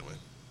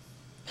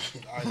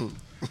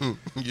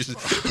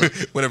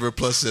Whenever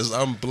Plus says,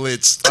 I'm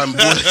blitzed. I'm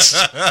blitzed.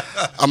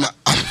 I'm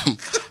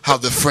how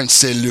the French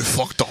say le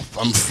fucked up.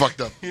 I'm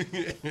fucked up.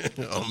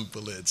 I'm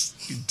blitzed.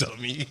 You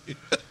dummy.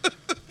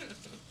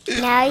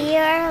 Now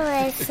you're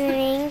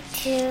listening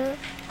to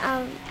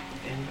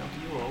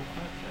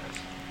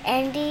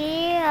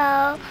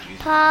NWO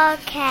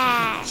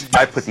Podcast.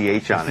 I put the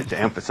H on it to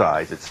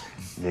emphasize it's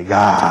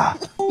nigga.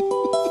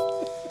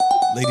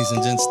 Ladies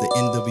and gents, the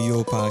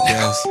NWO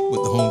Podcast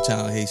with the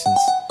hometown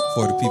Haitians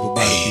for the people,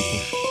 by the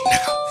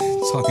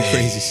people. Talking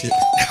crazy shit.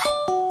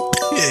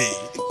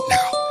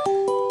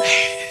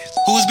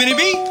 Who's Benny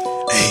B?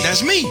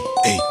 That's me.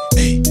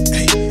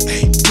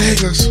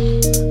 Niggas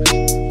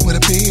with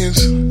opinions.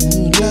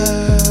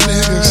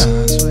 Niggas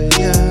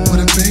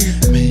with opinions.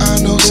 I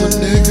know some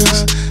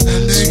niggas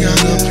and they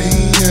got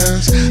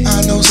opinions.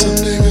 I know some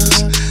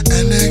niggas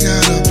and they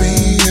got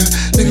opinions.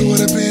 Nigga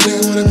with a pen,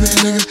 nigga with a pen,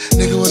 nigga.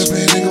 Nigga with a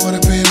pen, nigga with a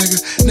pen, nigga.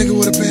 Nigga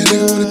with a pen,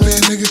 nigga with a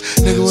pen, nigga.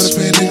 Nigga with a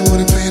pen, nigga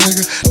with a pen,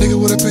 nigga. Nigga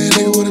with a pen,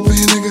 nigga with a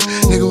pen, nigga.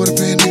 Nigga with a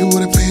pen, nigga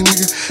with a pen,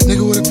 nigga.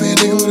 Nigga with a pen,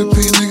 nigga with a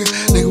pen, nigga.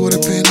 Nigga with a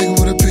pen, nigga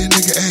with a pen,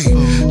 nigga. Hey,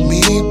 me,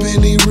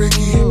 Benny,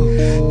 Ricky,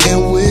 and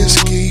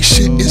Whiskey.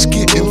 Shit is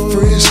getting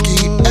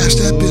frisky. Ask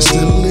that bitch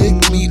to lick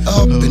me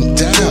up and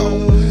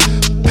down.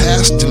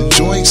 Pass them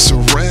joints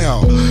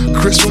around.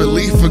 Chris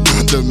Khalifa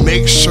gonna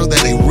make sure that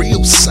they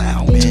real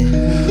sound.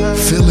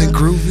 Feeling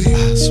groovy.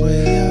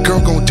 Girl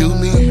gon' do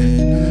me.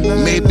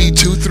 Maybe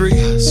 2, 3.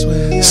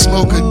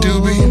 Smoke a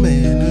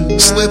doobie.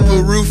 Slip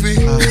a roofie.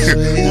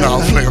 No,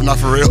 I'm not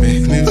for real.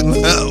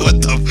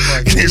 What the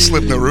fuck? Can you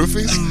slip no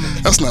roofies?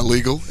 That's not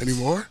legal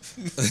anymore.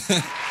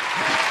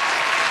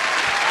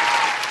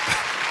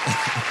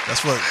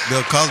 That's what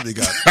Bill Cosby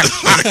got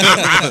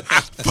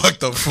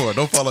fucked up for.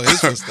 Don't follow his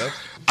footsteps.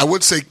 I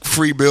would say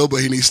free Bill, but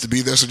he needs to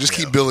be there, so just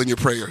keep Bill in your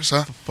prayers,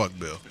 huh? Fuck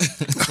Bill.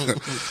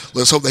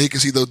 Let's hope that he can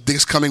see those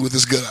dicks coming with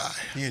his good eye.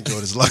 He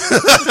enjoyed his life.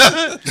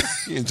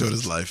 He enjoyed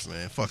his life,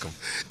 man. Fuck him.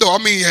 No, I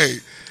mean, hey,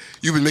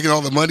 you've been making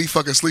all the money,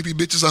 fucking sleepy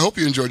bitches. I hope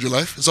you enjoyed your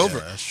life. It's over.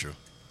 That's true.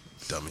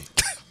 Dummy.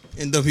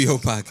 NWO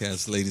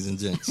Podcast, ladies and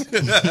gents.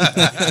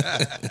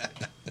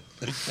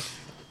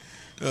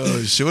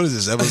 Oh, shit. What is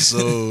this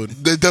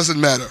episode? It doesn't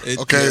matter.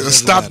 Okay, doesn't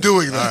stop matter.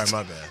 doing All that.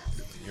 right, my bad.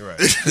 You're right.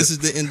 This is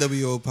the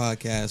NWO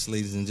Podcast,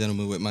 ladies and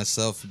gentlemen, with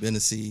myself,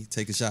 Benessy.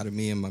 Take a shot at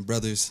me and my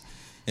brothers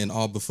and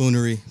all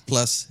buffoonery,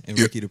 Plus, and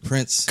Ricky the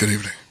Prince. Good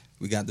evening.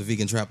 We got the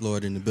vegan trap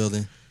lord in the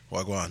building.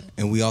 Wagwan.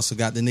 And we also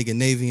got the nigga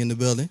Navy in the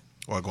building.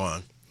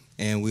 Wagwan.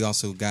 And we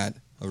also got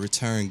a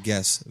return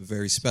guest, a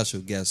very special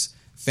guest,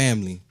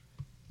 family,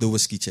 the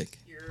Whiskey Chick.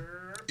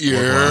 Yeah.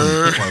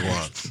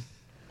 Wagwan.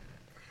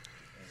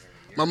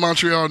 My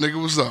Montreal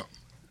nigga, what's up?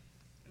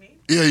 Me?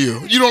 Yeah, you.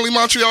 You the only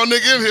Montreal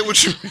nigga in here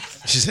with you.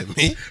 She said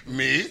me?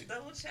 Me?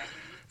 Double check.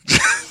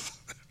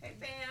 Hey,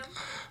 Bam.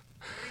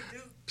 What do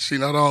you do? She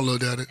not on, little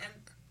daddy.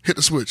 Hit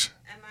the switch.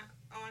 Am I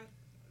on?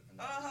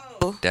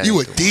 Oh. You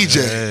a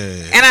DJ.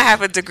 Hey. And I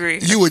have a degree.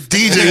 You a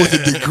DJ with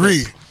a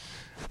degree.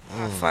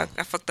 Oh, fuck.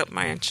 I fucked up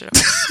my intro.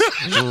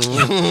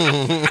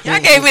 Y'all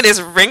gave me this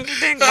ring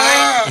thing.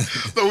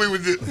 So we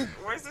would do.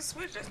 Where's the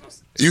switch? There's no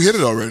You hit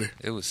it already.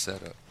 It was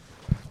set up.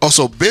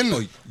 Also, Ben,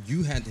 Oh,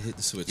 you had to hit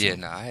the switch. Yeah, huh?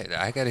 nah,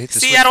 I gotta hit the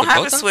See, switch. I don't for have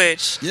a both of them?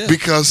 switch. Yeah.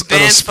 because of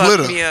Ben a fucked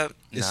splitter. me up.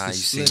 It's Nah, the you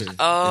see. splitter.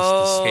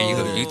 Oh. Here you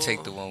go. You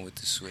take the one with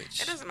the switch.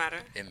 It doesn't matter.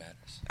 It matters.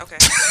 Okay.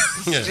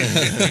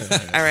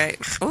 All right.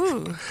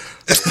 Ooh.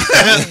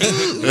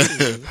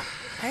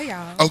 Hey,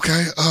 y'all.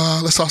 Okay,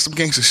 let's talk some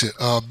gangster shit.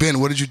 Ben,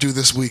 what did you do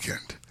this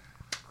weekend?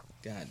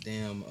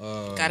 Goddamn.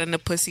 Got in the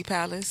Pussy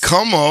Palace.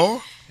 Come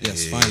on.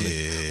 Yes,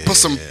 finally. Put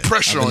some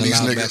pressure I've on been these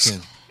allowed niggas. back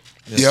in.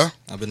 Yes, Yeah?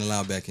 I've been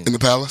allowed back in. In the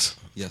palace?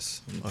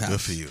 Yes. In the Oh, palace.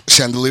 good for you.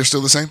 Chandelier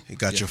still the same? You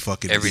got your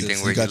fucking Everything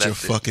beak. where You got you your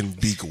left it. fucking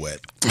beak wet.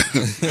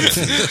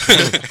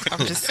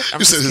 I'm You said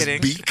just his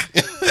kidding. beak?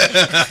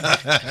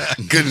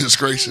 Goodness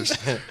gracious.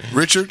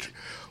 Richard,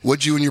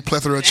 what'd you and your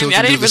plethora of Damn, children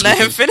y'all do didn't this even let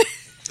him weekend? finish.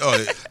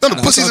 Oh, No, the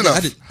pussy's I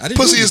enough. didn't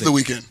Pussy do is the anything.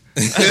 weekend.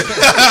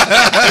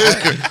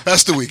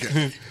 That's the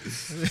weekend.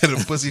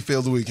 the pussy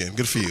failed the weekend.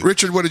 Good for you.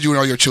 Richard, what did you and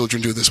all your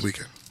children do this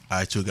weekend?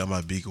 I too got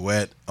my beak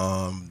wet.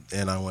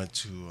 And I went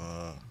to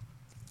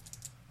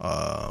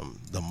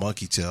the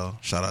Monkey Tail.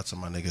 Shout out to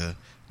my nigga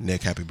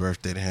Nick. Happy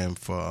birthday to him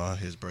for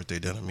his birthday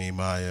dinner. Me and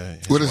Maya.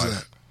 His What is wife.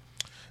 that?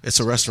 It's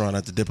a restaurant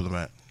at the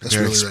Diplomat. That's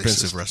Very really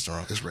expensive racist.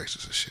 restaurant. It's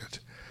racist as shit.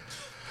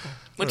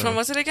 Which one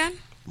was it again?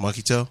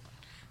 Monkey Tail.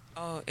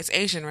 Oh, it's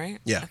Asian, right?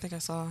 Yeah. I think I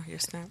saw your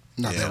snap.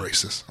 Not Yeah, that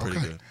racist. Pretty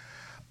Okay.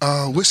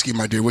 good. Whiskey,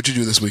 my dear, what'd you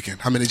do this weekend?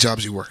 How many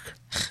jobs you work?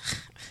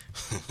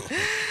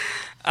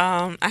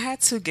 I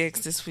had 2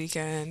 gigs this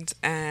weekend,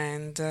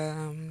 and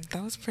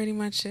that was pretty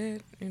much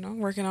it. You know,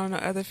 working on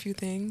the other few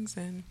things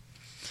and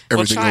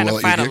Everything trying go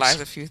to well at your finalize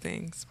gigs? a few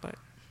things. But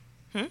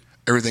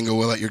Everything go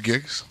well at your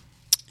gigs?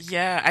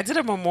 yeah, I did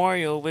a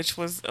memorial, which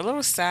was a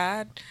little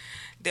sad.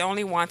 They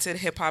only wanted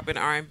hip hop and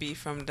R&B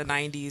from the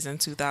 90s and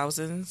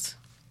 2000s,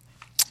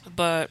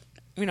 but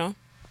you know,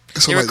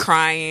 So they were like,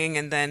 crying,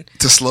 and then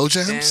to slow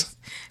jams?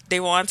 they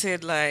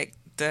wanted like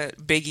the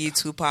Biggie,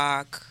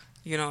 Tupac,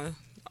 you know,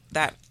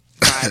 that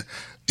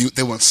vibe.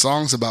 They want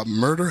songs about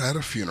murder at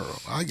a funeral,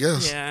 I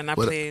guess. Yeah, and I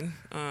played.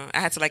 I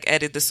had to like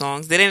edit the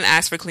songs. They didn't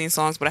ask for clean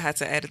songs, but I had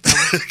to edit them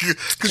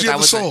Because you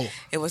have a soul.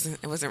 It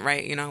wasn't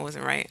right. You know, it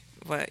wasn't right.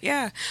 But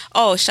yeah.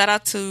 Oh, shout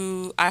out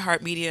to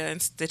iHeartMedia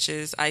and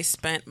Stitches. I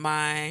spent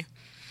my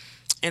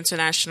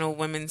International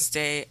Women's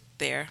Day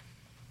there.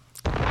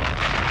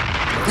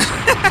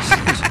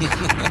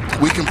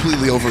 We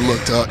completely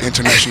overlooked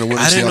International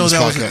Women's Day. I didn't know on this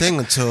that was podcast. a thing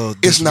until.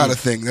 It's not a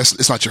thing.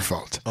 It's not your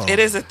fault. Oh. It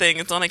is a thing.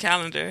 It's on the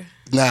calendar.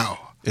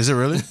 Now. Is it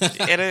really?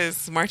 It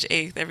is March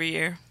 8th every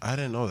year. I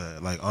didn't know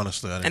that. Like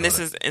honestly, I didn't. And know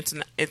this that. is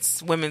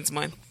it's Women's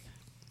Month.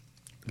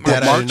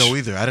 That I March? didn't know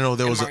either. I didn't know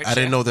there was. March, I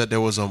didn't yeah. know that there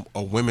was a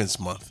Women's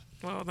Month.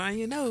 Well, now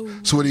you know.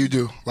 So what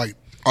do? Like,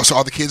 also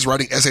all the kids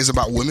writing essays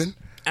about women?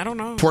 I don't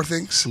know. Poor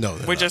things? No,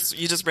 You're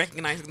just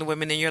recognizing the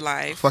women in your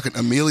life. Fucking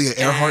Amelia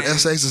Earhart And-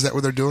 essays? Is that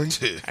what they're doing?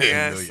 I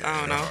guess. I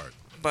don't know.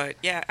 But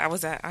yeah, I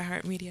was at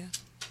iHeartMedia.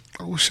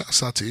 Oh,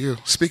 shouts out to you.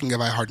 Speaking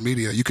of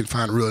iHeartMedia, you can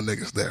find real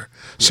niggas there.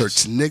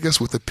 Search niggas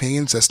with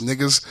opinions. That's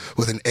niggas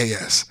with an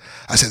AS.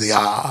 I said the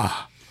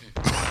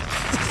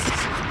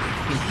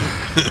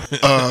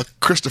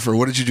Christopher,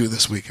 what did you do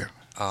this weekend?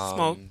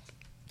 Smoke.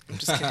 I'm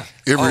just kidding.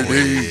 Every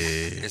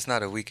day. It's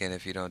not a weekend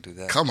if you don't do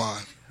that. Come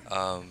on.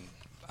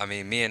 I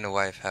mean, me and the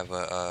wife have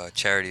a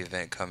charity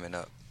event coming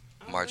up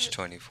March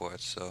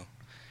 24th. So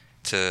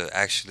to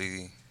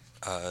actually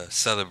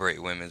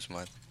celebrate Women's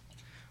Month,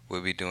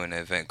 we'll be doing an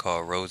event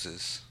called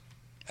Roses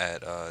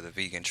at the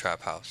Vegan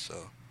Trap House.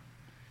 So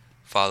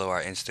follow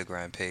our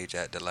Instagram page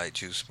at Delight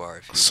Juice Bar.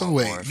 If you So want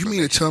wait, more you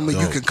mean to tell me you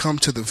information. can come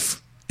to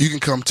you can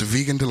come to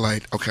Vegan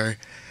Delight, okay?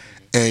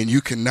 And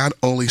you can not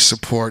only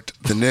support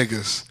the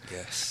niggas,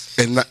 Yes.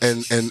 and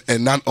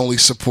not only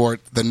support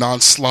the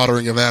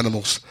non-slaughtering of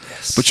animals,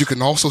 Yes. but you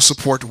can also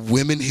support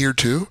women here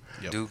too.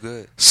 Do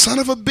good. Son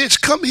of a bitch,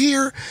 come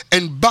here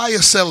and buy a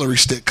celery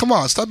stick. Come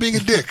on, stop being a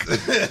dick.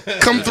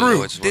 Come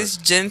through. This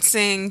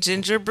ginseng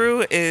ginger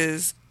brew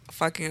is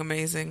fucking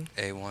amazing.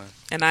 A1.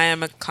 And I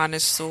am a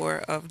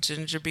connoisseur of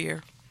ginger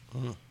beer.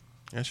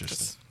 Interesting.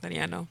 Just letting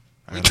you know.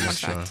 I gotta make Fun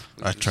sure fact.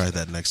 I try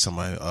that next time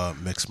I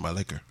mix my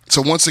liquor.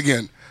 So once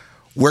again,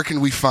 where can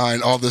we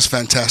find all this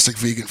fantastic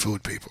vegan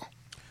food, people?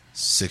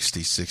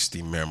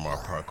 6060 Miramar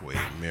Parkway,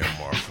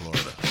 Miramar,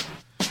 Florida.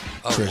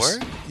 Oh, Chris.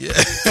 word? Yeah.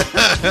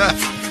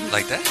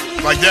 Like that?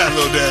 Like that,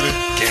 little daddy.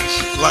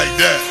 Gangsta. Like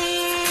that.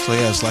 So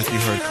yeah, it's like you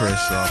heard Chris.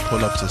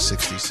 Pull up to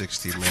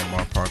 6060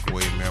 Miramar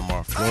Parkway,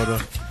 Miramar,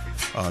 Florida.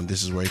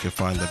 This is where you can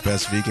find the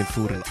best vegan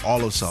food in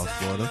all of South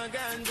Florida.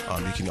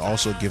 You can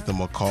also give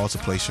them a call to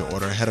place your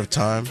order ahead of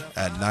time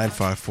at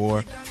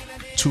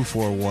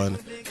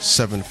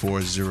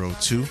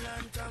 954-241-7402.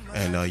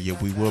 And yeah,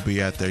 we will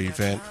be at their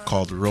event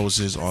called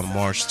Roses on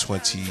March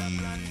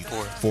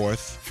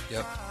 24th.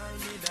 Yep.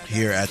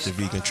 Here at the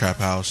Vegan Trap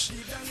House,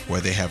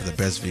 where they have the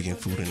best vegan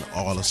food in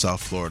all of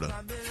South Florida.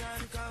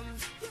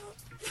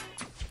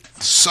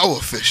 So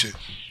efficient.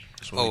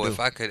 That's what Oh, we do. if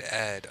I could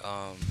add,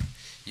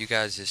 you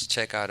guys just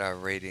check out our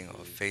rating on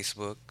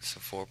Facebook. It's a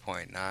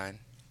 4.9.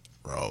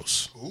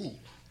 Rose. Ooh.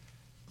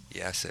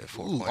 Yeah, I said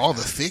 4.9. Ooh, all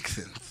the thick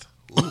things.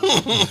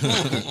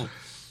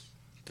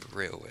 The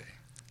real way.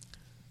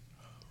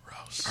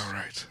 Rose. All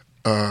right.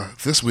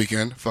 This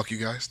weekend, fuck you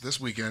guys. This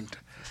weekend,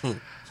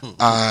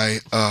 I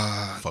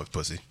Fuck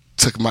pussy.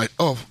 took my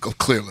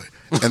clearly,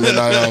 and then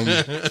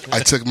I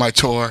took my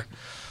tour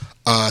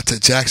to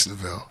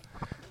Jacksonville,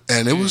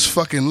 and it was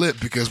fucking lit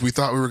because we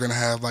thought we were gonna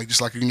have like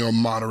a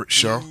moderate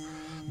show,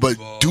 but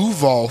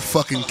Duval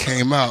fucking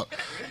came out.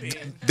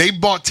 They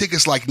bought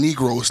tickets like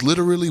Negroes.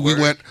 Literally, we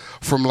went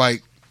from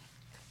like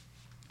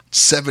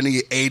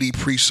 70, 80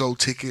 pre-sold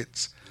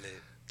tickets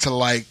to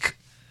like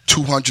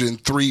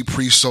 203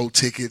 pre-sold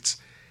tickets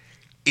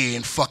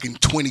in fucking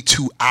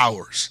 22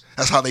 hours.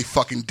 That's how they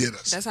fucking did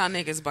us. That's how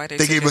niggas buy their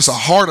They gave us tickets. a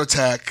heart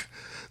attack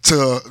to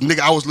nigga.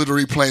 I was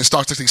literally playing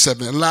Star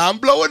 67 and I'm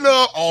blowing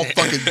up all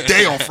fucking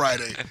day on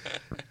Friday.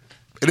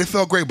 And it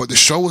felt great, but the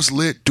show was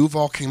lit.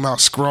 Duval came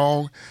out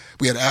strong.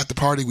 We had an after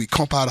party. We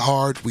comp out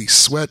hard. We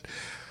sweat.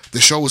 The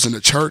show was in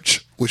the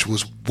church, which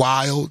was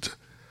wild,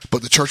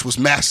 but the church was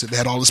massive. It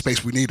had all the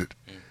space we needed.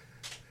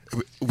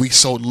 We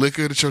sold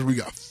liquor at the church. We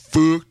got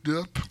fucked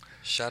up.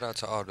 Shout out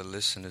to all the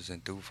listeners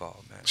in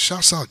Duval, man.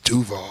 Shouts out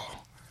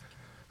Duval.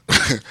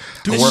 The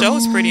show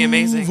was pretty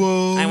amazing.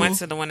 I went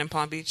to the one in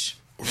Palm Beach.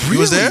 Really?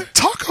 was there?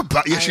 Talk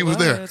about she was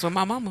there. With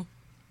my mama.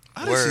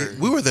 Word.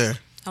 We were there.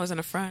 I was in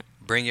the front.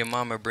 Bring your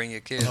mama, bring your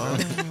kids.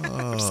 Right?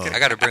 I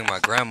got to bring my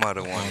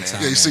grandmother one, man.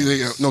 Yeah, you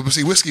see, but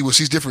see, Whiskey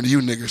she's different to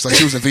you niggas. Like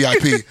she was in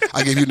VIP.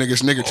 I gave you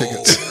niggas nigger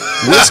tickets.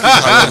 Whiskey,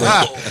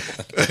 however,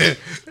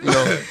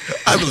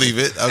 I believe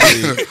it.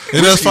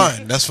 And that's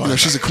fine. That's fine.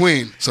 she's a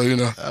queen. So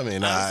I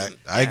mean, I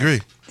agree.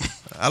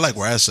 I like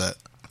where I sat.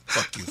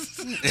 Fuck you.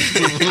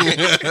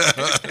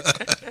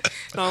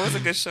 No, it was a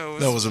good show.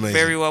 That was amazing.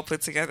 Very well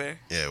put together.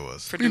 Yeah, it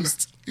was.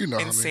 Produced you know,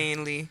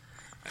 insanely.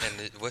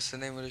 And what's the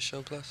name of the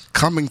show, Plus?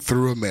 coming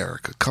through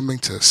America, coming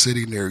to a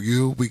city near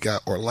you. We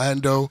got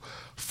Orlando,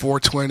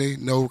 420.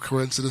 No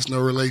coincidence, no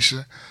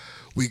relation.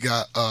 We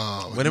got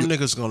When them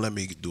niggas gonna let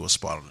me do a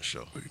spot on the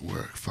show?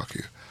 fuck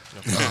you.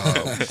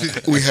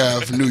 We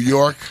have New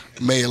York,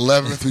 May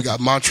 11th. We got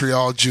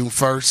Montreal, June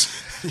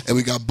 1st. And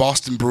we got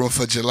Boston Brewing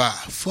for July.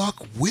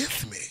 Fuck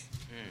with me.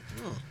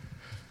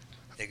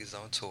 Niggas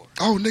on tour.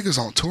 Oh, niggas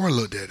on tour,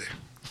 Lil Diddy.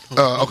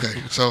 Okay,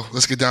 so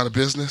let's get down to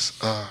business.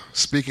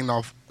 Speaking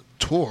of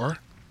tour,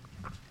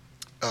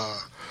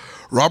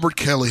 Robert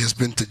Kelly has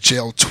been to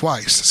jail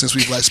twice since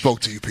we last spoke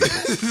to you people.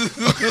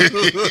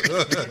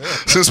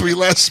 Since we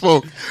last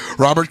spoke,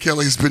 Robert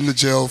Kelly has been to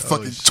jail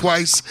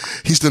twice.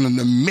 He's done an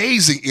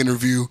amazing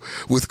interview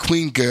with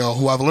Queen Gayle,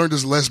 who I've learned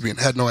is a lesbian.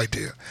 Had no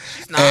idea.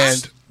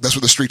 And that's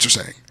what the streets are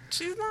saying.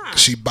 She's not.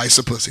 She bites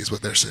a pussy is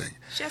what they're saying.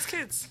 She has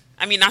kids.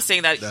 I mean, not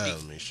saying that. That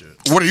doesn't mean shit.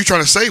 What are you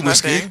trying to say,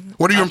 Whiskey? Nothing.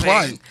 What are you Nothing.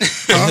 implying?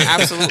 Huh?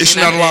 Absolutely. Is she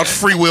not allowed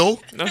free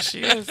will? No, she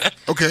is.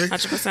 Okay.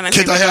 100%.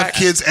 Can't I have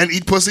kids and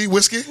eat pussy,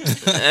 Whiskey?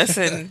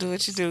 Listen, do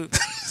what you do.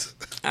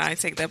 I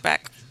take that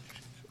back.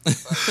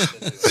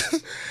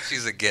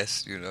 She's a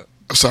guest, you know.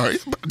 I'm sorry.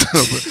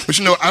 But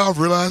you know, I've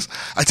realized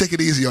I take it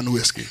easy on the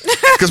Whiskey.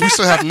 Because we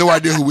still have no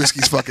idea who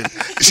Whiskey's fucking.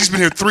 She's been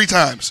here 3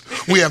 times.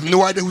 We have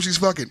no idea who she's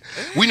fucking.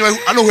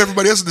 I know who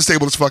everybody else at this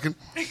table is fucking.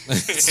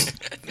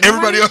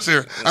 Everybody else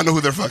here, I know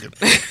who they're fucking.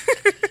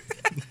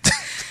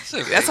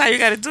 That's how you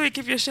got to do it.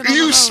 Keep your shit on the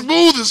You low.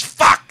 smooth as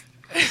fuck.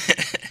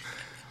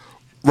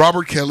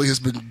 Robert Kelly has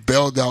been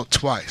bailed out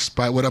twice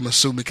by what I'm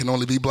assuming can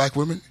only be black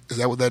women. Is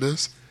that what that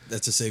is?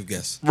 That's a safe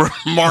guess.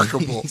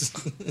 Remarkable.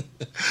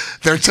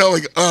 They're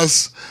telling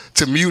us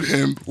to mute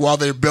him while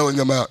they're bailing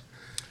him out.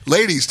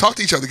 Ladies, talk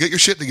to each other. Get your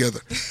shit together.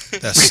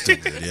 That's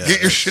stupid. Yeah.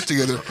 Get your shit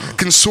together.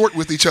 Consort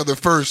with each other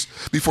first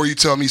before you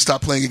tell me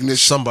stop playing Ignition.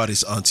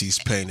 Somebody's auntie's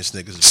paying this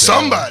nigga's jail.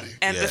 Somebody.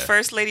 And the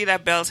first lady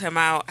that bailed him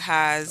out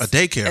has A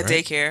daycare, A right?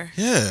 daycare.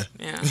 Yeah.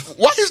 Yeah.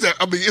 Why is that?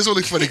 I mean, it's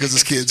only funny because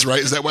it's kids, right?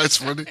 Is that why it's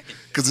funny?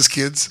 Because it's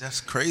kids?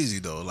 That's crazy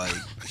though. Like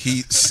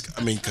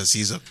because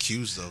he's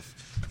accused of,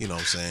 you know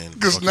what I'm saying?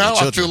 Because fucking now with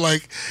I feel children.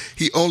 like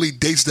he only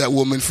dates that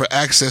woman for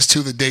access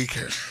to the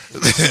daycare.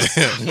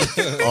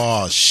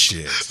 Oh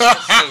shit.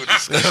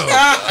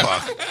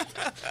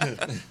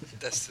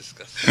 That's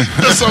disgusting.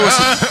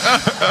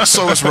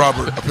 So is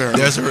Robert,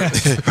 apparently. There's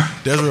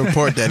a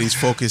report that he's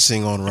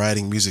focusing on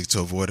writing music to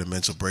avoid a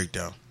mental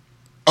breakdown.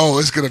 Oh,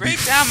 it's going to be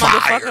Break down, fire.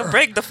 motherfucker.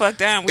 Break the fuck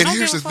down. We And don't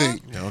here's give the a fuck.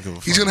 thing. Yeah, I don't give a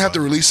He's fuck going to have to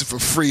about it. release it for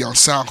free on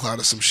SoundCloud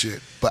or some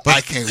shit. But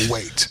I can't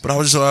wait. But I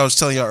was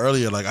telling y'all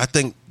earlier, like I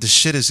think the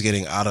shit is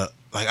getting out of,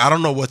 like I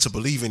don't know what to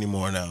believe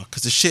anymore now,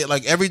 because the shit,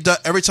 like every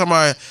time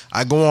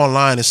I go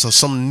online, it's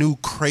some new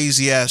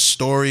crazy ass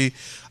story.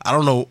 I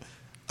don't know,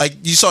 like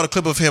you saw the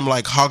clip of him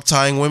like hog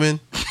tying women.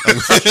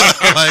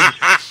 Like,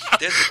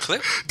 There's a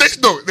clip.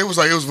 It was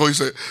what he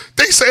said.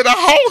 They say the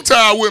hog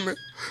tie women.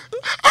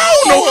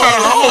 I don't know how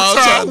to hog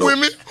tie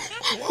women.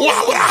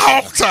 Why would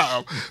I hog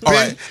tie them? all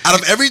right, out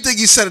of everything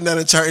he said in that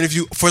entire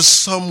interview, for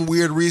some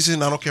weird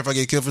reason, I don't care if I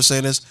get killed for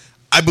saying this,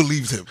 I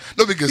believed him.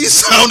 No, because He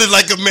sounded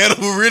like a man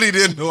who really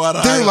didn't know how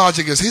to their hire.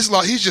 logic is he's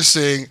just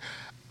saying,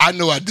 I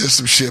know I did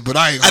some shit, but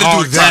I ain't I didn't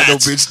do hog tied no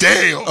that. bitch.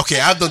 Damn. Okay,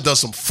 I've done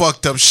some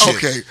fucked up shit.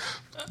 Okay.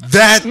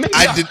 That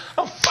I did.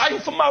 I'm fighting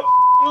for my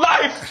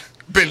life.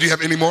 Ben, do you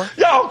have any more?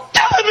 Y'all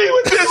killing me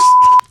with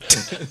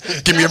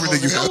this. Give me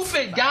everything you have.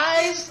 Stupid,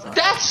 guys.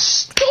 That's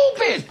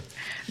stupid.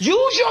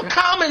 Use your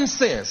common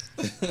sense.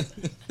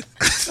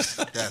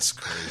 That's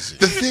crazy.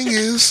 The thing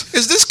is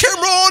this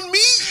camera on me?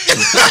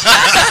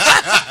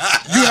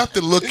 you have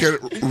to look at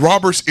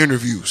Robert's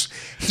interviews.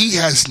 He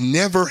has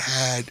never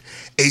had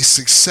a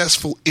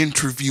successful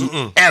interview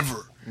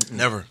ever.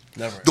 Never.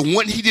 The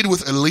one he did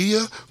with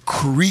Aaliyah,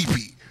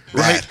 creepy.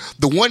 Right? Bad.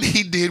 The one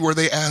he did where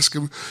they asked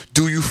him,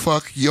 do you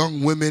fuck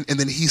young women? And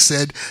then he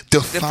said,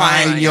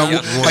 define young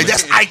women. Like,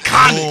 that's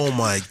iconic. Oh,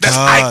 my God. That's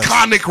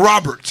iconic,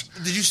 Robert.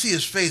 Did you see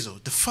his face though?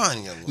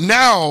 Defining him.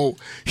 Now,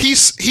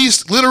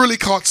 he's literally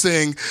caught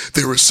saying,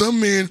 there are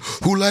some men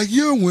who like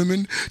young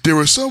women. There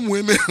are some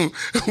women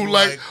who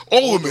like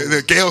old women.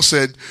 And Gayle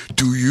said,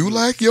 do you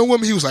like young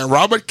women? He was like,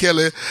 Robert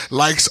Kelly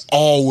likes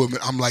all women.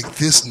 I'm like,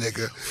 this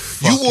nigga.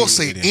 You will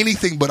say idiot.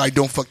 anything, but I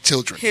don't fuck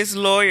children. His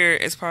lawyer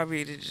is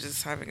probably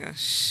just having a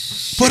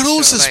shit But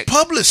who's show, his like,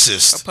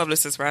 publicist? a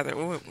publicist, rather.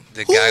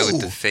 The guy Who?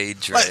 with the fade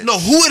dreads. Like, no,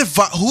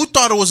 who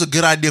thought it was a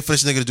good idea for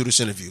this nigga to do this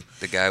interview?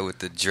 The guy with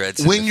the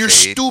dreads. and When the you're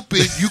fade.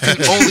 stupid, you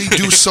can only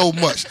do so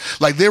much.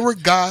 Like, there were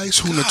guys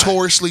who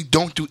notoriously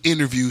don't do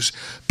interviews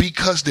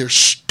because they're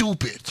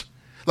stupid.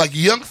 Like,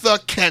 Young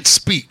Thug can't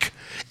speak,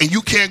 and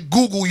you can't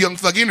Google Young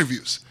Thug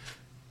interviews.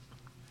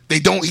 He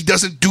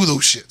doesn't do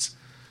those shits.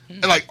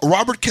 And, like,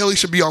 Robert Kelly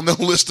should be on the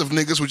list of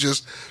niggas who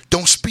just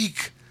don't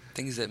speak.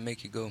 Things that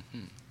make you go,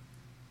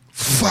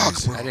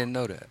 Fuck, bro. I didn't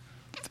know that.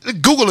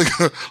 Google it.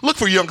 Look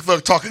for Young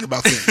Thug talking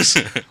about things.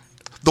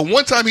 The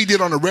one time he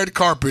did on the red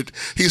carpet,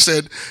 he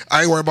said,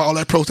 I ain't worried about all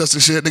that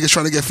protesting shit. Niggas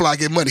trying to get fly,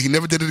 get money. He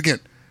never did it again.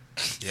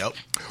 Yep.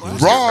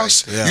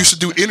 Ross Yeah. used to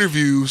do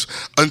interviews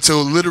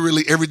until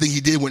literally everything he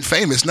did went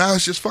famous. Now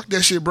it's just fuck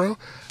that shit, bro.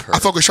 I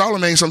fuck with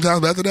Charlamagne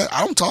sometimes, but after that,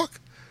 I don't talk.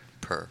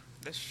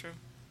 That's true.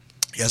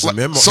 He has Like, a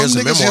memoir. He some has a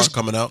niggas memoir just-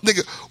 coming out.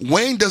 Nigga,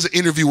 Wayne does an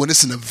interview when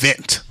it's an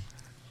event.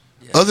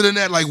 Yeah. Other than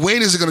that, like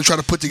Wayne isn't going to try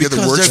to put together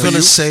Because words they're for gonna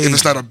you say if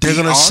it's not a beat they're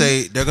gonna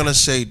on. they're gonna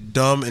say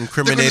dumb, They're going to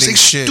incriminating say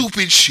shit.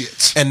 stupid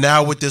shit. And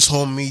now with this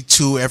whole Me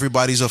Too,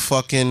 everybody's a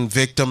fucking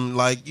victim.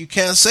 Like, you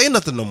can't say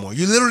nothing no more.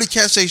 You literally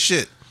can't say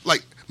shit.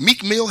 Like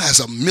Meek Mill has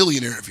a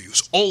million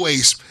interviews,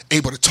 always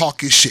able to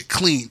talk his shit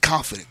clean,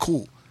 confident,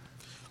 cool.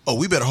 Oh,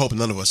 we better hope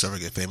none of us ever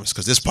get famous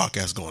because this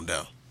podcast is going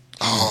down.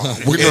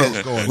 Oh, we're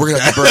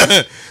gonna have to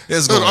burn.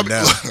 It's going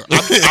down.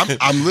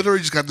 I'm literally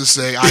just got to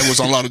say I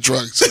was on a lot of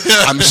drugs.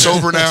 I'm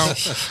sober now.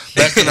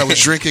 Back then I was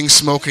drinking,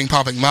 smoking,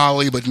 popping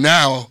Molly, but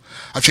now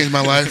I've changed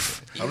my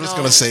life. I'm just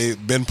gonna say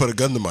Ben put a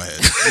gun to my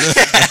head.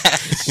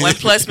 When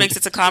Plus makes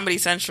it to Comedy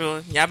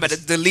Central, y'all better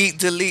delete.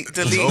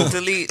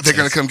 They're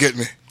gonna come get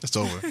me. It's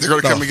over. They're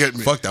gonna come and get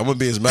me. Fuck that. I'm gonna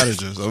be his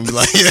manager. So I'm gonna be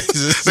like,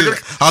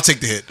 I'll take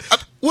the hit.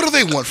 What do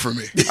they want from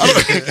me?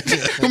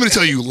 I'm going to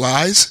tell you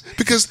lies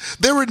because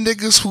there are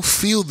niggas who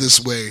feel this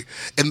way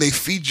and they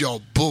feed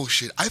y'all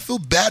bullshit. I feel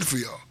bad for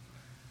y'all.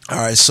 All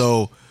right,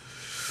 so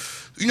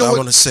you know I what?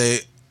 want to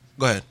say.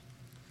 Go ahead.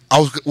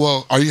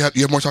 Are you have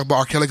more to talk about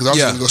R. Kelly? Because I was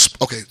Yeah. going to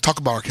go. Okay, talk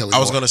about R. Kelly. I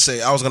was more.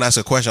 gonna ask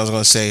a question. I was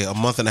gonna say a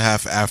month and a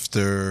half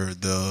after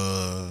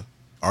the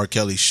R.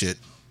 Kelly shit,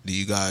 do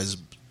you guys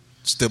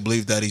still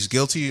believe that he's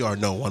guilty or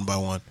no? One by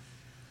one.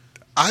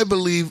 I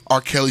believe R.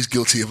 Kelly's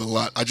guilty of a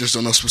lot. I just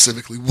don't know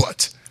specifically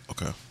what.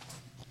 Okay.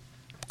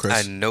 Chris?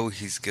 I know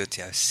he's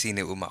guilty. I've seen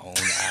it with my own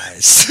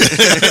eyes. At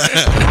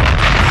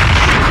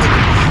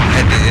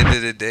the end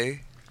of the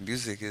day,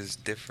 music is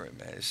different,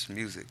 man. It's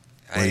music.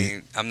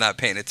 I'm not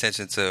paying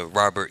attention to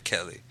Robert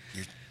Kelly.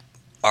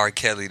 R.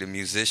 Kelly, the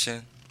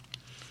musician.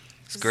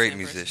 He's a great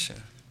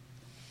musician.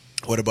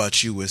 What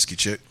about you, Whiskey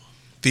Chick?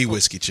 The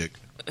Whiskey Chick.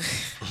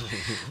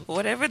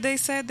 Whatever they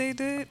said they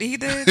did, he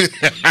did. He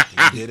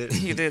did it.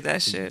 He did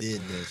that shit. He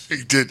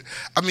did.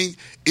 I mean,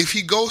 if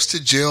he goes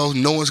to jail,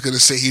 no one's going to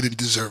say he didn't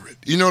deserve it.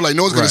 You know, like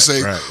no one's going to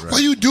say, why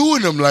you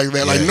doing him like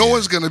that? Like no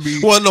one's going to be.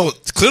 Well, no,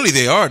 clearly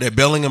they are. They're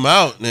bailing him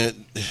out.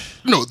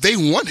 No, they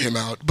want him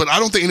out, but I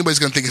don't think anybody's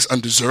going to think it's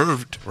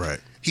undeserved. Right.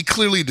 He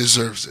clearly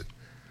deserves it.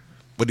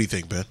 What do you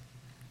think, Ben?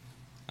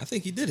 I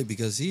think he did it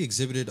because he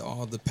exhibited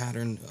all the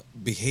pattern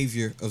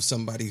behavior of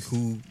somebody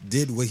who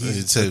did what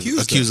he's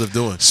accused of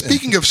doing.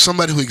 Speaking of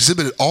somebody who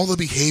exhibited all the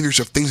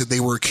behaviors of things that they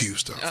were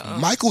accused of,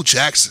 Michael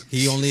Jackson.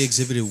 He only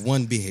exhibited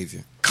one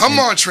behavior. Come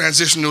on,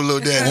 transitional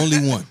little dad. Only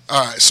one.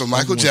 All right, so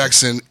Michael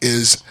Jackson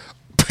is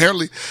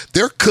apparently,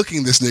 they're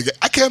cooking this nigga.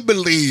 I can't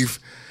believe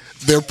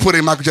they're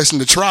putting Michael Jackson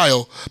to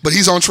trial, but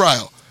he's on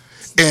trial.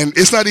 And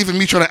it's not even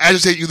me trying to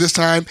agitate you this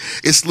time.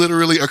 It's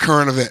literally a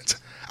current event.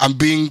 I'm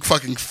being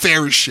fucking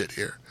fair as shit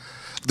here.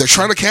 They're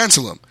trying to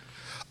cancel him.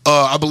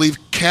 I believe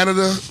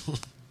Canada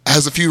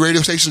has a few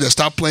radio stations that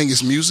stopped playing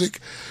his music.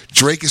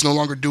 Drake is no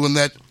longer doing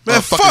that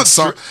fucking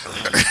song.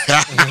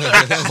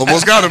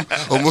 Almost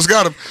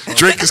got him.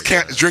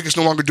 Drake is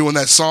no longer doing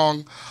that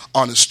song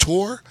on his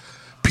tour.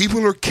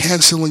 People are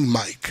canceling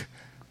Mike.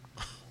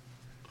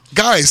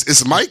 Guys,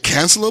 is Mike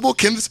cancelable?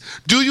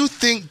 Do you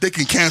think they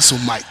can cancel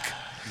Mike?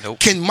 Nope.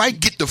 Can Mike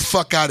get the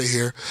fuck out of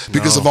here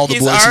because of all the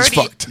boys he's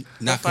fucked?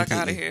 The fuck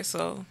out of here,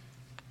 so...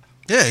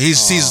 Yeah,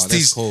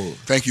 he's cold.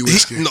 Thank you,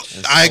 Whiskey.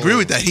 I agree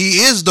with that.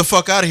 He is the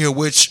fuck out of here,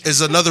 which is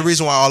another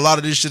reason why a lot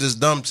of this shit is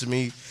dumb to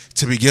me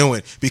to begin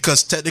with.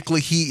 Because technically,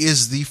 he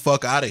is the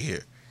fuck out of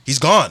here. He's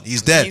gone.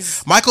 He's dead.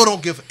 Michael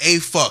don't give a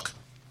fuck.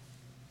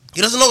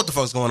 He doesn't know what the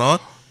fuck's going on.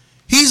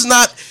 He's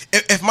not.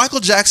 If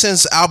Michael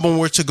Jackson's album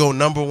were to go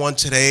number one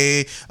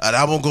today, an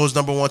album goes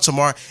number one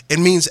tomorrow, it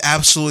means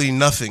absolutely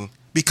nothing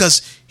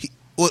because he.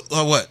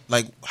 What?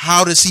 Like,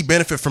 how does he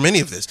benefit from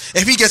any of this?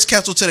 If he gets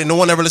canceled today, no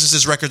one ever listens to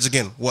his records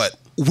again. What?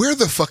 Where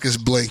the fuck is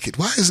Blanket?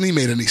 Why hasn't he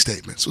made any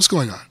statements? What's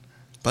going on?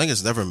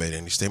 Blanket's never made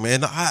any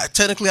statement. And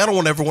technically, I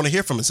don't ever want to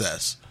hear from his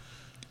ass.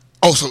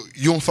 Oh, so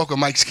you don't fuck with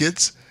Mike's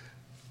kids?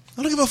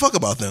 I don't give a fuck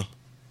about them.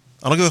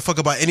 I don't give a fuck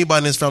about anybody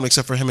in his family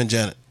except for him and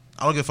Janet.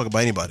 I don't give a fuck about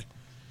anybody.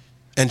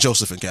 And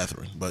Joseph and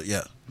Catherine. But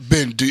yeah.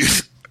 Ben, do you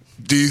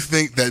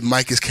think that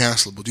Mike is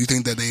cancelable? Do you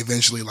think that they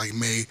eventually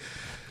may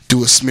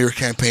do a smear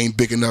campaign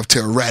big enough to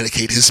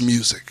eradicate his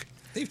music?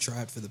 They've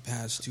tried for the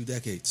past 2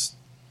 decades,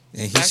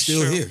 and he's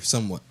still here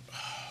somewhat.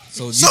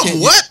 So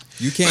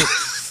you can't.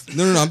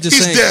 No. I'm just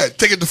saying he's dead.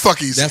 Take it to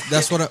fuckies.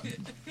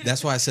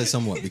 That's why I said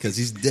somewhat because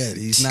he's dead.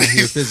 He's not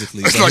here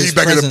physically. That's why he's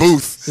back in the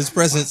booth. His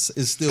presence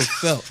is still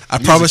felt. I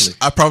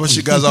promise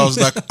you guys. I was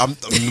like,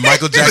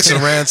 Michael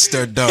Jackson rants.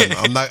 They're done.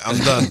 I'm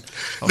done.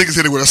 Niggas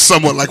hit it with a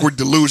somewhat like we're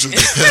delusional.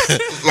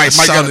 Like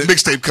Mike got a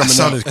mixtape coming out.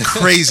 Sounded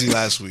crazy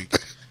last week.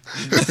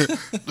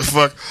 The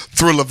fuck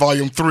Thriller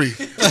Volume 3.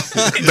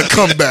 The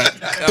comeback.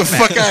 The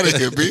fuck out of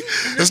here, B.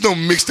 There's no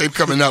mixtape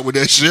coming out with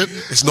that shit.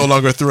 It's no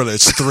longer Thriller,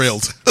 it's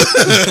Thrilled.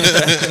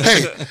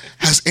 Hey,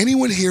 has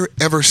anyone here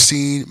ever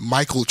seen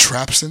Michael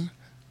Trapson?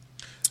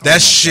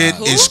 That shit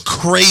is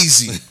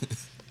crazy.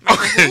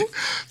 Okay.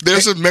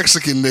 There's a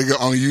Mexican nigga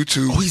on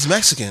YouTube. Oh, he's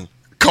Mexican.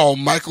 Called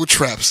Michael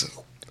Trapson.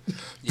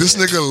 This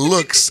nigga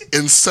looks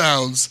and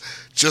sounds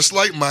just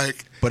like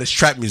Mike, but it's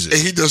trap music.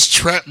 and he does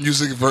trap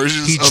music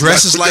versions. He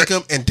dresses like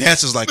him and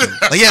dances like him.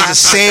 Like he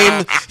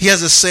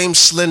has the same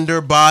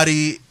slender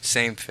body.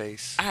 Same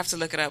face. I have to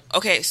look it up.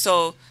 Okay,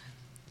 so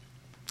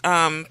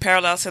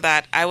parallel to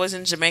that, I was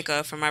in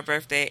Jamaica for my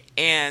birthday,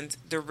 and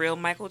the real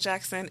Michael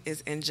Jackson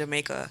is in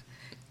Jamaica.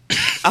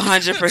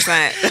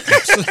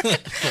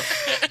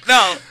 100%.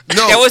 No,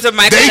 there was a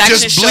Michael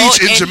Jackson just bleach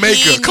show in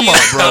Jamaica. Come on,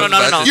 bro.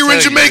 No. You're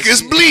in Jamaica.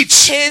 It's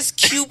bleach. His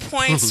cue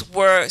points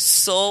were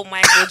so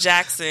Michael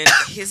Jackson.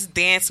 His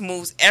dance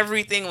moves,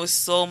 everything was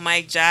so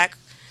Mike Jack.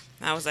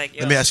 And I was like, yo.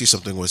 Let me ask you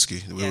something,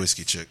 Whiskey. The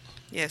Whiskey chick.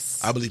 Yes.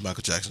 I believe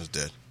Michael Jackson's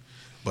dead,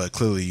 but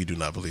clearly you do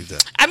not believe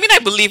that. I mean, I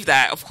believe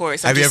that, of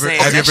course. Have you ever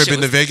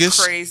been to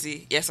Vegas?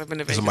 Crazy. Yes, I've been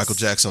to Vegas. There's a Michael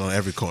Jackson on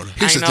every corner.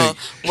 I know.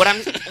 What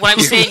I'm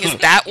saying is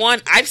that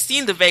one. I've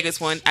seen the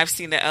Vegas one. I've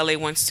seen the LA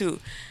ones too.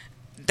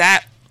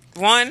 That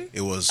one,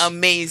 it was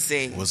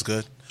amazing. It was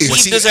good. He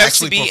was he deserves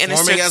actually to be in a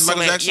performing as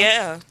Michael Jackson?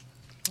 Yeah,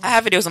 I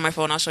have videos on my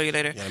phone. I'll show you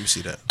later. Yeah, let me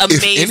see that.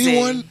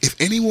 Amazing. If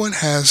anyone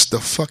has the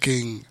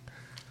fucking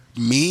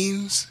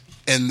means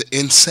and the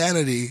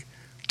insanity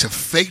to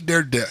fake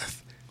their death,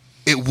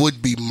 it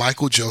would be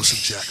Michael Joseph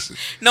Jackson.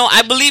 No,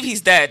 I believe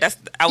he's dead.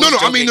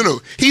 No.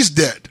 He's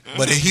dead.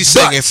 But he's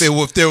saying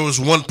if there was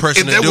one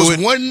person to do it, if there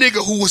was one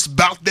nigga who was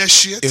about that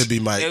shit, it would be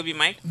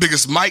Mike.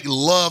 Because Mike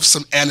loves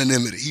some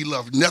anonymity. He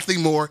loved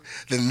nothing more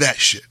than that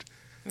shit.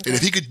 Okay. And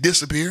if he could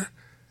disappear,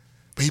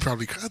 but he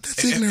probably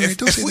that's ignorant.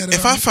 Don't say that.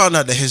 If I found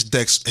out that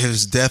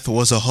his death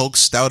was a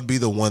hoax, that would be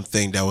the one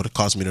thing that would have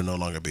caused me to no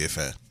longer be a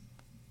fan.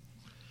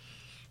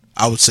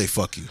 I would say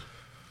fuck you.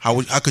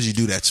 How could you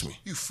do that to me?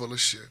 You full of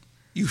shit.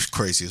 You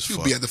crazy as fuck.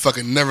 You'll be at the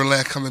fucking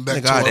Neverland coming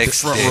back to our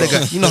front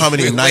row. You know how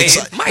many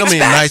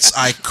nights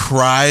I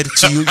cried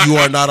to you? You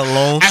are not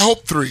alone. I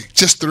hope 3.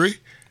 Just 3?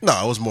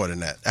 No, it was more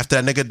than that.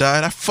 After that nigga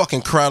died, I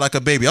fucking cried like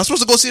a baby. I was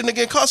supposed to go see a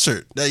nigga in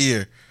concert that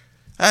year.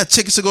 I had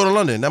tickets to go to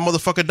London. That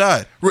motherfucker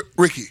died.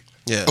 Ricky.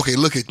 Yeah. Okay,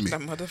 look at me.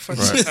 That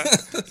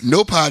motherfucker. Right.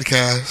 No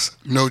podcast,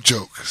 no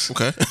jokes.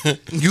 Okay.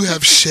 You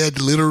have shed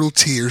literal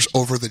tears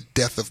over the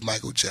death of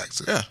Michael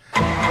Jackson. Yeah.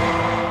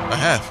 I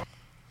have.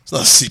 It's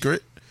not a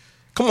secret.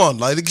 Come on,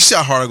 like you see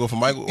how hard I go for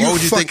Michael. Why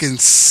would you fucking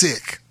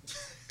sick?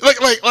 Like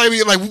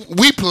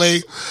we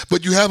play,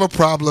 but you have a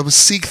problem.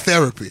 Seek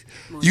therapy.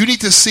 You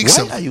need to seek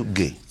something. Why are you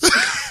gay?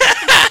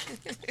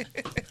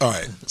 All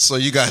right, so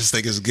you guys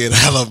think it's gay.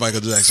 I love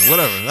Michael Jackson.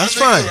 Whatever. That's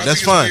fine.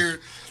 That's fine.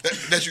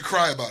 That you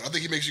cry about. I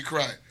think he makes you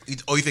cry.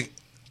 Oh, you think?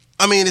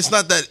 I mean, it's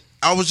not that.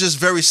 I was just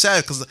very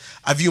sad because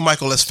I view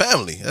Michael as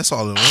family. That's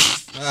all it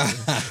was.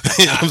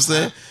 You know what I'm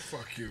saying?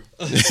 Fuck you.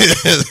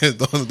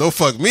 don't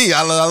fuck me.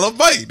 I love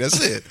Mike. That's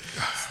it.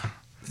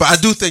 But I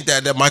do think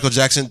that Michael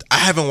Jackson. I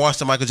haven't watched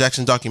the Michael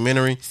Jackson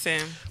documentary.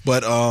 Same.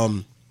 But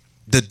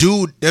the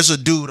dude, there's a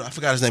dude. I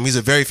forgot his name. He's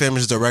a very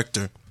famous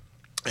director.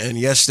 And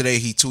yesterday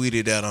he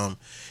tweeted that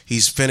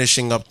he's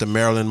finishing up the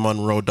Marilyn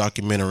Monroe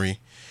documentary.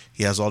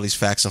 He has all these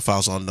facts and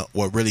files on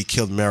what really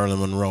killed Marilyn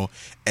Monroe.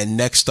 And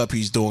next up,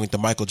 he's doing the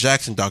Michael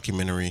Jackson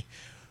documentary,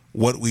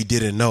 What We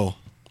Didn't Know,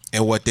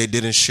 and what they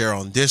didn't share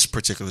on this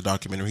particular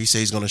documentary. He said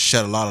he's going to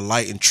shed a lot of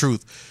light and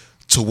truth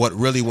to what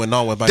really went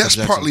on with Michael Jackson.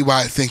 That's partly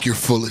why I think you're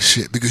full of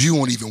shit, because you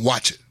won't even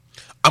watch it.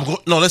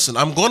 No, listen,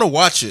 I'm going to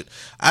watch it.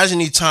 I just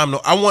need time.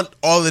 I want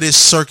all of this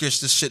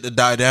circus, this shit to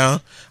die down.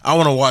 I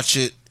want to watch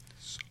it.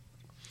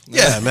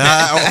 Yeah, man,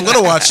 I'm going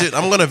to watch it.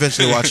 I'm going to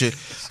eventually watch it.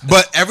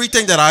 But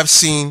everything that I've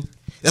seen,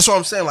 that's what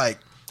I'm saying. Like,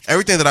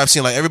 everything that I've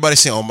seen, like,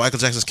 everybody's saying, oh, Michael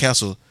Jackson's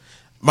canceled.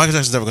 Michael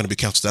Jackson's never going to be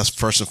canceled. That's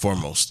first and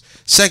foremost.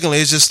 Secondly,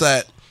 it's just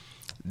that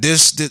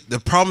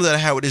the problem that I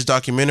had with this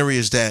documentary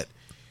is that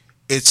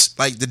it's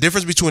like the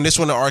difference between this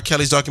one and R.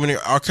 Kelly's documentary.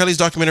 R. Kelly's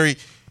documentary,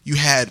 you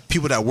had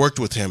people that worked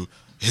with him,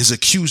 his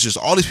accusers,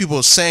 all these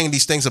people saying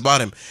these things about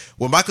him.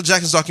 With Michael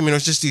Jackson's documentary,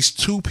 it's just these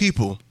two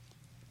people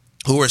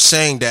who are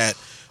saying that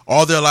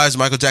all their lives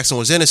Michael Jackson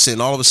was innocent,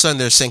 and all of a sudden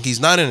they're saying he's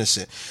not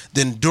innocent.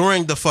 Then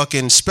during the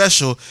fucking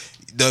special,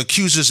 the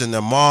accusers and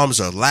their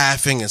moms are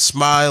laughing and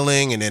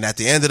smiling, and then at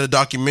the end of the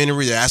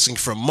documentary, they're asking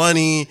for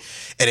money,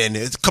 and then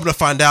it's coming to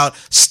find out,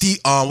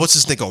 what's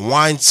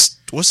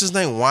his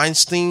name,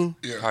 Weinstein?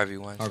 Yeah. Harvey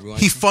Weinstein.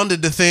 He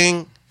funded the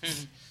thing.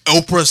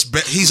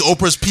 He's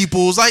Oprah's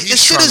people's. Like,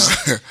 this shit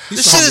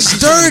is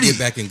dirty. Get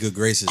back in good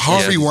graces.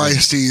 Harvey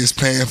Weinstein is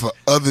paying for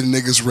other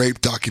niggas' rape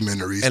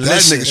documentaries. And that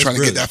listen, nigga's trying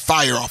to get that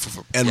fire off of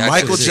him. And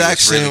Michael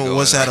Jackson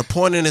was at a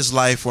point in his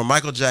life where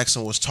Michael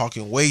Jackson was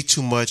talking way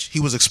too much. He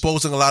was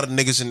exposing a lot of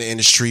niggas in the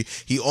industry.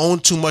 He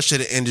owned too much of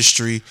the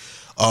industry.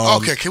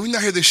 Okay, can we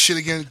not hear this shit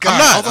again?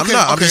 God, I'm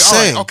not. I'm just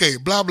saying. Right, okay,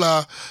 blah,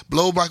 blah.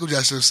 Blow Michael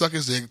Jackson, suck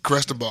his dick,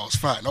 caress the balls.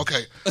 Fine,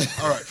 okay.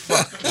 All right,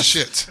 fuck.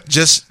 Shit.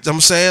 Just, I'm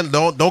saying,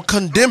 don't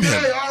condemn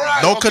him.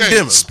 Don't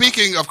condemn him.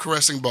 Speaking of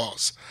caressing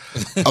balls,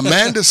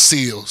 Amanda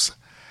Seales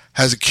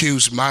has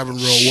accused Myron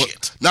Rowe.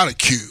 Not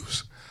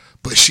accused,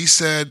 but she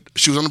said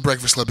she was on the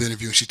Breakfast Club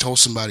interview and she told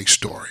somebody's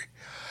story.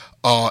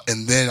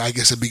 And then I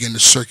guess it began to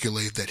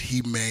circulate that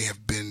he may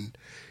have been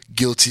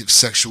guilty of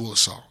sexual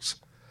assaults.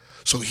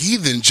 So he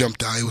then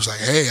jumped out. He was like,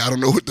 hey, I don't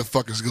know what the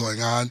fuck is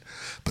going on,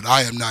 but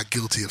I am not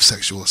guilty of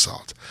sexual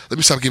assault. Let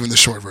me stop giving the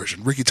short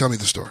version. Ricky, tell me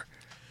the story.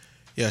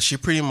 Yeah, she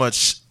pretty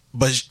much,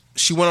 but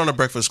she went on a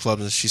Breakfast Club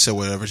and she said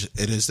whatever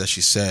it is that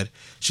she said.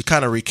 She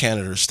kind of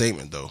recanted her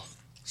statement, though.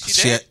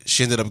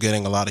 She ended up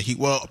getting a lot of heat.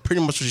 Well,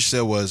 pretty much what she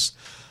said was,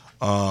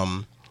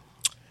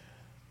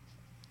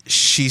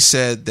 she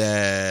said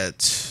that,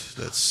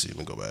 let's see, let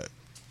me go back.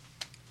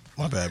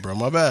 My bad, bro.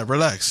 My bad.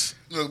 Relax.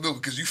 No,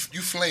 because you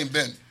flame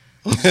Ben.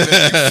 You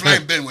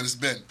flame Ben when it's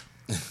Ben.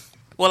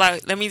 Well,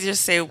 let me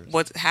just say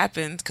what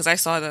happened, because I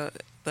saw the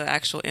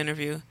actual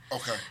interview.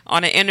 Okay.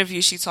 On the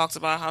interview, she talked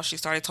about how she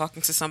started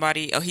talking to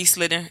somebody. He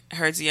slid in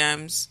her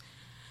DMs,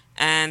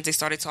 and they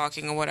started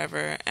talking or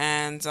whatever.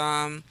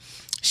 And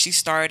she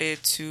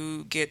started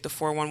to get the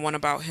 411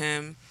 about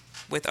him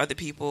with other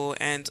people.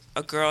 And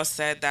a girl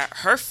said that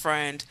her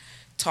friend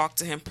talked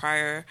to him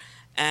prior,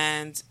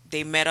 and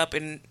they met up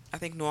in, I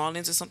think, New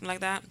Orleans or something like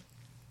that.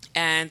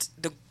 And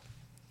the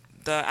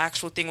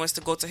actual thing was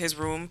to go to his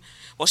room.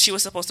 Well, she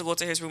was supposed to go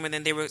to his room, and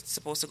then they were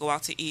supposed to go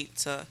out to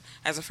eat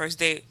as a first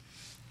date.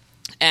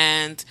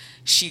 And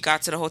she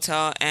got to the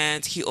hotel,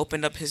 and he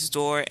opened up his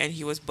door, and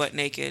he was butt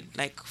naked,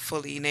 like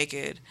fully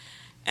naked.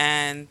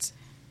 And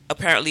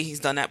apparently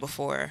he's done that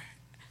before.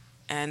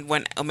 And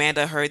when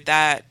Amanda heard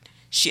that,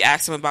 she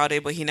asked him about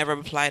it, but he never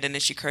replied, and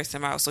then she cursed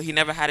him out. So he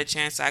never had a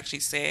chance to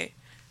actually say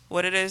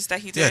what it is that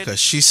he did. Yeah, because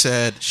she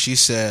said,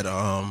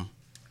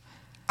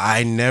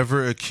 I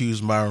never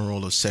accused Myron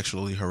Rolle of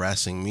sexually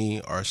harassing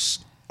me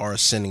or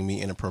sending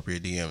me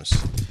inappropriate DMs.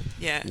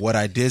 Yeah. What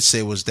I did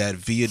say was that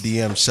via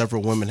DM,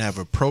 several women have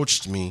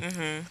approached me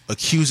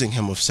accusing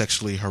him of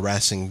sexually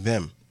harassing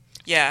them.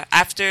 Yeah.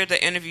 After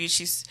the interview,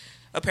 she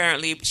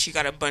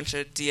got a bunch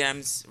of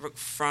DMs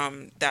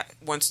from that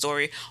one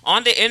story.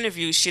 On the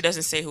interview, she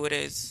doesn't say who it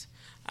is.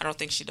 I don't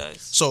think she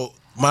does. So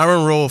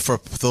Myron Rolle, for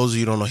those of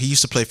you who don't know, he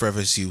used to play for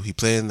FSU. He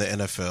played in the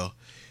NFL.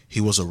 He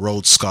was a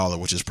Rhodes Scholar,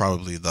 which is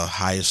probably the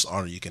highest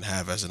honor you can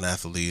have as an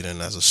athlete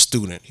and as a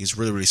student. He's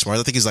really, really smart.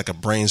 I think he's like a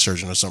brain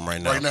surgeon or something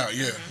right now. Right now,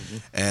 yeah.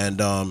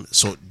 And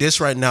so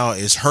this right now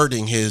is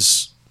hurting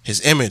his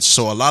image.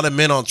 So a lot of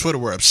men on Twitter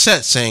were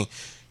upset, saying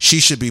she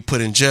should be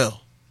put in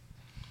jail.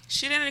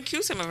 She didn't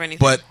accuse him of anything.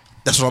 But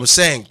that's what I'm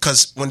saying.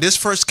 Because when this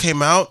first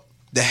came out,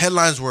 the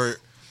headlines were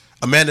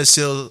Amanda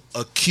Seale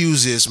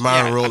accuses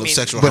Myron Rolle of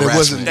sexual harassment. But it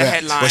wasn't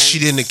that. But she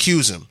didn't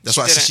accuse him. That's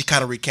why I said she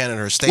kind of recanted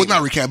her statement. Well,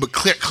 not recanted, but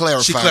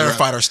clarified. She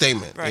clarified her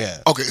statement. Right. Yeah.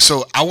 Okay,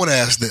 so I want to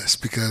ask this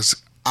because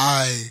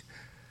I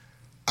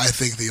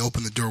think the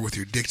open the door with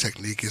your dick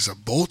technique is a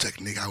bold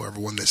technique. However,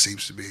 one that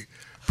seems to be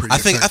pretty. I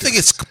think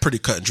it's pretty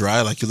cut and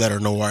dry. Like you let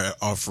her know right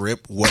off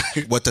rip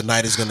what the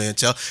night is going to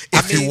entail.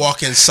 If you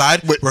walk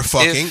inside, we're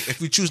fucking. If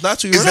we choose not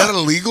to, you're is that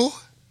illegal?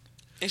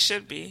 It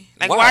should be.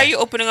 Like, why are you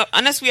opening up?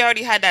 Unless we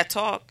already had that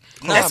talk.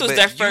 This was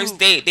their first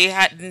date. They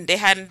don't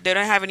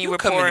have any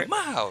report. Coming to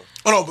my house.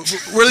 Oh no, but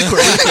really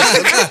quick.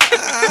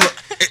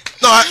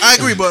 No, I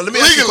agree, but let me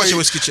ask you a question,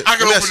 Whiskey. I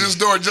can open this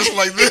door just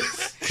like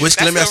this.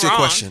 Whiskey, let me ask you a wrong.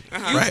 question.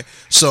 Right.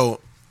 So,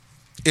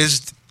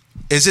 is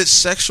it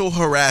sexual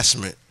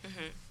harassment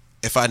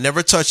if I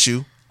never touch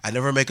you, I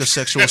never make a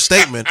sexual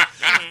statement,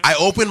 I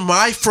open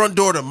my front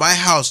door to my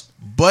house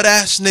butt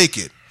ass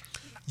naked?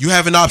 You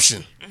have an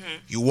option.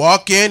 You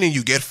walk in and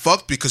you get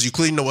fucked because you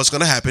clearly know what's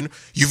going to happen.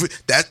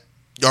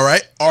 All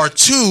right. Or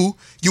two,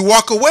 you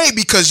walk away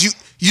because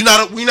we're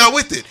not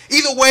with it.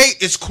 Either way,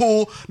 it's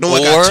cool. No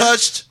one got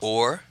touched.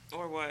 Or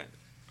what?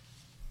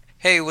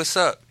 Hey, what's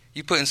up?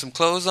 You putting some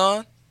clothes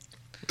on?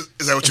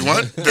 Is that what you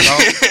want?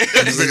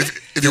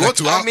 If you want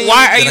to,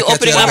 why are you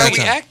opening up? We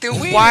acting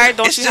weird. Why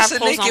don't you have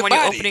clothes on when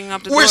you're opening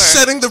up the door? We're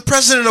setting the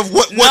precedent of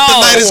what the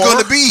night is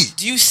going to be.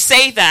 Do you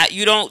say that?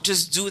 You don't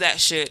just do that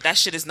shit. That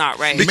shit is not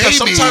right. Because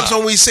sometimes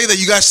when we say that,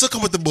 you guys still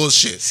come with the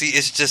bullshit. See,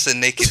 it's just a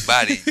naked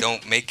body.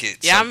 Don't make it.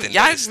 Yeah, something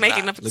y'all that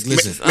making not. up.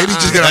 Listen. Maybe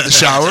just get out the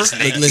shower.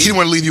 He didn't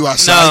want to leave you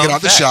outside. No. Get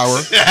out the shower.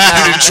 You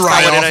didn't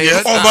dry off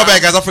yet. Oh my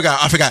bad, guys.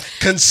 I forgot.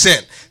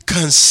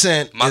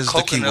 Consent My is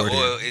the key coconut word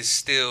oil here. is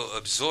still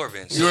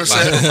absorbing. You know what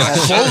I'm saying?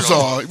 Clothes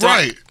on.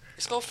 Right.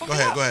 It's gonna fuck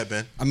Go ahead,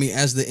 Ben. I mean,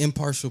 as the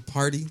impartial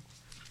party,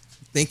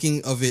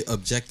 thinking of it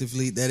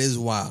objectively, that is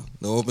wild.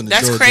 To open the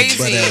That's door.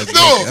 crazy.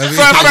 No,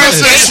 For a first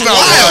date,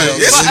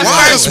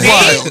 It's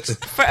wild.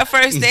 For a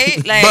first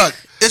date, like But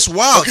It's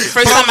wild.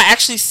 first time I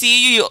actually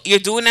see you, you're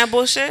doing that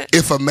bullshit.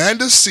 if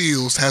Amanda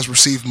Seales has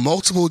received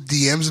multiple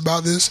DMs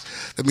about this,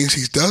 that means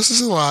he does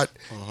this a lot,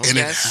 and it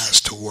Yes.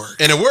 has to work.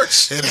 And it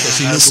works. It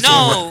she has knew to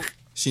No, work.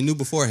 She knew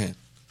beforehand,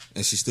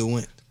 and she still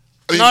went.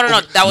 No,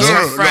 that was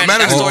her friend.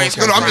 Amanda That story Seales- is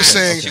her no, I'm just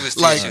friend. saying, She was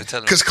like,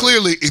 telling because her.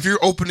 clearly, if you're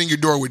opening your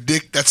door with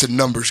dick, that's a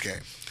numbers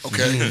game.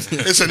 Okay,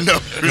 it's a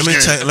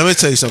numbers game. Let me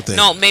tell you something.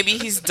 No, maybe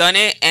he's done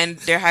it, and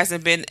there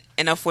hasn't been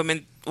enough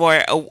women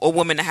or a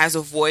woman that has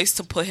a voice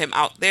to put him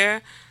out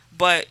there.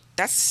 But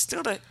that's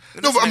still the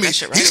No, but I mean, that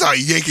shit, right? he's not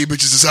yanking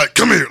bitches aside.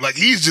 Come here, like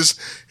he's just,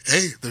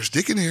 hey, there's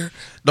dick in here.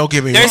 Don't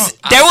get me wrong.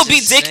 There will be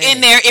just dick saying.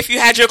 in there if you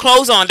had your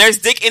clothes on. There's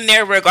dick in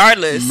there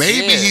regardless.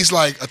 Maybe Yeah. he's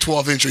like a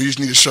 12-incher. You just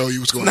need to show you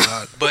what's going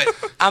on. But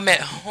I'm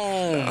at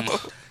home.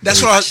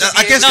 That's what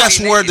I guess. That's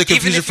where the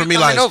confusion for me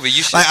lies.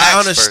 Like I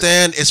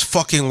understand it's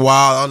fucking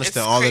wild. I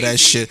understand all of that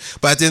shit.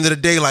 But at the end of the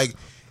day, like,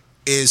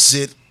 is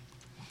it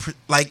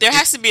like there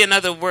has to be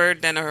another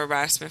word than a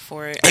harassment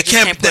for it? It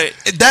can't put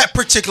that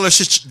particular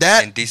shit.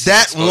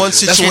 That one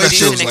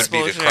situation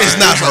is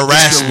not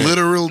harassment. The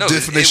literal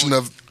definition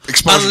of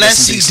exposure.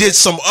 Unless he did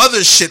some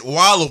other shit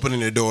while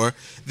opening the door,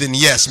 then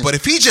yes. But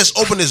if he just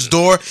opened his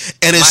door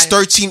and his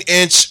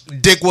 13-inch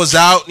dick was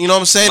out, you know what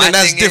I'm saying? And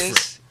that's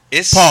different.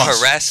 It's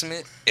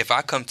harassment if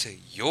I come to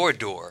your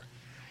door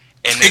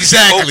and then you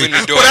open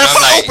the door. But and if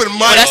I open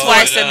my door, that's why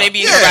I said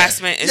maybe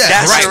harassment is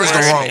harassment is the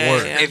wrong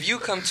word. If you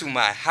come to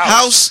my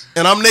house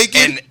and I'm naked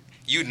and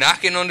you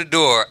knocking on the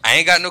door, I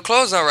ain't got no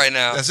clothes on right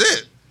now. That's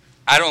it.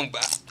 I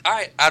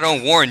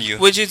don't warn you.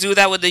 Would you do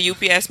that with the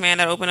UPS man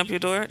that opened up your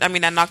door? I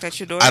mean, that knocked at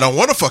your door? I don't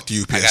want to fuck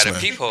the UPS man. I got a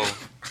peephole.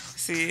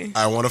 See?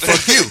 I want to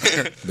fuck you.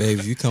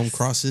 Babe, you come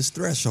cross this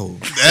threshold.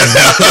 It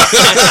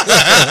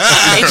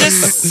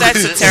just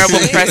sets a terrible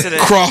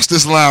precedent. Cross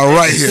this line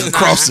right here.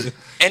 Cross it.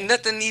 And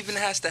nothing even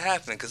has to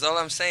happen, because all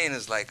I'm saying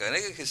is like a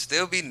nigga can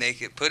still be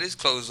naked, put his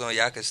clothes on,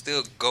 y'all can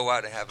still go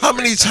out and have a How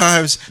many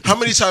times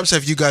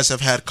have you guys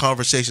have had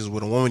conversations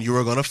with a woman you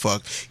were gonna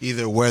fuck,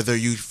 either whether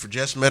you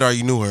just met her or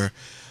you knew her,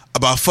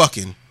 about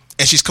fucking,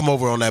 and she's come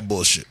over on that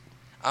bullshit?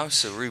 I'm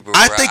cerebral.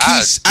 I think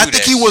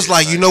he was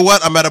like, you know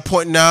what? I'm at a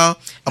point now.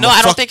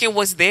 I don't think it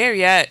was there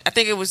yet. I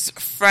think it was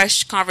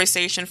fresh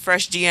conversation,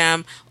 fresh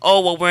DM.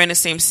 Oh, well, we're in the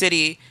same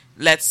city.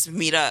 Let's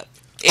meet up.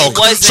 It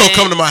wasn't so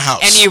come to my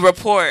house. Any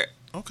report.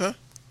 Okay.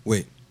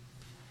 Wait,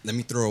 let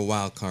me throw a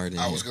wild card in.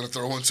 I was gonna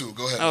throw one too.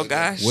 Go ahead. Oh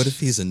gosh. What if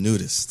he's a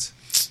nudist?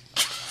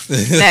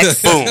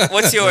 Next. Boom.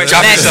 What's yours?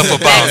 Drop yourself a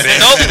bomb, man.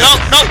 Nope.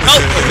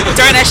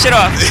 Turn that shit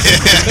off.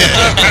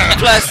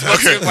 Plus,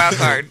 what's your wild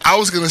card? I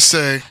was gonna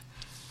say,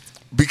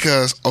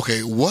 because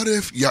what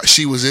if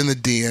she was in the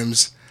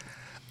DMs?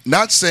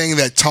 Not saying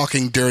that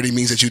talking dirty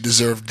means that you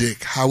deserve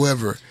dick.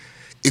 However,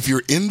 if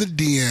you're in the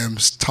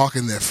DMs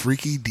talking that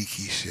freaky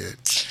deaky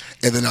shit,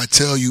 and then I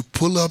tell you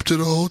pull up to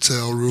the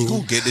hotel room,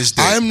 go get this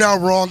dick. I am not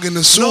wrong in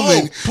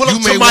assuming pull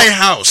up to my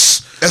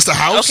house. That's the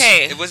house.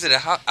 Okay. Was it a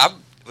house?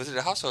 Was it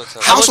a house or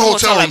hotel? House or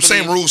hotel room,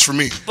 same rules for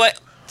me. But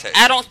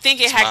I don't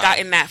think it had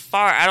gotten that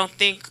far. I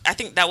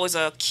think that was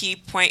a key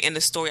point in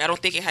the story. I don't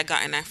think it had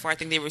gotten that far. I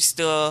think they were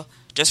still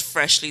just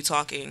freshly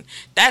talking.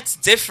 That's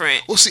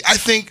different. Well, see, I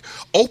think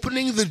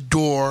opening the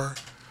door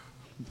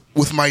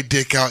with my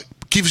dick out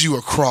gives you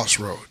a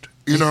crossroad,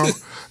 you know?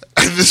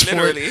 At this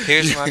Literally. point,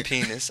 here's my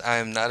penis. I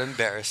am not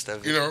embarrassed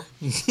of it. You know?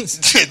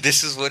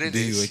 This is what it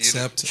is. Do you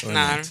accept or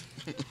Nah. not?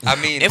 I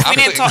mean, if we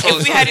hadn't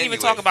even anyway,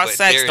 talked about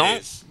sex,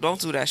 don't don't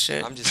do that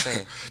shit. I'm just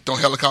saying. Don't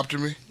helicopter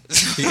me.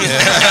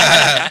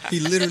 He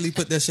literally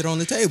put that shit on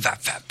the table.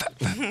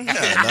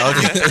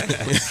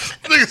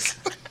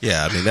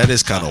 Yeah, I mean that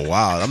is kind of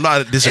wild. I'm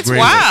not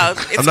disagreeing. It's wild.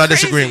 I'm not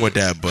disagreeing with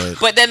that,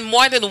 but then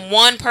more than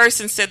one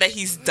person said that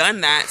he's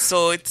done that,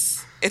 so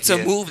it's a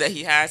move that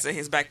he has in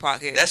his back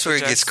pocket. That's where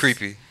it gets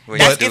creepy.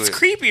 That gets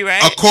creepy,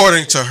 right?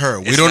 According to her,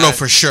 we don't know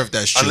for sure if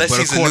that's true. Unless but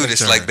he's a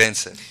nudist like Ben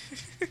said.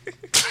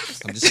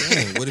 I'm just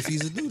saying, what if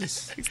he's a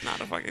nudist? He's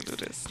not a fucking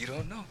nudist. You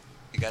don't know.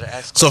 You gotta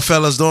ask. So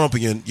fellas, don't open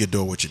your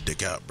door with your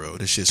dick out, bro.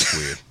 This shit's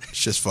weird.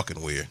 It's just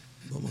fucking weird.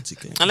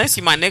 Unless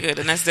you my nigga,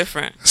 then that's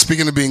different.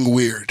 Speaking of being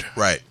weird,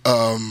 right?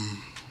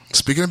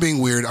 Speaking of being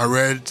weird, I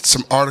read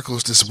some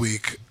articles this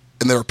week,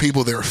 and there are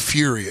people that are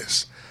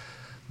furious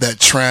that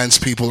trans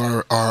people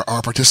are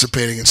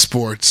participating in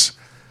sports.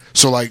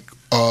 So like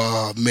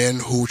men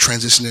who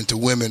transition into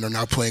women are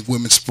now playing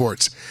women's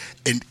sports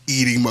and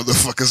eating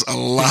motherfuckers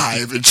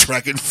alive in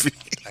track and field.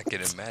 I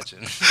can imagine.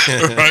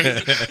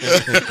 Right?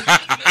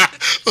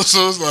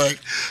 So it's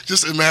like,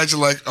 just imagine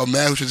like a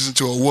man who transitions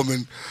into a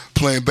woman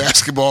playing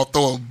basketball,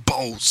 throwing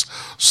bows.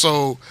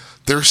 So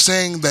they're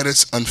saying that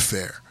it's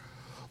unfair.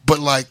 But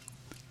like,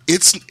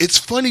 it's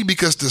funny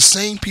because the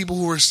same people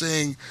who are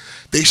saying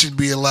they should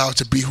be allowed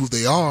to be who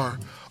they are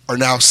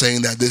now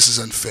saying that this is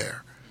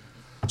unfair.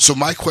 So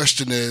my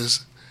question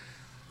is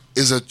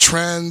a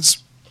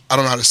trans, I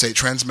don't know how to say it,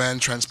 trans man,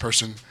 trans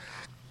person,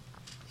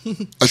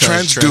 a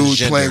trans dude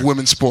playing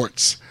women's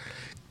sports,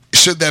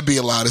 should that be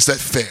allowed? Is that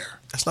fair?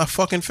 That's not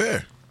fucking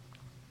fair.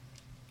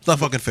 It's not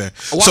fucking fair.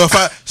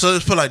 Why? So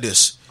let's put it like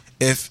this.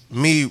 If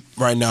me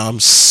right now, I'm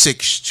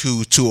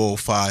 6'2",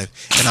 205,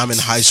 and I'm in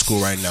high school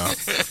right now,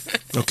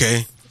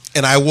 okay?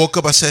 And I woke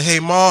up, I said, hey,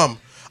 Mom,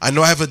 I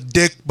know I have a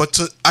dick, but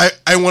I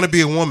want to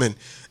be a woman.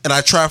 And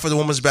I try for the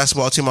women's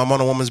basketball team. I'm on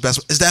a women's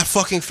basketball. Is that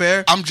fucking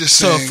fair? I'm just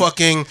saying. So a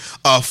fucking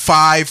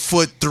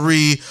 5'3",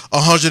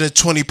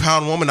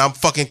 120-pound woman, I'm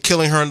fucking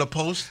killing her in the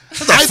post?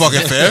 That's not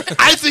fucking fair.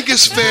 I think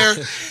it's fair.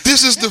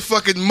 This is the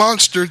fucking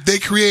monster they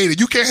created.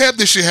 You can't have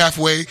this shit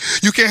halfway.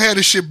 You can't have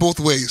this shit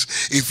both ways.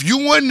 If you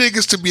want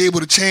niggas to be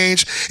able to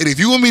change, and if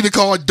you want me to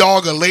call a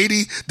dog a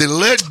lady, then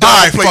let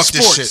dog play fuck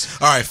sports. This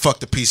shit. All right, fuck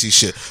the PC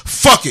shit.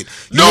 Fuck it.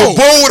 No. You're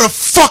born with a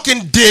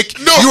fucking dick.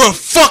 No. You're a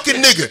fucking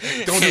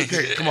nigga. Don't do it.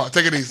 Hey, come on,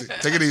 take it easy.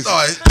 Take it easy. All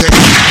right. Take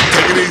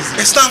it easy.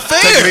 It's not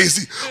fair. Take it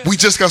easy. We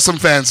just got some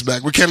fans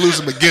back. We can't lose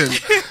them again.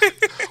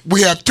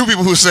 We have two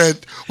people who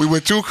said we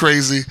went too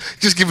crazy.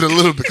 Just give it a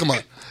little bit. Come on.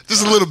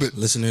 Just a little bit.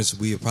 Listeners,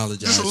 we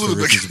apologize Just a for little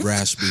bit. Ricky's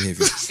rash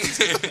behavior.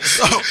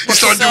 You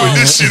start doing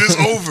this shit, it's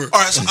over. All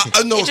right, so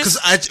I know because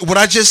when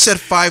I just said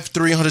 5'3",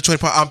 120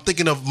 pounds, I'm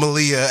thinking of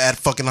Malia at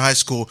fucking high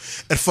school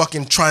and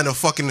fucking trying to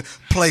fucking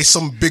play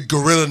some big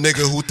gorilla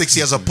nigga who thinks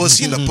he has a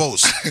pussy in the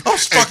post. I'm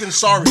fucking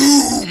sorry.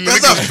 Boom,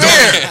 That's not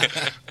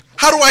fair.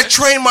 How do I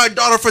train my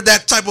daughter for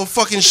that type of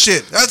fucking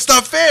shit? That's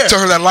not fair.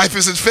 Tell her that life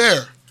isn't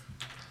fair.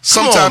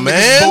 Sometimes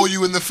niggas blow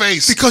you in the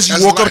face. Because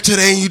you woke up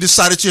today and you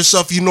decided to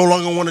yourself you no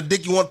longer want a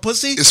dick, you want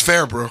pussy? It's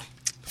fair, bro.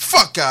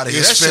 Fuck out of here.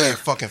 It's That shit fair. ain't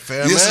fucking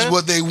fair, This man. is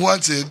what they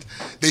wanted.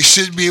 They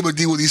should be able to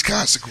deal with these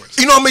consequences.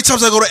 You know how many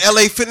times I go to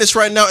LA Fitness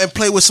right now and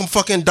play with some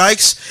fucking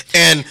dykes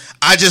and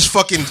I just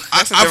fucking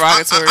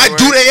I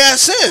do their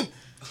ass in.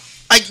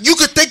 Like, you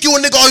could think you a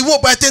nigga all you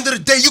want, but at the end of the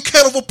day, you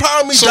can't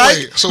overpower me,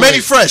 dyke.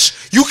 Manny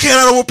Fresh, you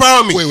can't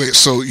overpower me. Wait.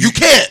 So you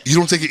can't. You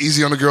don't take it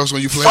easy on the girls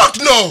when you play? Fuck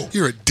no.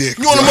 You're a dick.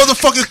 You on the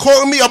motherfucking court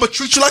with me, I'ma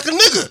treat you like a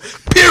nigga.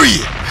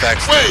 Period.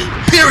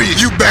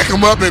 Period. You back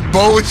him up at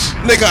Bowish?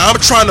 Nigga, I'm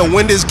trying to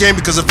win this game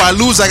because if I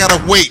lose, I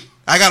gotta wait.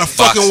 I gotta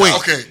fucking wait.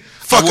 Okay.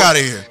 Fuck out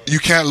of here. You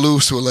can't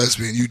lose to a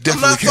lesbian. You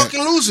definitely can't. I'm not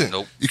fucking losing.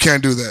 Nope. You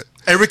can't do that.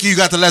 Hey, Ricky, you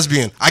got the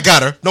lesbian. I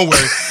got her. Don't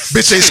worry.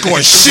 Bitch ain't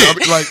scoring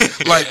shit.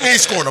 Like ain't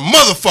scoring a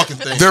motherfucking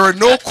thing. There are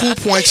no cool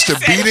points to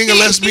beating a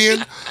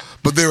lesbian,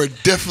 but there are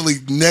definitely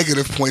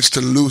negative points to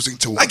losing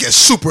to one. I get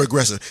super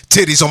aggressive.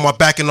 Titties on my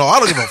back and all. I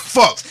don't give a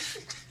fuck.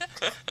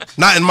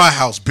 Not in my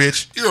house,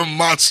 bitch. You're a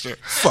monster.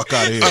 Fuck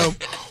out of here.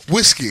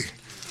 Whiskey,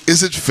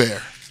 is it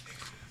fair?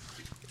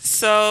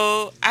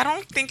 So I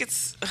don't think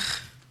it's.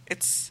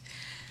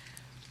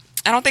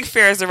 I don't think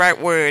fair is the right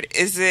word.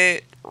 Is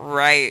it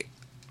right?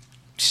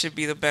 Should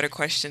be the better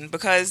question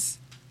because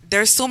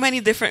there's so many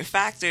different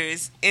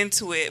factors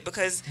into it. But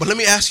let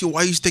me ask you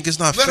why you think it's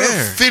not Let fair.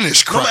 her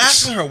finish, No, I'm Christ.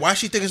 asking her why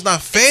she think it's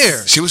not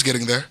fair. She was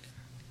getting there.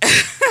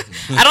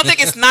 I don't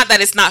think it's not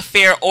that it's not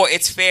fair or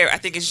it's fair. I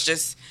think it's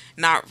just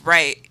not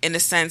right in the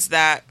sense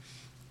that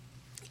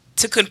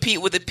to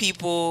compete with the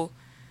people,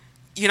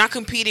 you're not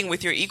competing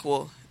with your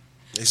equal.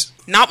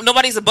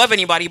 Nobody's above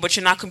anybody, but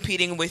you're not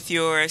competing with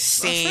your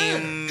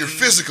same. Your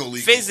physical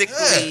equal.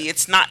 Physically,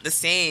 it's not the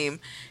same.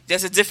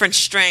 There's a different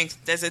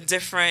strength. There's a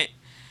different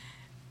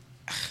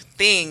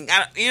thing.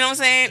 You know what I'm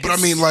saying? But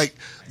I mean, like,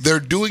 they're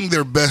doing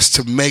their best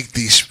to make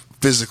these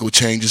physical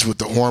changes with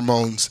the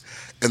hormones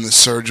and the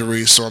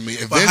surgery. So, I mean,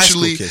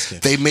 eventually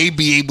they may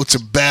be able to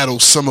battle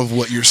some of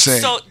what you're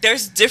saying. So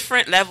there's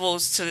different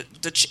levels to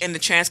in the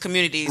trans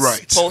communities.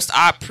 Right.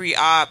 Post-op,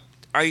 pre-op.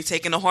 Are you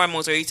taking the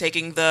hormones? Are you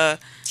taking the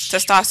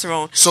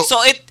testosterone? So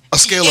it a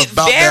scale it of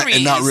about varies. that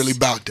and not really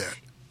about that.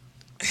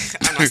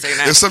 I'm not saying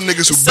that. There's some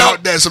niggas who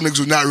about that, some niggas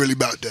who not really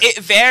about that. It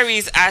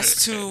varies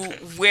as to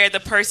where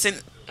the person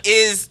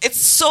is. It's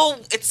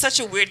such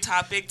a weird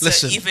topic to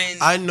Listen, even.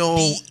 I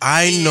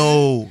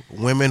know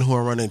women who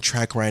are running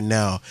track right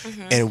now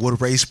and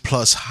would race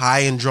plus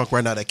high and drunk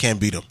right now that can't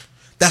beat them.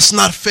 That's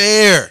not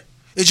fair.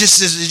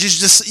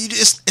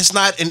 It's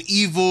not an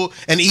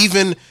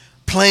even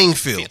playing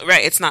field.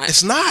 Right, it's not.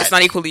 It's not. It's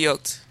not equally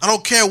yoked. I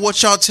don't care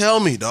what y'all tell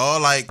me,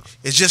 dog. Like,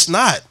 it's just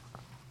not.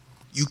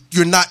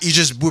 You're not. You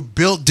just we're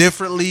built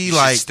differently. You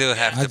like, still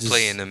have to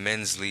play in the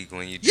men's league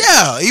when you.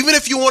 Yeah, even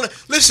if you want to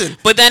listen.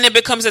 But then it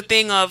becomes a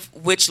thing of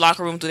which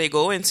locker room do they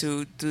go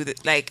into?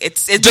 It's like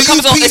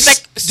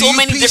so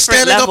many different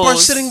standing levels. up or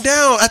sitting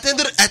down. At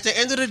the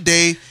end of the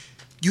day,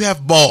 you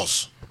have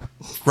balls,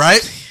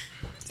 right?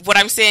 What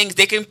I'm saying is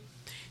they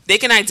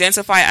can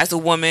identify as a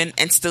woman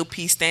and still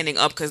be standing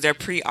up because they're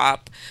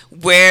pre-op.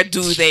 Where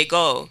do they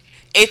go?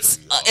 It's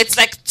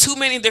like too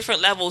many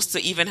different levels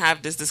to even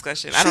have this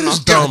discussion. I don't know.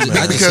 Dumb,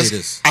 man.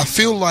 Because I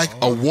feel like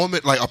a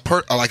woman, like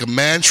a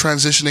man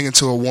transitioning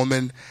into a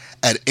woman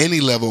at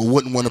any level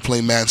wouldn't want to play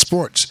man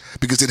sports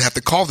because they'd have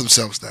to call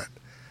themselves that.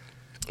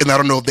 And I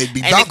don't know if they'd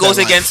be. And it goes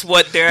against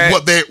what their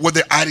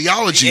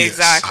ideology is.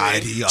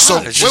 Exactly.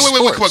 So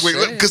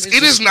wait, because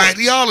it is an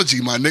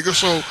ideology, my nigga.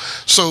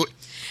 So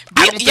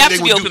I don't think you have they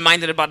to be would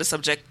open-minded about the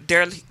subject.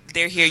 They're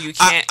here. You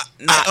can't.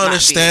 I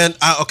understand.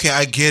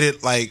 I get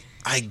it. Like,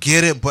 I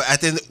get it. But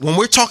when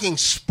we're talking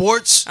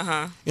sports, you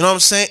know what I'm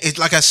saying? It's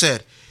like I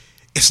said,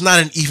 it's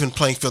not an even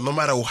playing field. No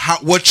matter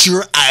what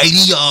your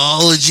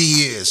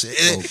ideology is,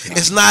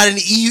 it's not an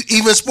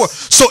even sport.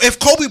 So if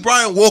Kobe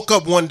Bryant woke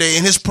up one day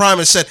in his prime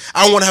and said,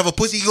 "I want to have a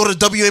pussy," you go to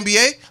the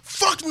WNBA?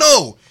 Fuck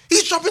no.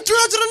 He's dropping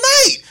 300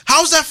 a night.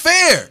 How's that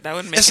fair? That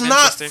would make it's it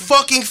not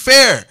fucking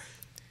fair.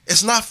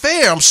 It's not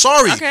fair. I'm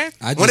sorry. Okay.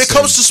 When it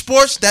comes to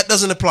sports, that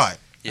doesn't apply.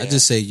 I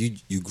just say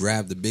you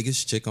grab the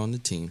biggest chick on the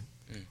team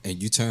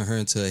and you turn her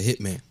into a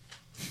hitman.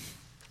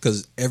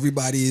 Because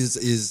everybody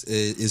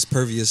is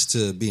pervious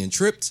to being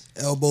tripped,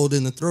 elbowed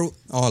in the throat,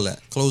 all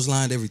that,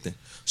 clotheslined, everything.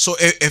 So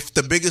if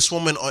the biggest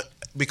woman,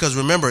 because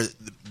remember,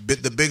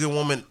 the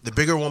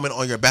bigger woman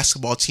on your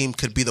basketball team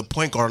could be the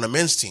point guard on the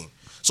men's team.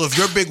 So if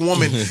your big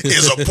woman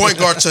is a point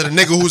guard to the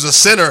nigga who's a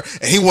center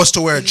and he wants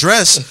to wear a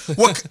dress,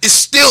 it's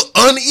still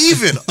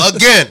uneven.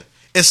 Again,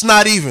 it's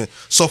not even.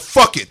 So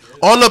fuck it.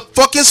 On the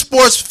fucking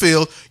sports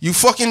field,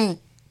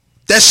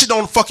 That shit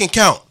don't fucking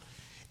count.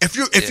 If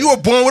you were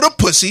born with a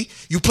pussy,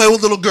 you play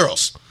with little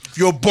girls. If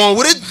you're born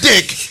with a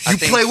dick, you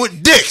play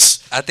with dicks.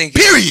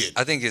 Period.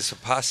 I think it's a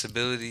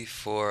possibility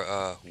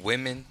for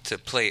women to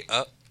play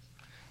up,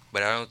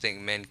 but I don't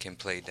think men can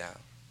play down.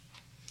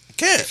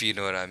 Can't. If you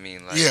know what I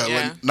mean. Like,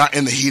 like, not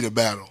in the heat of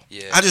battle.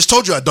 Yeah. I just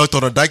told you I dunked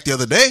on a dyke the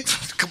other day.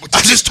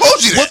 I just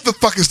told you that. What the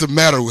fuck is the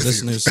matter with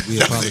Listeners, you?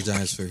 we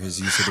apologize for his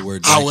use of the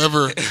word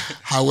dyke.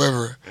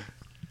 However,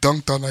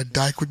 dunked on a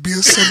dyke would be a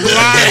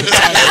sublime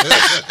title.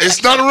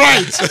 It's not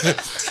right.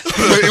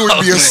 But it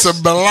would be a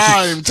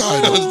sublime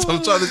title.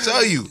 I'm trying to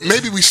tell you.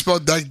 Maybe we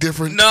spelled dyke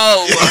different.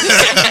 No.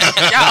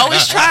 Y'all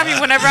always try me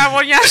whenever I'm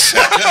on y'all show.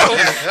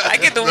 I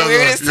get the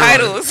weirdest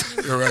titles.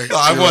 Right. You're right. No,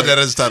 I want that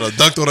as a title.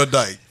 Dunked on a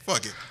dyke.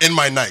 Fuck it. In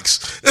my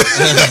Nikes.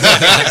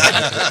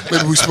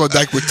 Maybe we spelled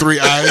dyke with 3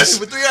 eyes.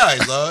 With 3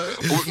 eyes, dog.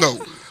 No,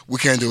 we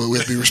can't do it. We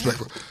have to be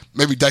respectful.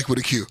 Maybe dyke with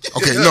a Q.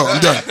 Okay, no,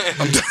 I'm done.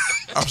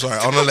 I'm sorry.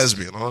 On a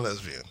lesbian.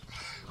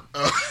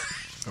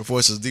 Her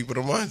voice is deeper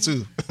than mine,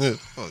 too.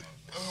 Fuck.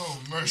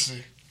 Oh,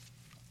 mercy.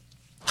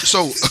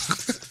 So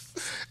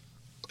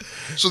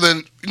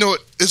then, you know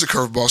what? It's a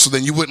curveball. So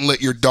then you wouldn't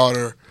let your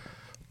daughter,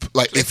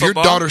 like, if your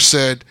daughter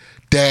said,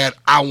 Dad,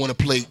 I want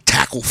to play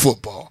tackle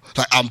football.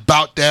 Like, I'm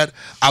about that.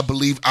 I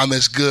believe I'm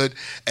as good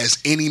as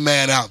any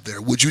man out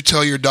there. Would you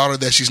tell your daughter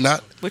that she's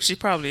not? Which she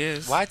probably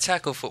is. Why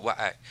tackle football?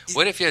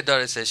 What if your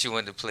daughter said she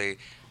wanted to play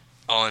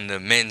on the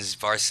men's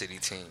varsity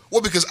team?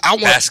 Well, because I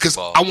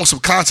want some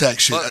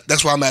contact shit.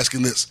 That's why I'm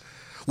asking this.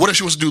 What if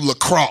she wants to do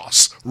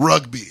lacrosse,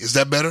 rugby? Is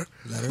that better?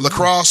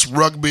 Lacrosse,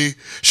 rugby.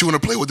 She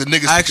want to play with the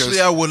niggas.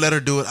 Actually, I would let her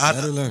do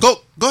it.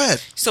 Go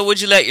ahead. So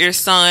would you let your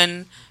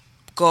son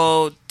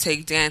go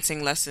take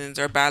dancing lessons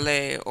or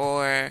ballet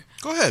or...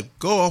 Go ahead.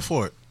 Go all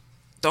for it.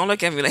 Don't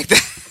look at me like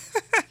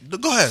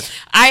that. Go ahead.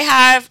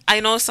 I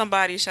know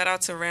somebody, shout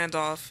out to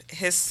Randolph.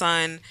 His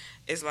son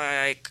is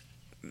like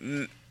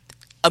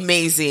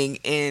amazing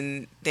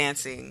in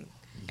dancing.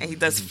 And he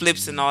does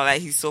flips and all that.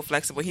 He's so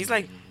flexible. He's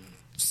like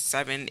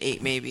 7,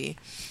 8 maybe.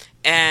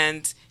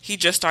 And he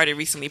just started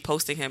recently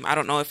posting him. I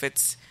don't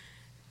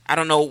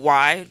know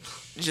why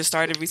he just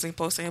started recently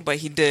posting him, but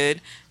he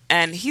did.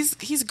 And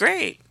he's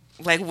great.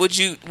 Like, would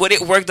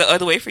it work the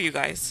other way for you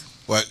guys?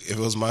 What, if it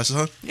was my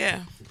son?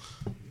 Yeah.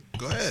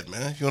 Go ahead,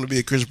 man. If you want to be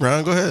a Chris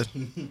Brown, go ahead.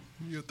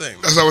 Your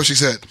thing. That's not what she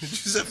said.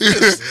 She said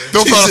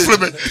Don't try to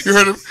flip it. You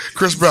heard him?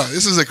 Chris Brown.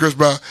 This isn't Chris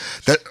Brown.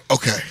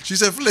 Okay. She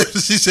said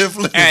flips. She said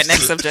flips. All right,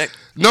 next subject.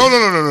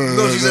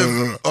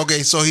 No.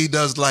 Okay, so he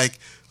does like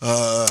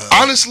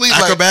honestly,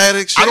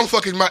 acrobatics. Like, I don't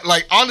fucking mind.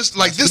 Like, honest,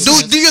 like this.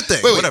 Do your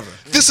thing. Wait, whatever.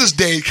 This is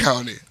Dade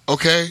County.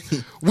 Okay,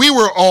 we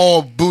were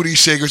all booty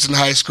shakers in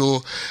high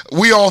school.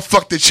 We all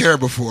fucked the chair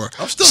before.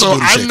 I'm still a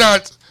booty shaker.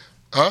 Not.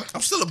 Huh?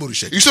 I'm still a booty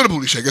shaker. You're still a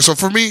booty shaker. So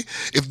for me,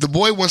 if the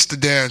boy wants to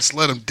dance,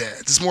 let him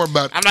dance. It's more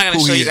about. I'm not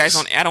gonna show you guys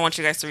on. I don't want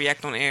you guys to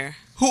react on air.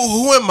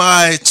 Who am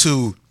I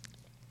to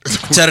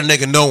tell the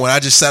nigga no when I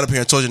just sat up here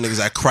and told you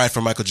niggas I cried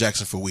for Michael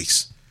Jackson for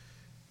weeks?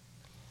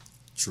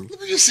 True. Let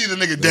me just see the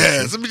nigga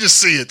dance. Let me just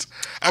see it.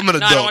 I'm an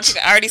adult. I don't want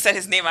you. I already said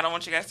his name. I don't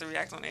want you guys to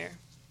react on air.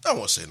 I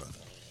won't say nothing.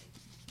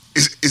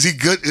 Is he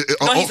good?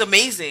 No, he's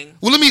amazing.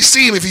 Well, let me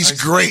see him if he's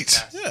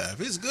great. Yeah, if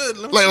he's good.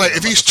 Like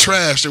if he's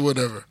trash or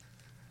whatever.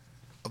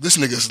 Oh, this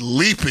nigga's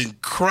leaping.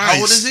 Christ.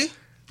 How old is he?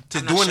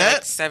 I'm doing that?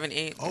 Like 7,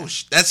 8. Oh,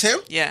 that's him?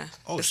 Yeah.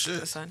 Oh,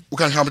 shit. The son. What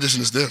kind of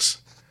competition is this?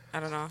 I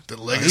don't know. The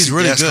legacy he's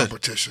really dance good.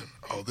 competition.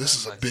 Oh, this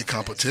is a big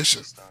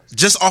competition.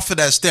 Just off of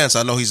that stance,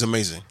 I know he's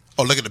amazing.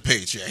 Oh, look at the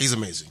page. Yeah, he's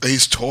amazing.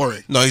 He's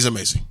touring. No, he's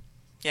amazing.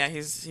 Yeah,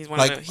 he's one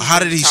like, of the... how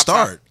did he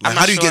start? Like,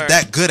 how do you sure. get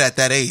that good at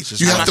that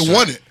age? You have to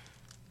want it.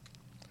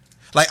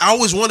 Like, I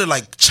always wondered,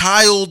 like,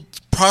 child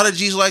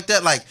prodigies like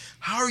that, like,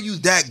 how are you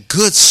that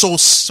good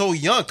so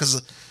young?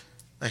 Because,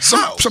 like,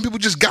 how? Some people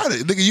just got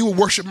it. Nigga, you would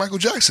worship Michael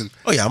Jackson.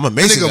 Oh, yeah, I'm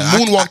amazing. Nigga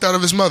moonwalked out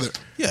of his mother.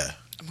 Yeah.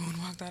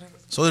 Moonwalked out of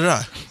his So did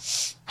I.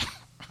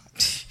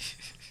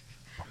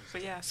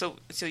 But yeah, so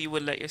you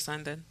would let your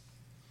son then?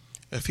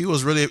 If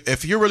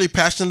you're really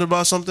passionate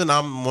about something,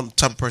 I'm one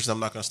type of person I'm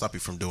not going to stop you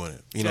from doing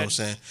it. You know what I'm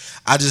saying?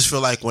 I just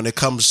feel like when it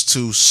comes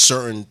to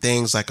certain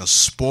things like a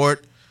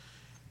sport,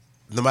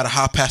 no matter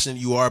how passionate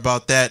you are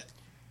about that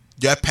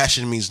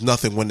passion means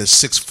nothing when the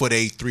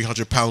 6'8",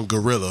 300-pound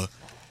gorilla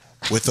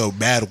with a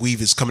bad weave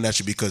is coming at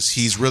you because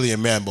he's really a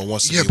man but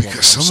wants to be a woman. Yeah,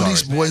 because some of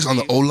these boys on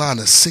the O-line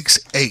are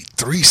 6'8",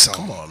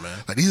 3-something. Come on, man.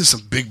 Like, these are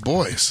some big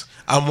boys.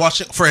 I'm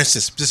watching, for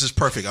instance, this is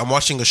perfect. I'm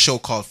watching a show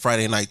called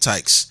Friday Night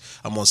Tykes.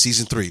 I'm on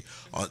season 3.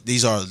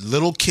 These are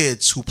little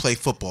kids who play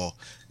football.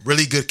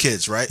 Really good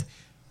kids, right?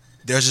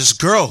 There's this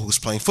girl who's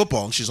playing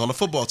football, and she's on the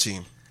football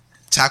team.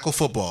 Tackle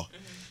football.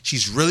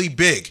 She's really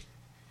big.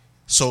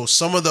 So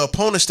some of the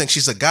opponents think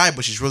she's a guy,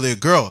 but she's really a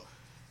girl.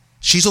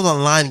 She's on the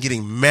line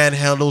getting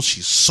manhandled.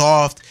 She's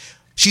soft.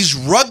 She's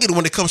rugged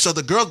when it comes to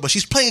other girls, but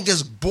she's playing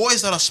against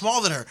boys that are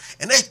smaller than her,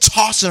 and they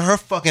tossing her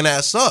fucking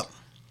ass up.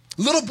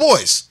 Little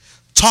boys.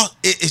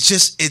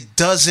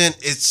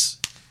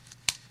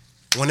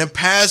 When them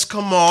pads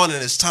come on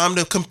and it's time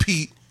to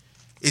compete,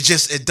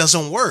 it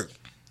doesn't work.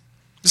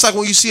 It's like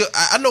when you see,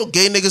 I know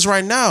gay niggas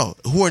right now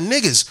who are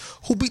niggas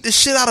who beat the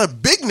shit out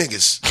of big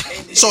niggas.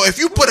 So if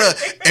you put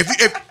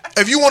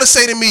if you want to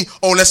say to me,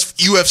 oh, let's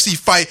UFC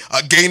fight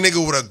a gay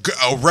nigga with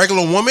a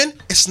regular woman,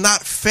 it's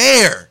not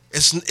fair.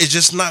 It's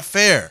just not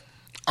fair.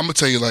 I'm gonna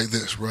tell you like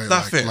this, right?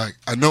 Not fair. Like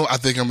I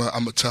think I'm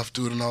a tough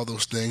dude and all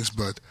those things,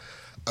 but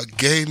a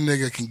gay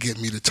nigga can get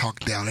me to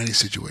talk down any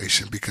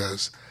situation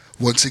because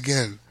once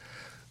again,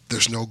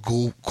 there's no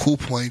cool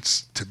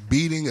points to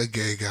beating a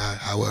gay guy.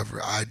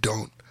 However, I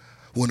don't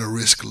want to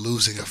risk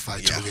losing a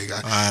fight to a gay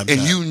guy.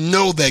 And you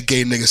know that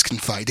gay niggas can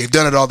fight. They've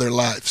done it all their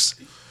lives.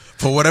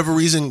 For whatever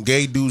reason,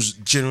 gay dudes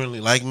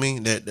generally like me.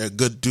 They're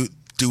good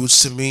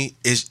dudes to me.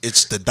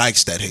 It's the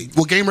dykes that hate.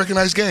 Well, game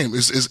recognized game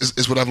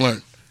is what I've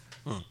learned.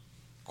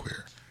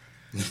 Queer.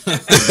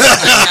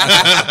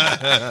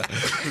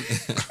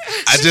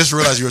 I just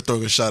realized you were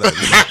throwing a shot at me.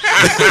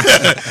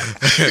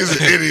 He's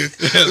an idiot.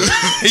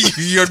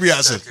 You heard me.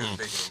 I said,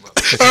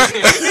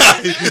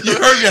 you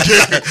heard me.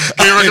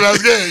 Game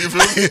recognized game. You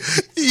feel me?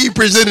 He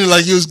presented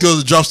like he was going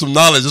to drop some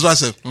knowledge. That's why I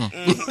said,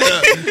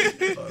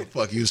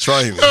 fuck, he was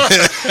trying me.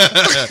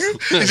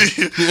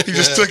 He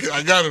just took it.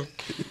 I got him.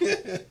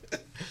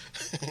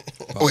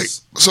 Wait,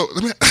 so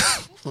let me.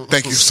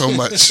 Thank you so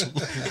much.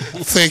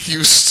 Thank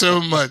you so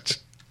much.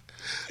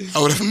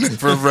 I would have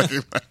never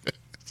recognized it.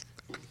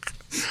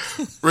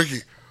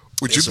 Ricky,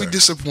 would you be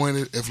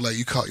disappointed if like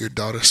you caught your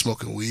daughter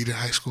smoking weed in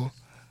high school?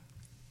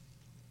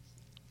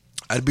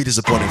 I'd be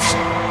disappointed.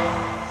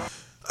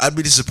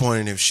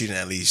 If she didn't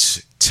at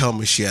least tell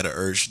me she had an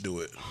urge to do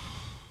it.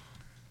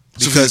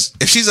 Because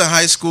if she's in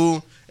high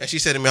school and she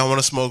said to me, "I want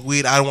to smoke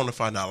weed," I want to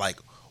find out like,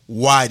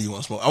 why do you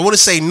want to smoke? I want to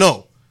say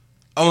no.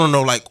 I want to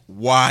know like,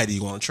 why do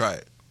you want to try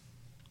it?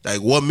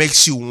 Like, what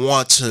makes you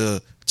want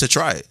to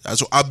try it?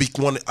 That's what I'd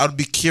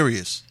be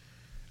curious.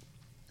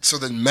 So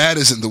then, mad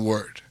isn't the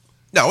word.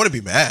 No, I wouldn't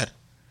be mad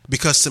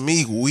because to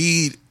me,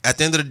 weed. At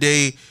the end of the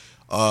day,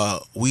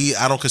 weed.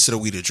 I don't consider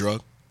weed a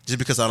drug just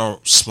because I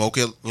don't smoke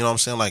it. You know what I'm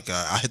saying? Like,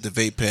 I hit the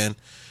vape pen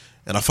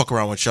and I fuck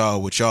around with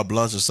y'all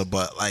blunts and stuff.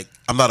 But like,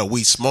 I'm not a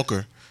weed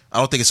smoker. I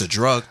don't think it's a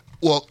drug.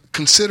 Well,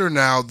 consider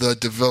now the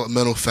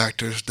developmental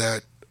factors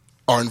that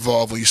are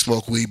involved when you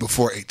smoke weed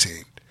before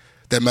 18.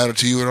 That matter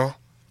to you at all?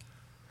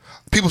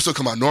 People still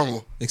come out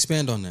normal.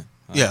 Expand on that.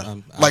 Yeah.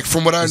 Like,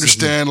 from what I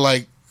understand,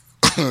 like,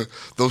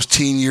 those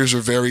teen years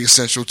are very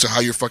essential to how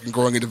you're fucking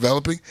growing and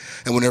developing.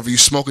 And whenever you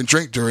smoke and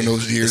drink during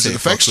those years, it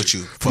affects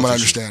you. From what I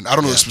understand. I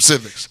don't know the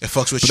specifics. It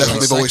fucks with you. But that's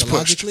what they've always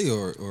pushed.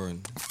 Or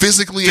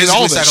physically, and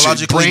all of that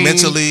psychologically, shit. Brain,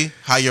 mentally,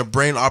 how your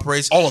brain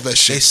operates. All of that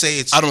shit. They say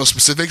it's... I don't know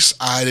specifics.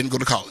 I didn't go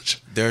to college.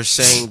 They're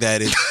saying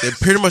that they're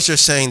pretty much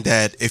saying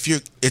that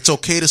it's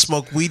okay to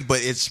smoke weed,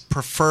 but it's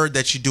preferred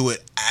that you do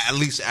it at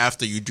least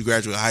after you do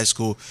graduate high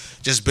school,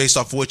 just based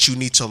off what you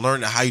need to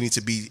learn and how you need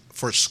to be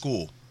for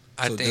school.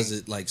 So does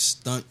it like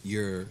stunt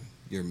your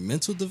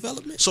mental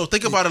development? So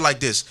think about it like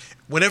this: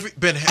 whenever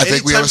Ben, I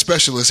think we have a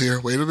specialist here.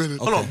 Wait a minute.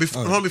 Hold on,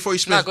 before you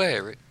speak. No, go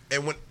ahead, Rick.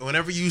 And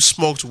whenever you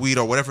smoked weed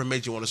or whatever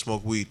made you want to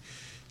smoke weed,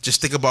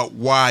 just think about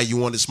why you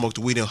wanted to smoke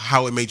the weed and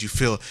how it made you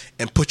feel,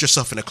 and put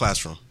yourself in a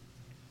classroom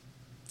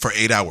for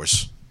 8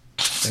 hours.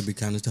 That'd be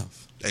kind of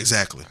tough.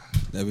 Exactly.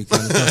 That'd be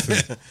kind of tough.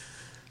 For you.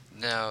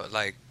 Now,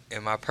 like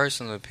in my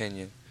personal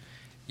opinion,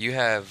 you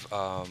have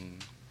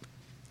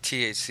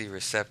THC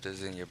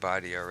receptors in your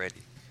body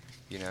already.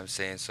 You know what I'm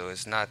saying? So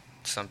it's not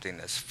something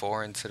that's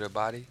foreign to the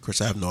body. Chris,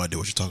 I have no idea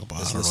what you're talking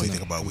about. I don't know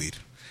anything about weed.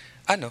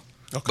 I know.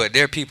 Okay. But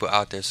there are people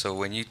out there, so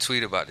when you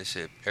tweet about this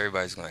shit,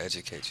 everybody's going to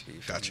educate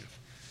you. Gotcha.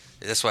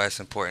 That's why it's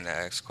important to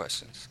ask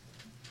questions.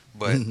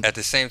 But at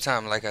the same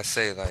time, like I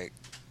say, like,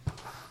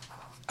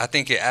 I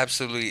think it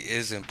absolutely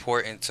is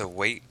important to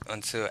wait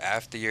until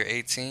after you're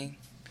 18,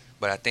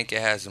 but I think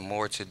it has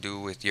more to do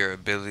with your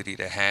ability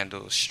to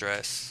handle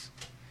stress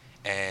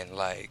and,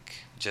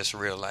 like, just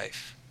real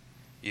life.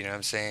 You know what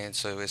I'm saying?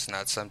 So it's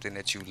not something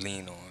that you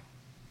lean on.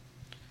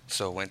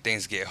 So when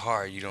things get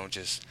hard, you don't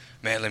just,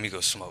 man, let me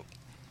go smoke.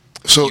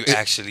 So you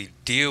actually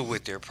deal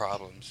with their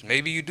problems.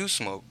 Maybe you do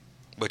smoke,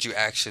 but you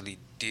actually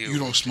deal. You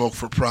don't smoke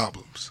for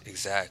problems.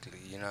 Exactly.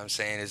 You know what I'm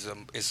saying?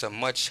 It's a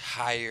much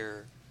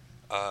higher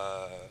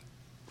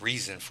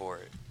reason for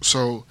it.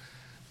 So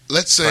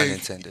let's say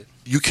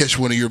you catch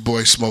one of your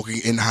boys smoking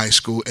in high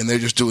school and they're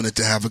just doing it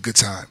to have a good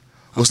time.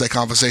 What's that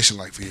conversation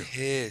like for you?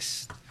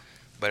 Pissed.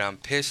 But I'm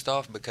pissed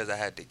off because I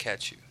had to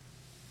catch you.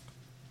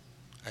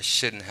 I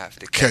shouldn't have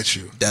to catch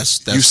you.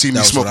 You see me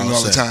smoking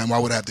all the time. Why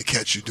would I have to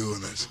catch you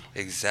doing this?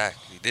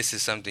 Exactly. This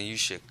is something you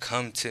should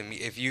come to me.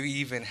 If you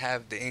even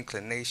have the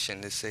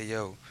inclination to say,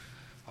 yo,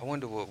 I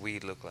wonder what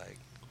weed look like.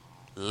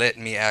 Let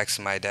me ask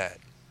my dad.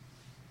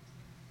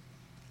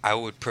 I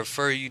would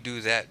prefer you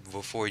do that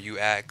before you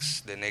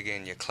ask the nigga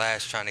in your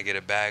class trying to get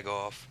a bag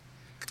off.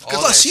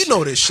 Plus, you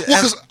know this shit.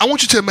 Well, because I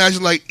want you to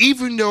imagine, like,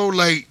 even though,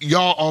 like,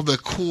 y'all are the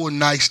cool,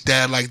 nice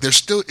dad, like, there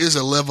still is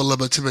a level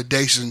of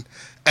intimidation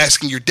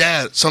asking your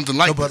dad something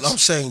like but this. I'm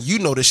saying you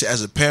know this shit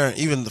as a parent.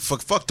 Even the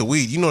fuck the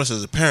weed. You know this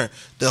as a parent.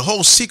 The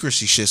whole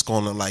secrecy shit's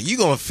going on. Like, you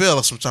gonna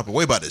feel some type of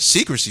way about the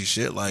secrecy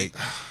shit. Like,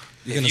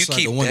 You're gonna you start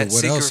keep to wonder that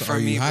what secret else from are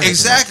me, you hiding.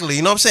 Exactly.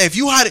 You know what I'm saying? If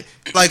you hide it,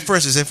 like for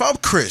instance, if I'm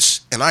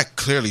Chris and I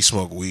clearly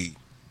smoke weed, you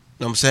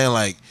know what I'm saying?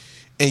 Like,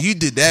 and you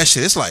did that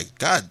shit, it's like,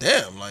 god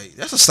damn, like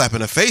that's a slap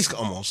in the face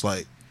almost.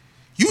 Like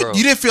you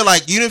didn't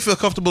feel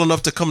comfortable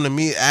enough to come to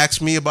me,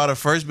 ask me about it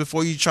first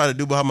before you try to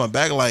do behind my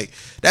back. Like,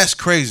 that's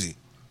crazy.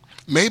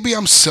 Maybe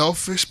I'm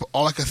selfish, but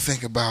all I can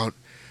think about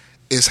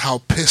is how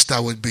pissed I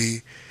would be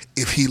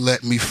if he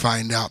let me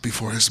find out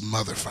before his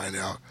mother find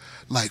out.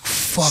 Like,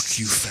 fuck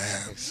you,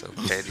 fam. So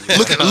petty.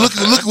 Look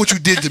at what you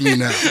did to me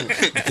now.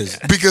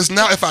 Because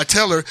now if I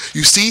tell her,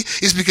 you see,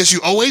 it's because you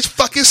always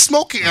fucking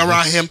smoking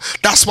around him.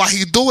 That's why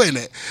he doing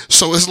it.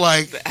 So it's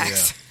like,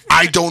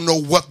 I don't know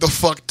what the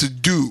fuck to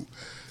do.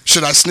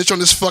 Should I snitch on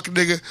this fucking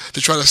nigga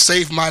to try to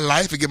save my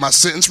life and get my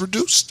sentence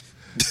reduced?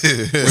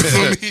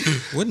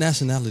 What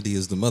nationality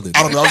is the mother?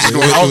 I don't know.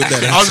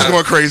 I was just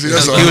going crazy.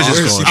 That's all. He was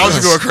just I was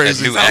just going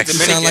crazy. New You accent.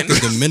 sound like a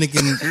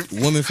Dominican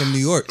woman from New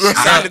York.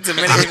 Sounded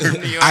Dominican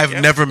from New York.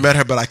 I've never met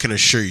her, but I can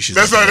assure you she's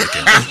That's not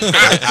right.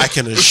 American. I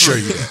can assure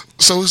you that.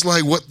 So it's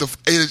like, what the?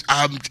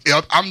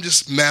 I'm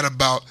just mad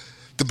about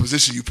the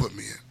position you put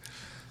me in.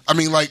 I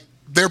mean, like,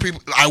 there are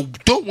people. I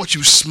don't want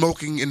you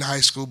smoking in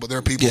high school, but there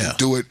are people who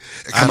do it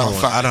and come out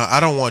fine. I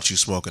don't want you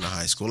smoking in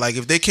high school. Like,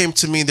 if they came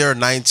to me, they're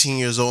 19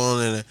 years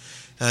old, and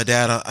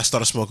Dad, I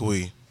started smoking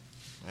weed.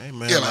 Hey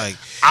man, Yeah, like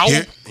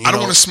I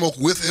don't want to smoke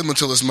with him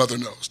until his mother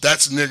knows.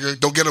 That's nigga.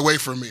 Don't get away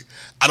from me.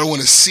 I don't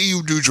want to see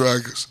you do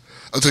drugs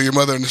until your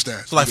mother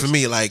understands. So like for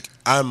me, like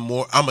I'm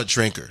a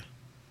drinker,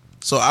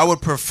 so I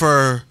would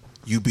prefer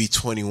you be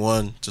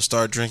 21 to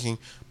start drinking.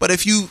 But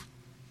if you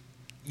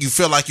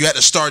feel like you had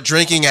to start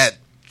drinking at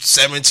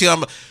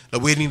 17,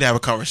 we need to have a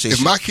conversation.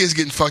 If my kid's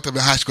getting fucked up in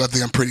high school, I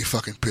think I'm pretty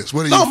fucking pissed.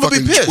 What are you I'm gonna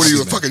fucking? be pissed. What are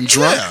you, a fucking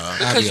drunk? Yeah.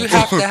 Because you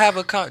have to have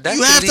a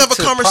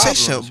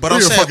conversation. Problems. But What I'm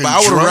are you, saying, fucking but I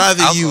would drunk?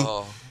 rather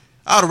Alcohol.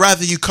 I would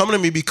rather you come to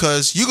me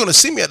because you're gonna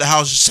see me at the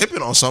house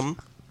sipping on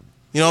something.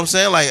 You know what I'm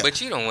saying? Like, But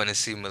you don't want to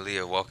see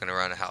Malia walking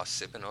around the house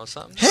sipping on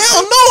something.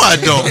 hell no, I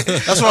don't.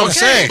 That's what I'm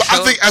saying. But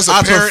I think as a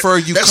I parent, prefer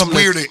you that's come to-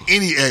 weird at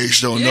any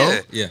age, though. No,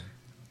 Yeah.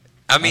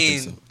 I think mean,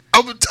 so.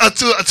 I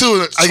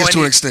guess to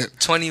an extent.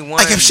 21.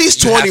 Like if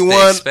she's you have to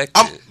 21, expect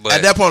I'm, it, but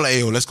at that point, I'm like, hey,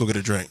 yo, let's go get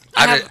a drink.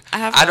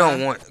 I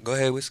don't want. Go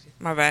ahead, Whiskey.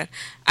 My bad.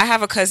 I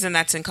have a cousin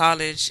that's in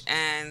college,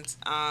 and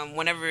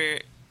whenever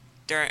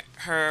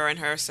her and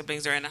her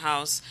siblings are in the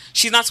house,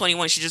 she's not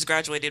 21. She just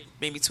graduated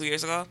maybe 2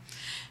 years ago.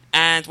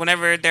 And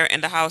whenever they're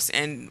in the house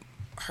and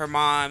her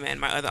mom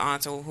and my other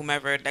aunt or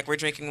whomever, like we're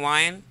drinking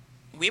wine,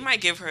 we might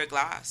give her a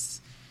glass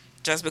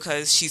just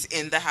because she's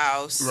in the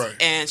house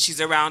and she's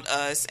around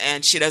us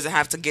and she doesn't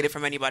have to get it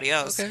from anybody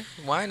else. Okay,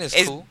 wine is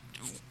cool.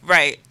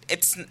 Right.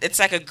 It's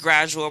like a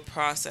gradual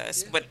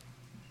process, but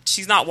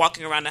she's not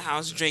walking around the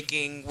house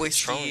drinking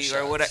whiskey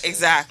or whatever.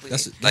 Exactly.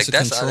 That's Like, a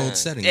that's controlled out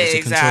setting. It's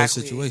a controlled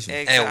situation.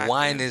 Exactly. And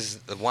wine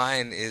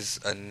is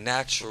a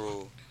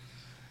natural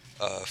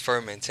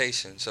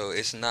fermentation, so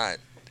it's not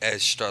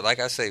as strong. Like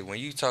I say, when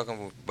you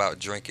talking about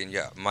drinking,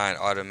 your mind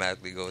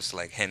automatically goes to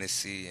like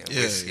Hennessy and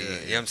whiskey. You know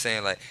what I'm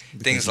saying? Like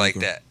things like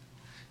that.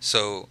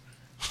 So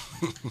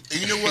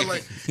You know what?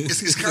 Like,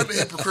 it's kind of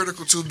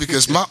hypocritical too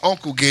because my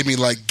uncle gave me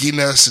like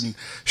Guinness and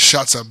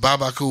shots of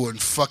Babaku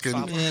and fucking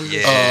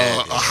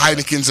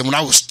Heineken's, and when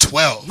I was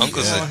 12,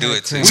 uncles will do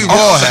it too. We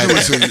all have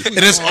it. And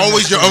it's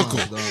always your uncle.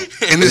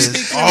 and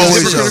it's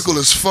hypocritical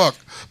as fuck.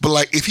 But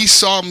like, if he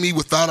saw me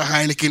without a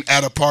Heineken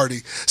at a party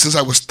since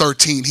I was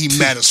 13, he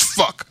mad as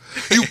fuck.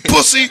 You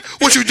pussy,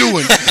 what you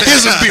doing?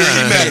 Here's a beer.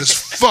 He mad as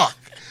fuck.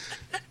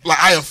 Like,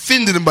 I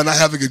offended him by not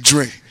having a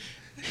drink.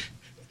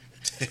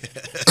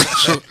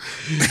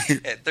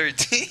 At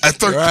 13? At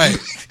 13, Right.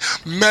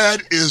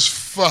 mad as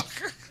fuck.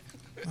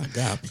 My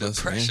God,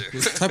 plus, man. pressure.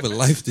 What type of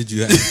life did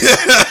you have?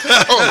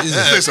 Oh,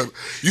 listen,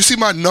 you see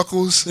my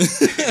knuckles?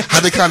 How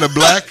they kind of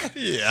black?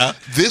 Yeah.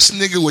 This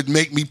nigga would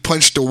make me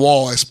punch the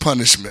wall as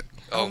punishment.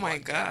 Oh my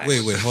God.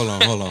 Wait, hold on.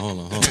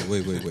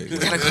 Wait. You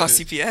gotta call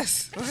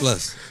CPS.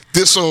 Plus,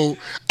 So,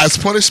 as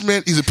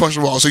punishment, he's a punch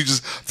the wall. So you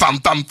just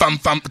thump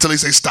until they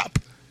say stop.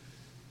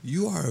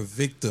 you are a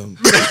victim.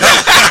 Look at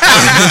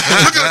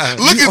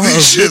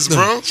these shits,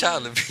 bro.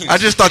 Child abuse. I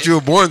just thought you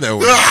were born that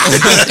way. Nah,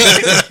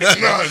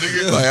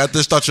 nigga. Like, I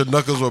just thought your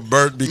knuckles were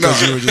burnt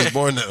because you were just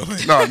born that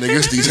way. Nah, nigga,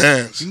 it's these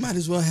hands. You might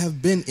as well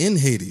have been in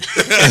Haiti.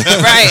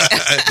 Right.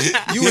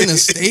 You in the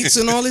States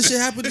and all this shit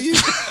happened to you?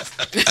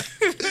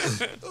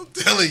 I'm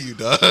telling you,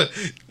 dog.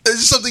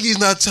 It's something he's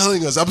not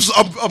telling us.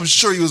 I'm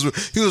sure he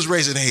was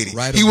raised in Haiti.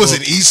 Write a He was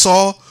book. in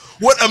Esau.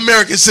 What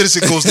American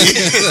citizen goes to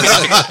Haiti?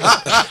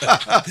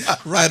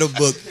 Write a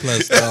book,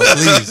 plus, dog.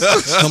 Please.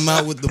 Come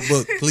out with the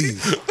book,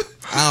 please.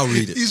 I'll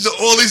read it. He's the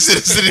only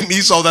citizen in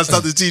Esau that's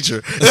not the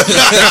teacher.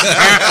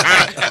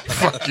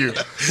 Fuck you.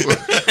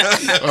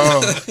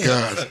 Oh,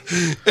 God.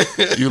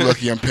 You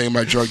lucky I'm paying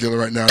my drug dealer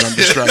right now and I'm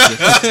distracted.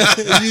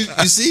 You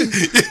see?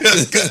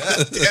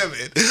 God damn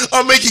it.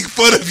 I'm making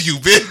fun of you,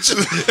 bitch.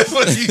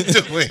 What are you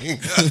doing?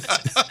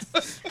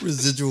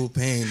 Residual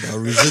pain,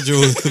 dog.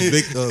 Residual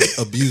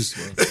abuse,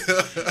 bro.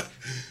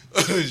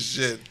 Oh,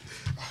 shit.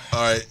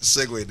 All right,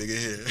 segue, nigga,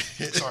 here.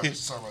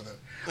 Sorry about that.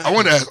 I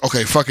want to ask.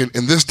 Okay, fucking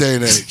in this day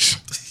and age.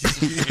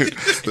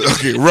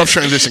 Okay, rough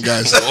transition,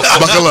 guys.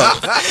 Buckle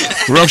up.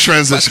 Rough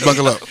transition.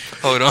 Buckle up.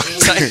 Hold on.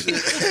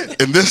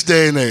 In this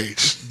day and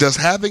age, does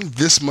having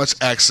this much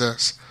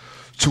access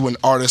to an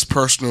artist's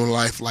personal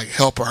life like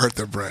help or hurt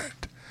their brand?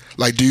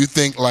 Like, do you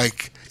think,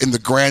 like, in the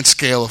grand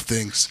scale of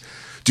things,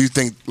 do you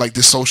think like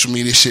this social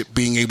media shit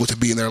being able to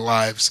be in their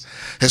lives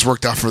has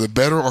worked out for the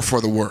better or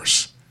for the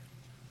worse?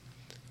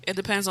 It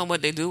depends on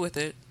what they do with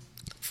it.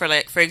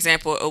 For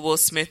example, a Will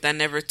Smith that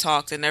never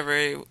talked and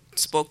never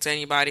spoke to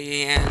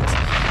anybody, and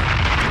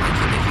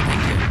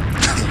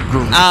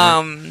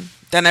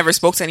that never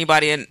spoke to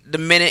anybody, and the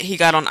minute he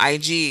got on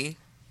IG,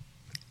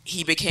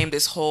 he became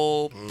this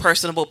whole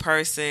personable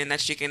person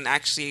that you can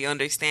actually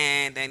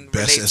understand and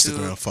Best relate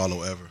Instagram to.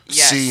 follow ever.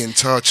 Yes. See and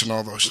touch and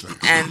all those things.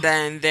 And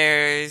then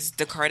there's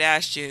the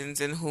Kardashians,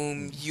 in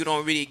whom you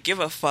don't really give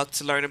a fuck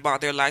to learn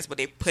about their lives, but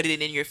they put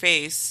it in your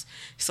face.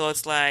 So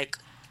it's like,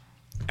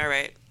 all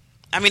right.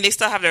 I mean, they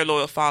still have their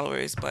loyal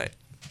followers, but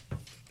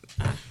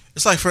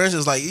It's like, for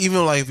instance, like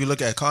even like if you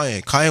look at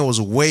Kanye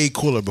was way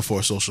cooler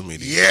before social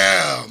media.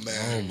 Yeah,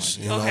 man.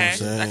 You know what I'm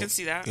saying? I can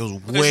see that. It was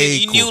Because way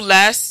you cool. knew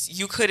less.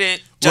 You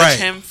couldn't judge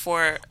him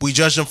for. We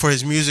judged him for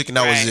his music, and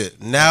that was Right.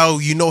 it. Now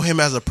you know him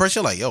as a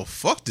person. Like, yo,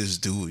 fuck this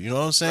dude. You know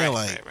what I'm saying?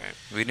 Like,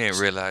 We didn't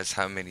realize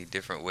how many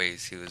different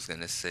ways he was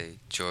gonna say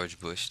George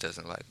Bush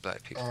doesn't like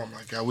black people. Oh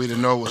my God, we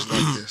didn't know it was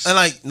like this. and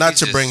like not He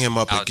to just bring him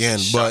up out to again,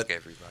 shock but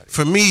everybody.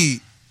 for me,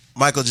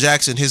 Michael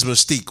Jackson, his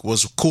mystique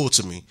was cool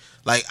to me.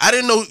 Like, I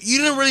didn't know, you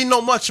didn't really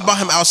know much about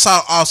him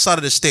outside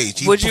of the stage.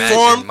 He Would you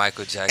performed, Imagine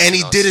Michael Jackson and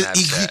he on did it.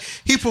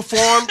 Snapchat. He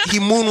performed, he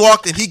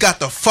moonwalked, and he got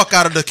the fuck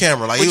out of the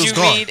camera. Like, Would he was you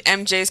gone. read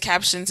MJ's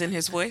captions in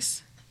his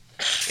voice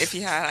if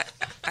he had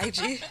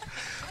IG?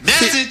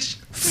 Message.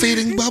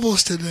 Feeding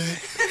bubbles today.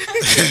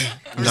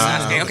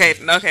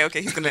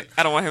 Okay. He's gonna.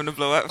 I don't want him to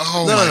blow up.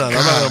 Oh No, my I'm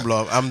not God. gonna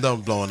blow up. I'm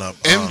done blowing up.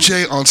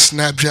 MJ on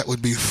Snapchat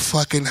would be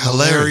fucking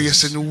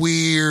hilarious and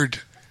weird.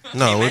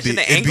 No, Can you it'd be imagine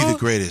the it'd be the angle?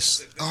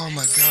 greatest. Oh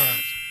my God.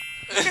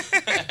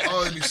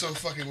 Oh, it'd be so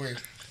fucking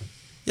weird.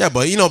 Yeah,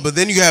 but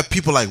then you have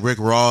people like Rick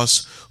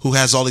Ross who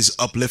has all these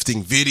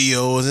uplifting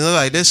videos and they're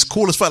like, this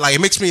cool as fuck. Like,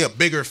 it makes me a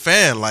bigger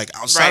fan, like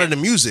outside Right. of the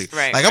music.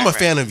 Right, Like, I'm right, a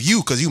fan of you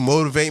because you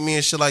motivate me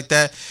and shit like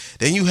that.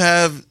 Then you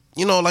have,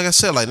 like I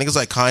said, like niggas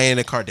like Kanye and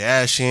the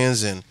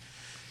Kardashians, and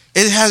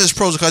it has its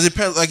pros because it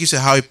depends, like you said,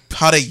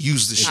 how they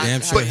use the It shit.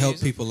 damn sure But-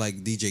 helped people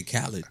like DJ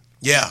Khaled.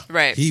 Yeah,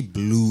 Right. He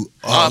blew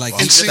up. Like, on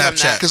he And see,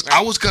 Snapchat. because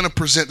I was gonna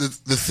present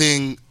the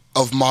thing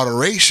of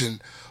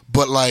moderation,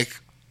 but like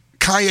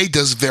Kanye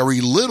does very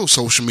little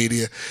social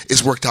media.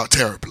 It's worked out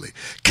terribly.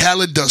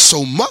 Khaled does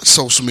so much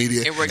social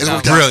media. It worked It's out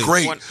worked out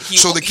brilliant. great.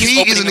 So the he's key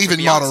opening isn't up even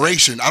for Beyonce.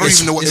 moderation. I don't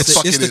even know what the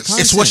fuck it is. content.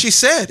 It's what she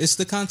said. It's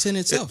the content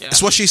itself.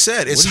 It's what she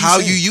said. It's What are you how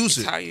saying? you use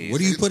It's it. how you use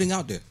What are you it. putting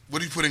out there?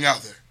 What are you putting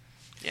out there?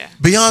 Yeah.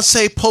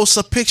 Beyonce posts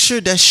a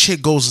picture, that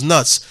shit goes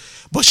nuts.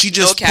 But she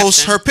just No posts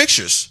caption. her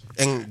pictures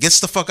and gets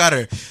the fuck out of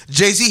there.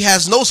 Jay-Z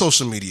has no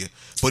social media,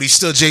 but he's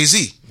still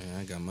Jay-Z. Man,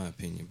 I got my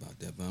opinion about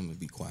that, but I'm gonna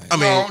be quiet. I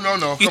mean, No.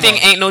 You come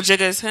think on. Ain't No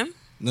Jigga is him?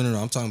 No.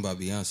 I'm talking about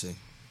Beyonce.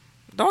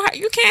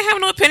 You can't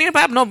have no opinion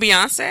about no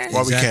Beyonce.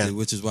 Why we Exactly, can't?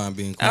 which is why I'm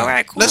being quiet. All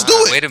right, cool. Let's do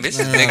it. Wait a minute, this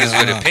is niggas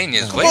with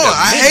opinions. no. Wait Come on, a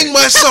I minute. hang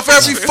myself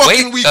every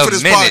fucking Wait week a for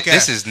this minute. podcast.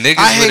 This is niggas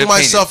I with hang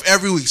myself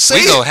every week. Say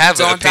We gonna it. have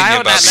an Don't die opinion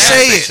on about that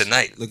Say Beyonce it.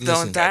 tonight. Look, Don't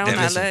listen, die on that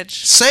listen.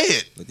 ledge. Say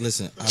it. Look,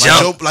 listen.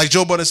 Jump. Like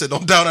Joe Budden said,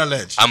 don't down that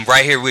ledge. I'm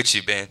right here with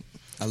you, Ben.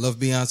 I love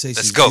Beyonce.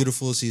 Let's She's go.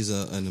 beautiful. She's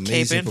an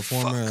amazing Caping.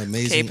 performer, an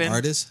amazing Caping.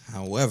 artist.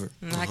 However,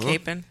 Not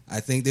caping. I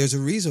think there's a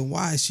reason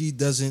why she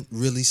doesn't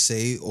really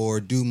say or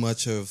do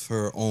much of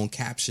her own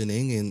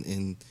captioning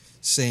and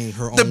saying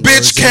her own The words.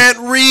 bitch can't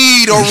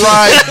read or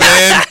write,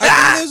 man. I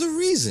think there's a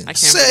reason. I can't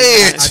Say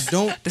believe it. that. I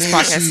don't This think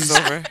podcast she's- is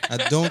over. I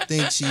don't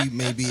think she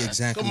may be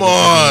exactly Come what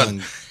on.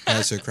 everyone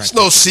has her cracked It's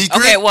no up. secret.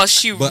 Okay, well,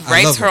 she But I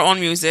writes love her her. own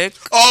music.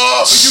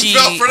 Oh, She- you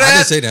fell for I that?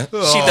 didn't say that.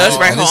 She does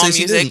write I her didn't say own she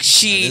music. didn't.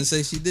 I didn't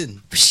say she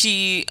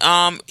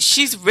didn't.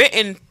 She's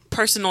written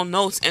personal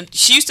notes, and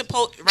she used to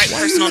write Why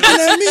personal you looking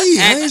notes. at me?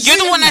 I And ain't you're the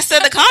saying one that said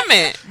the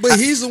comment. But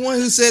he's the one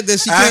who said that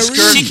she Ask can't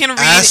her. read. She can read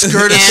Ask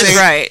her to and say.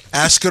 write.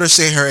 Ask her to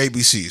say her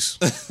ABCs.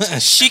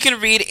 She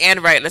can read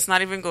and write. Let's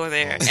not even go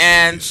there.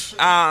 And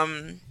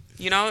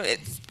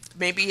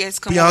maybe it's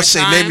come over Beyonce,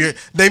 time.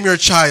 name your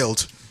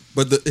child.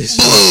 But the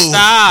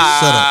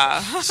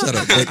Stop. Shut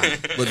up.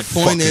 But the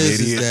point Fucking is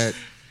idiot. that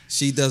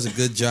she does a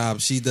good job.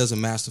 She does a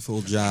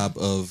masterful job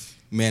of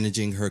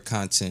managing her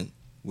content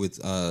with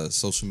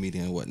social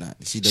media and whatnot.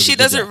 She She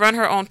doesn't run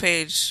her own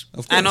page.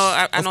 Of I know. course.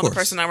 I Of know the course.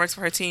 person that works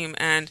for her team,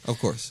 and Of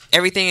course.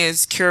 everything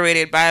is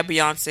curated by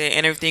Beyonce,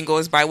 and everything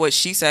goes by what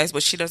she says.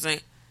 But she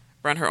doesn't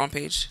run her own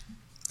page.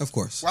 Of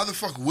course. Why the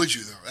fuck would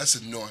you though? That's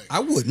annoying. I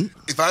wouldn't.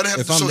 If I didn't have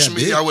If the I'm social that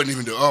media, big. I wouldn't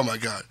even do it. Oh my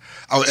God.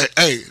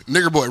 Hey,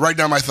 nigger boy, write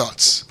down my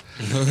thoughts.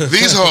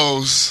 These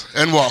hoes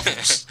and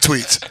waffles.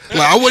 Tweet.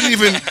 Like, I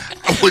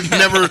would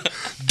never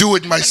do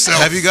it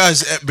myself. Have you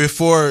guys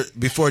before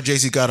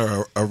Jay-Z got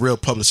a real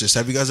publicist?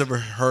 Have you guys ever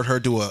heard her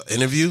do an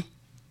interview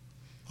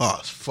Oh,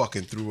 I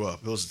fucking threw up.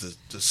 It was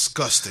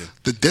disgusting.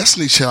 The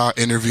Destiny Child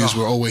interviews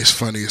were always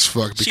funny as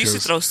fuck She used to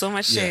because throw so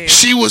much shade.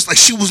 she was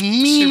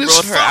mean She as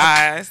rolled fuck. her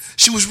eyes.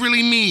 She was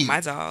really mean. My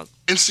dog.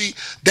 And see,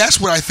 that's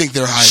what I think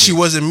they're hiding. She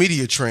wasn't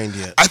media trained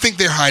yet. I think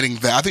they're hiding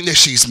that. I think that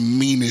she's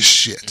mean as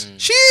shit.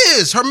 She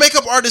is. Her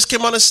makeup artist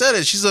came on and said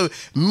it. She's a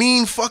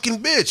mean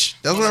fucking bitch.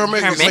 That's what her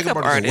makeup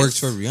artist. It works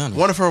for Rihanna.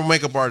 One of her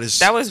makeup artists.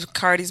 That was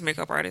Cardi's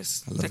makeup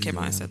artist that came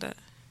out and said that.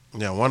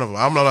 Yeah, one of them.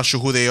 I'm not sure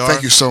who they are.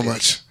 Thank you so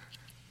much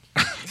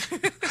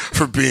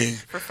for being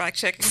For fact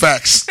checking.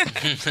 facts.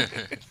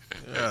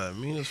 Yeah,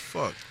 mean as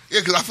fuck.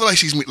 Yeah, because I feel like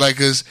she's like,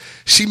 because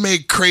she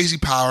made crazy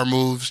power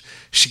moves.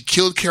 She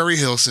killed Carrie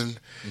Hilson.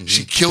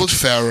 She killed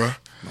Farrah.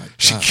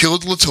 She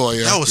killed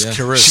Latoya. That was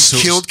Carissa.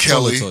 She killed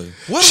Kelly.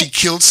 What? She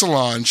killed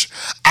Solange.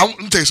 Let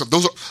me tell you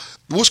something.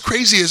 What's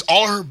crazy is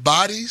all her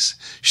bodies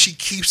she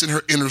keeps in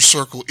her inner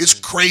circle. It's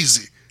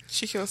crazy.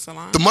 She killed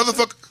Solange. The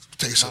motherfucker.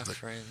 Tell you something.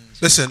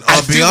 Listen,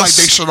 I feel like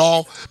they Beyonce, should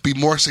all be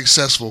more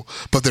successful,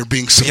 but they're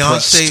being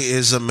suppressed. Beyonce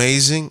is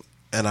amazing,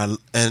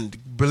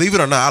 and believe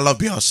it or not, I love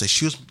Beyonce.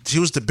 She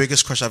was the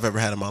biggest crush I've ever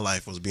had in my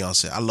life. Was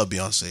Beyonce. I love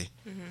Beyonce.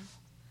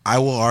 I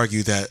will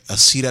argue that A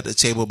Seat at the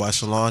Table by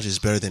Solange is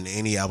better than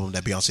any album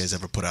that Beyonce has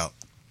ever put out.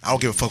 I don't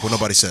give a fuck what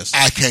nobody says.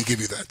 I can't give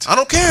you that. I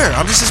don't care.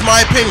 This is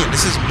my opinion.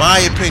 This is my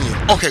opinion.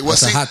 Okay, well,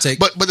 That's a see, hot take.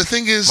 But the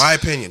thing is, My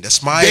opinion.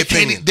 That's my they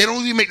opinion. they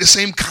don't even make the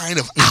same kind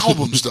of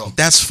albums though.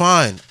 That's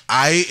fine.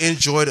 I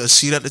enjoyed A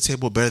Seat at the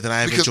Table better than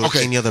I have enjoyed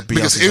any other Beyonce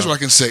because here's song. what I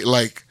can say: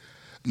 like,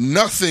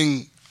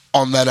 nothing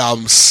on that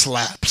album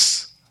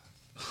slaps.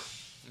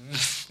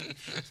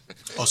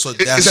 Oh, so Is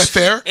that's that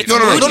fair? It's No,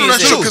 mood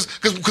that's true. music.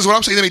 Because what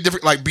I'm saying, they make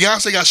different. Like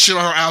Beyonce got shit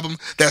on her album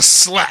that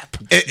slap.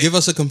 Give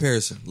us a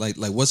comparison. Like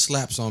what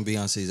slaps on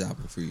Beyonce's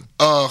album for you?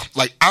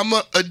 Like I'm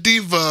a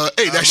diva.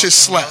 Hey, that shit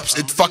slaps.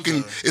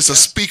 It's a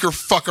speaker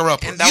fucker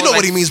upper. And that you was know what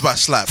like- he means by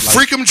slap. Like,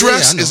 Freakum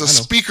Dress I know, is a I know.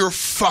 speaker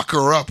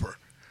fucker upper.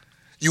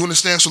 You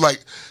understand? So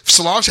like,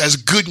 Solange has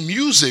good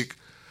music,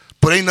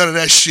 but ain't none of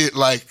that shit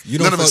like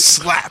none of it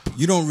slap.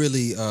 You don't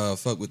really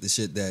fuck with the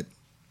shit that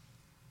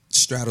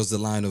straddles the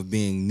line of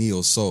being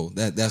neo soul.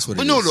 That's what it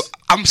But is. no,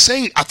 I'm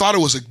saying I thought it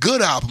was a good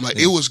album. Like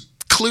it was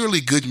clearly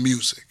good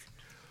music,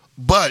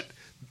 but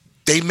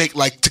they make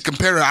like to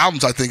compare their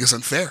albums. I think it's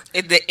unfair.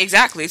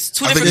 Exactly. It's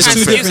two I think different it's kinds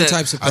two of different music.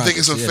 types of I think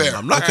it's projects, unfair. yeah.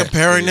 I'm not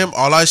comparing them.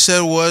 All I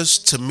said was,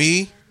 to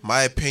me,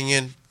 my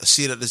opinion, A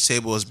Seat at the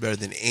Table is better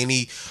than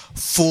any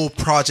full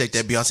project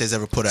that Beyonce has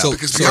ever put out. So,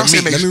 Because so Beyonce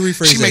let me makes-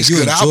 rephrase she that. makes You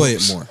good enjoy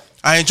albums. it more.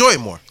 I enjoy it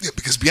more. Yeah,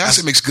 because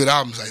Beyonce makes good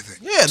albums. I think.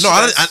 Yeah,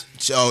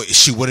 no,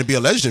 she wouldn't be a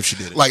legend if she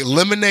did it. Like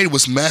Lemonade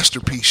was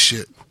masterpiece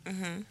shit.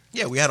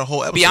 Yeah, we had a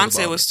whole episode. Beyonce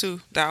about was it.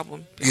 too, the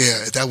album.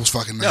 Yeah, that was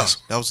fucking No, nice.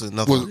 that was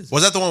another Was- one.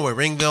 Was that the one with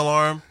Ring Bell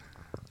Arm?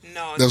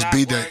 No, That was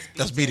B-Day.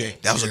 That's B-Day.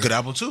 That was a good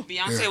album too.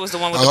 Beyonce was the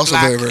one with That the was also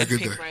black very, very and good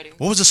pink day. writing.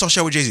 What was the song she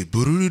had with Jay-Z?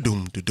 Doom,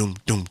 doom,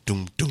 doom,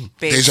 doom, doom.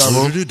 Deja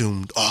Vu.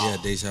 Doom. Oh,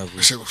 Yeah, deja vu.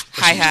 That shit was-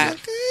 Hi hat.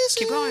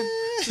 Keep going.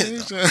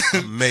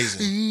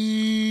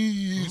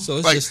 amazing. So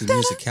it's Like- just the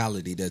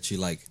musicality that you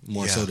like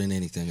more Yeah. so than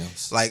anything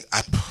else. Like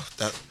That's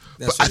But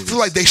what I it feel is.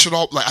 like they should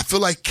all like. I feel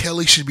like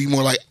Kelly should be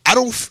more like.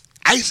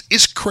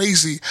 It's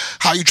crazy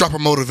how you drop a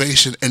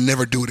motivation and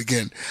never do it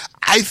again.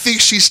 I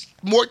think she's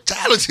more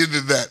talented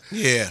than that.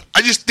 Yeah.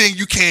 I just think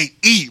you can't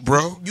eat,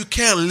 bro. You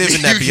can't live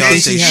in that You can't- I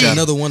think Beyonce she had shit.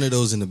 another one of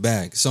those in the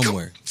bag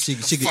somewhere. She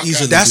could Fuck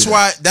easily. That's do that.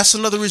 why. That's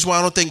another reason why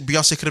I don't think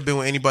Beyonce could have been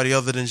with anybody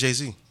other than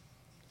Jay-Z.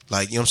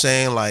 Like, you know what I'm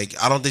saying? Like,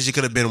 I don't think she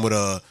could have been with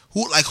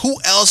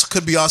who else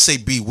could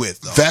Beyonce be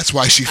with, though? That's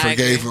why she I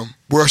forgave agree. him.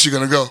 Where else you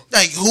gonna go?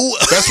 Like, who?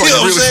 That's why you know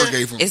you what I'm really saying?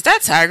 forgave him. Is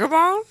that Tiger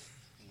Balm?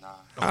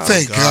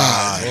 Thank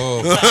God.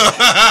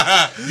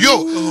 Oh,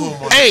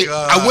 Yo, hey,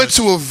 I went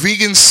to a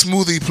vegan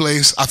smoothie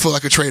place. I feel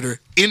like a traitor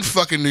in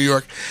fucking New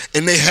York,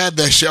 and they had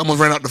that shit. I almost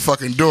ran out the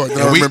fucking door. Then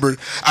I remembered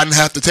I didn't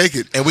have to take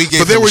it. And we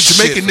gave but there them were shit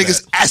Jamaican for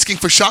niggas that. asking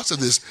for shots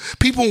of this.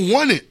 People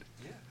want it.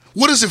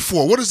 What is it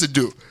for? What does it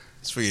do?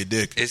 It's for your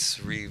dick. It's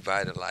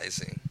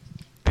revitalizing.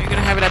 Are you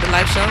gonna have it at the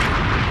live show?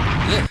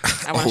 Yeah.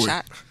 I want a Oh,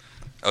 shot.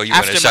 Oh, you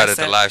want After a shot my at the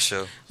set. live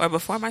show? Or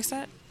before my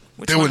set?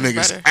 Which There were one is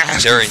niggas better?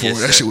 asking During for your it.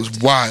 That set. shit was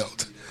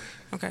wild.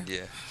 Okay. Yeah.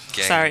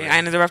 Gang Sorry, rape. I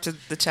interrupted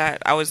the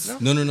chat. I was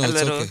no, a it's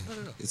little. okay.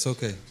 It's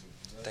okay.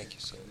 Thank you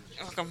so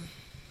much. Welcome.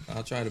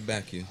 I'll try to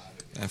back you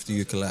after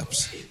you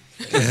collapse.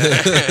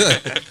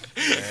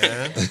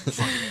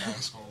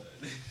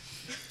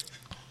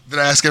 Did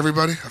I ask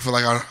everybody? I feel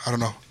like I don't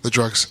know. The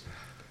drugs.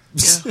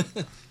 Yeah.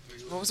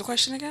 What was the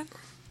question again?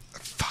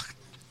 Fuck.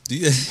 Do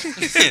you,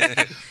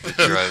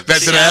 Drugs.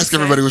 That did I ask Beyonce.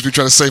 everybody was me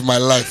trying to save my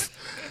life.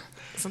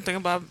 Something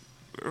about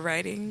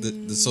writing.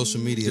 the social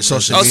media. The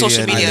social Oh, media,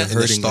 social and media. the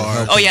Hurting or star.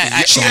 helping. Oh yeah,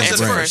 I She answered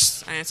answered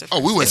first. I answered Oh,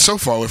 first. we went so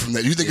far away from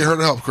that. You think it hurt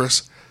or help,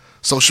 Chris?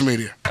 Social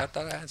media. I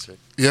thought I answered.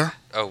 Yeah?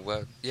 Oh,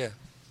 well, yeah.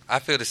 I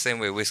feel the same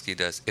way Whiskey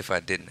does if I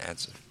didn't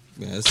answer.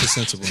 Yeah, it's a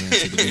sensible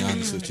answer, to be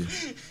honest with you.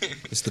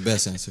 It's the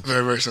best answer.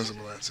 Very, very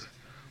sensible answer.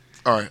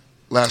 All right,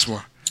 last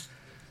one.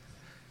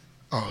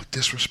 Oh,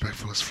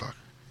 disrespectful as fuck.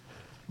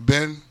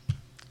 Ben,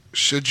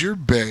 should your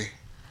bae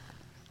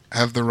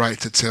have the right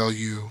to tell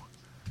you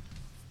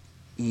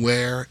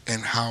where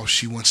and how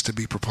she wants to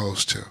be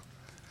proposed to?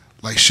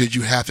 Like, should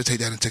you have to take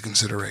that into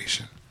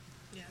consideration?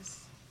 Yes.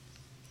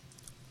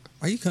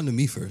 Why you come to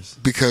me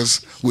first?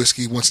 Because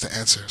Whiskey wants to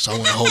answer, so I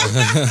want to hold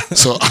it.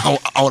 So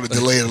I want to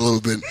delay it a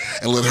little bit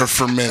and let her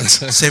ferment.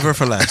 Save her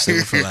for last. Save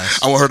her for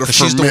last. I want her to 'Cause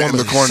she's the ferment in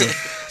the woman. corner.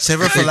 Save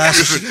her for last.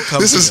 So she can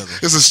come This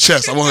together. is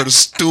chess. I want her to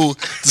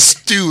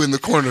stew in the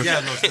corner.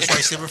 Yeah, no, that's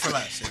why save her for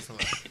last. Save her for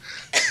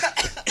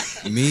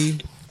last. Me,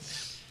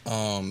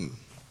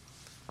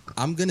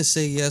 I'm gonna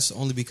say yes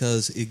only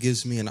because it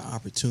gives me an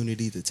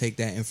opportunity to take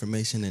that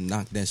information and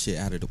knock that shit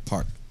out of the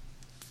park.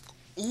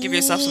 Give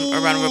yourself a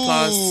round of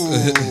applause.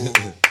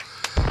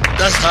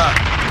 That's hot.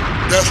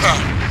 That's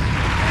hot.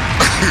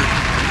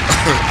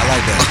 I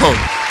like that. Oh,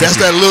 that's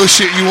that little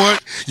shit you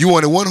want? You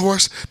wanted one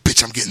horse?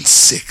 Bitch, I'm getting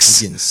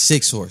 6. I'm getting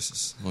 6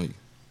 horses on you.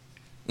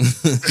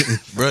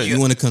 Right. You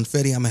want a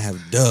confetti? I'm gonna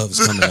have doves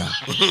coming out.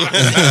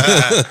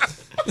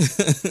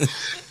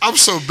 I'm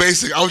so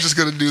basic. I was just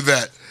gonna do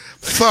that.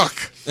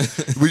 Fuck.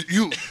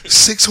 You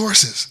 6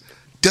 horses,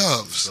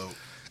 doves.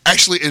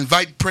 Actually,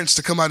 invite Prince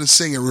to come out and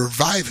sing and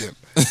revive him.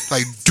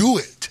 Like, do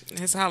it.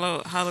 His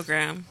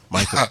hologram.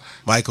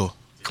 Michael.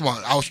 Come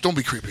on, don't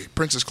be creepy.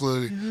 Prince is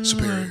clearly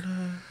superior.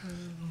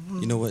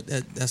 You know what?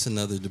 That's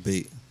another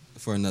debate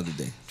for another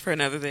day. For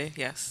another day,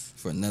 yes.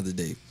 For another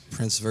day.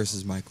 Prince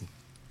versus Michael.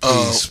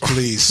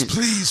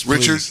 Please,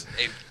 Richard,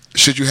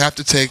 should you have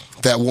to take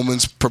that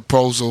woman's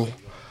proposal,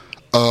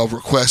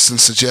 requests, and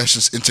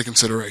suggestions into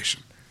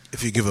consideration?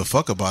 If you give a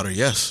fuck about her,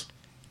 yes.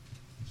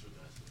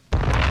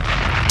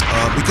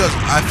 Because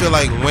I feel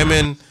like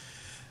women,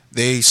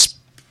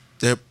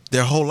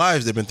 their whole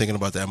lives they've been thinking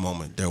about that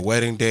moment, their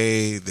wedding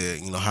day,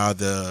 how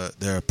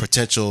their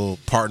potential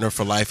partner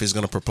for life is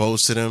going to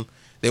propose to them.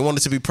 They want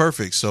it to be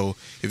perfect. So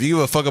if you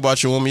give a fuck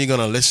about your woman, you're going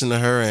to listen to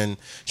her, and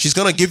she's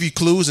going to give you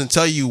clues and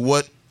tell you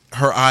what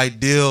her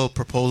ideal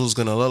proposal is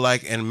going to look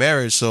like in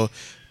marriage. So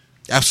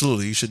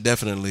absolutely, you should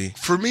definitely.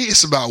 For me,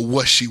 it's about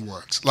what she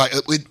wants. Like,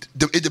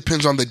 it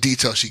depends on the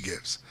detail she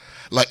gives.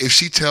 Like, if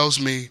she tells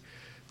me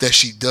that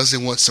she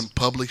doesn't want some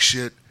public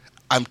shit,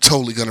 I'm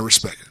totally going to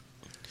respect it.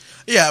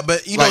 Yeah,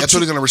 but I'm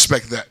totally going to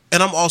respect that.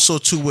 And I'm also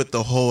too with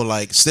the whole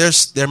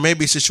there may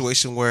be a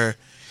situation where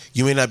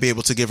you may not be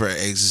able to give her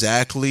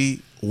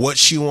exactly what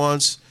she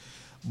wants,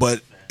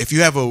 but if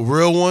you have a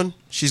real one,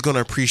 she's going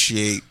to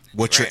appreciate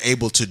what you're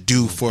able to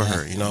do for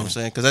her. You know what I'm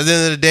saying? Because at the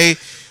end of the day,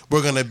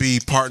 we're going to be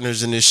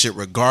partners in this shit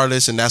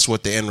regardless, and that's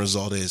what the end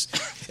result is.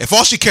 If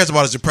all she cares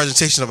about is the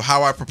presentation of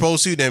how I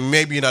propose to you, then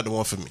maybe you're not the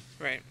one for me.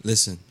 Right.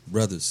 Listen,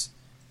 brothers,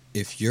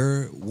 if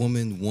your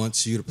woman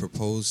wants you to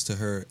propose to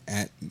her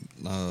at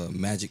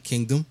Magic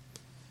Kingdom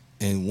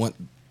and want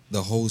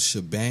the whole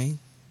shebang,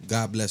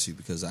 God bless you,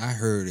 because I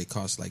heard it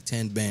costs like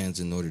 10 bands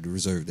in order to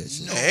reserve that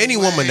shit. Any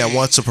woman that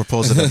wants to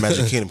propose at the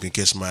Magic Kingdom can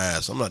kiss my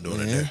ass. I'm not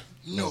doing it there.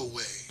 No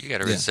way. You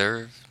got to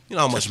reserve. You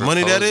know how much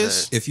money that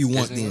is? If you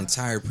want the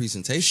entire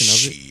presentation of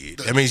it. Shit.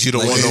 That means you don't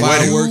Like want the no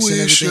wedding. fireworks and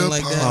Wish everything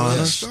like upon that.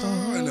 a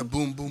star and a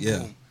boom, boom,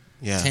 boom.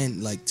 Yeah.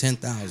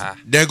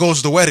 10,000. There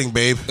goes the wedding,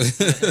 babe.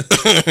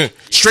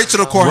 Straight to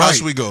the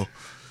courthouse we go.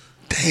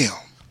 Damn.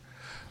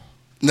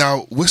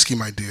 Now, Whiskey,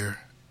 my dear.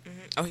 Mm-hmm.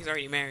 Oh, he's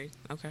already married.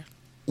 Okay.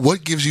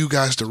 What gives you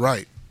guys the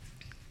right?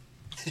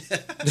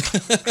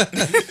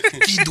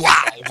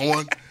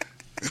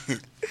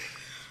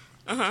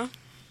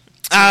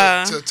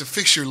 To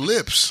fix your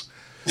lips,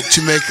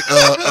 to make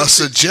a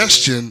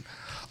suggestion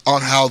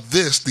on how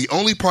the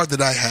only part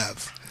that I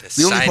have,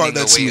 the only part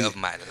that's me, of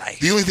my life.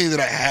 the only thing that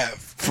I have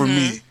for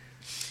me.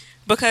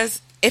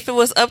 Because if it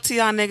was up to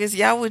y'all niggas,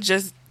 y'all would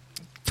just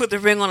put the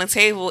ring on the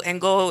table and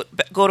go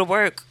to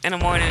work in the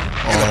morning. In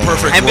a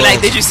perfect And be world.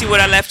 like, did you see what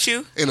I left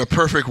you? In a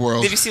perfect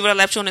world. Did you see what I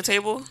left you on the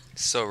table?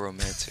 So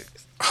romantic.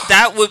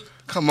 That would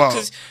Come on.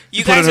 because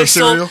You put it in her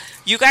cereal?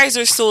 you guys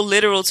are so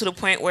literal to the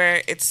point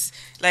where it's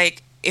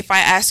like if I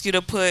ask you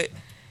to put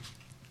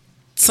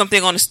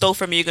something on the stove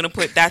for me, you're gonna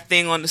put that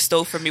thing on the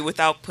stove for me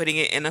without putting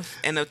it in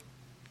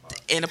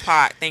a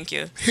pot. Thank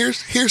you.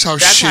 Here's how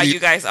That's shitty how you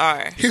guys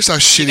are. Here's how You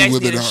shitty guys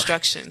women need are.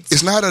 instructions.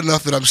 It's not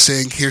enough that I'm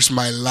saying here's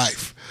my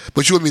life,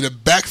 but you want me to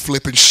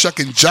backflip and shuck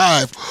and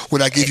jive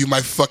when I give you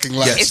my fucking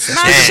life. It's Because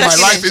not my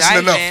shucking life and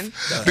isn't jiving.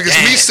 enough. Because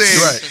me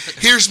saying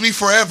here's me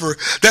forever,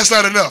 that's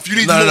not enough. You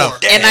need more.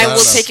 And I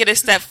will take it a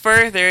step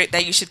further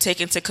that you should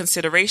take into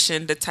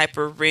consideration the type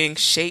of ring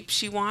shape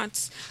she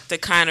wants, the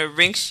kind of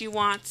ring she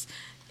wants.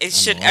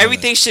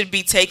 Everything should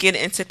be taken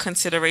into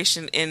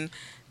consideration in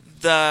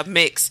the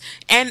mix.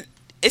 And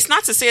it's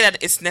not to say that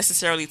it's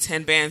necessarily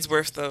 10 bands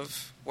worth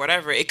of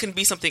whatever. It can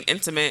be something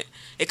intimate.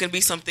 It can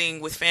be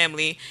something with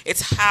family.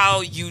 It's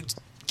how you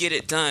get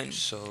it done.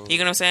 So You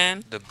know what I'm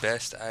saying? The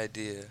best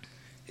idea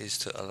is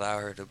to allow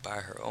her to buy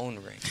her own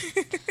ring.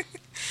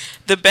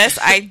 The best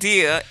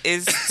idea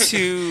is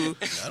to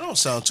That don't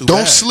sound too bad.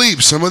 Don't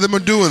sleep. Some of them are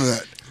doing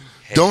that.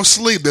 Don't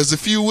sleep. There's a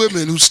few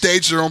women who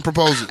stage their own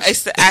proposals.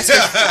 it's to ask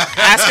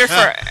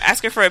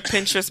her for a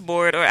Pinterest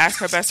board or ask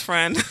her best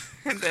friend,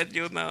 and then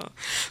you'll know.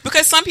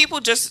 Because some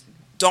people just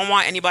don't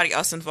want anybody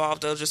else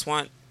involved. They'll just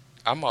want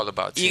I'm all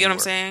about teamwork. You get what I'm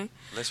saying?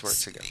 Let's work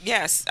together.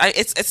 Yes,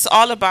 it's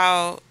all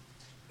about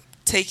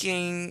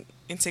taking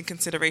into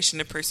consideration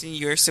the person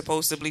you're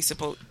supposed to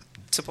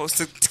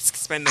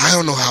spend. I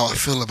don't know how I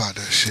feel about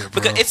that shit,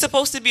 bro. Because it's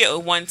supposed to be a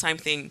one-time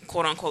thing,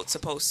 quote unquote,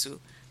 supposed to,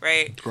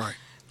 right? Right.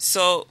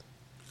 So,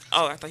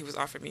 I thought he was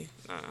offering me.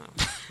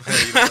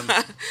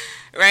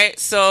 Right.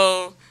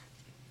 So,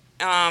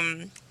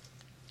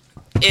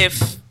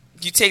 if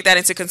you take that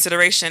into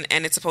consideration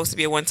and it's supposed to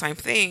be a one-time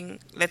thing,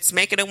 let's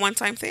make it a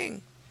one-time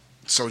thing.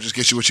 So just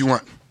get you what you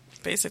want.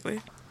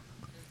 Basically,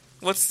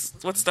 what's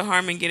the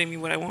harm in getting me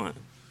what I want?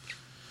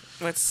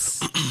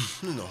 What's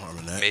no harm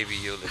in that. Maybe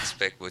you'll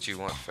expect what you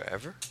want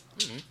forever.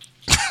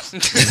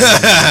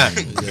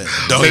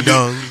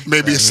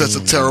 Maybe it sets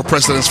a terrible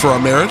precedence for our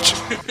marriage.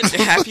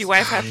 Happy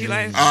wife, happy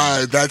life.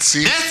 That's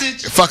see.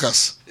 Fuck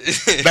us.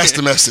 That's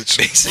the message.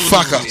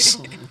 Fuck us.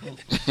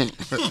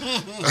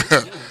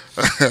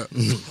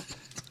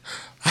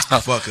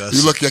 Fuck us.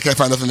 You lucky I can't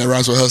find nothing that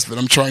rhymes with husband.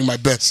 I'm trying my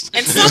best.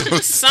 And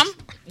some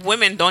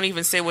women don't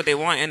even say what they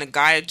want, and a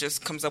guy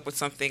just comes up with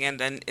something, and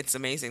then it's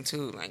amazing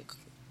too. Like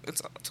it's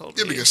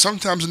totally. Yeah, because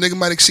sometimes a nigga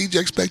might exceed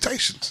your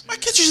expectations. Why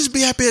can't you just be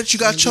happy that you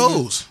got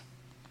chose?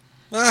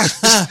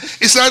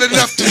 It's not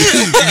enough to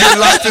you. Your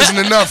life isn't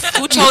enough.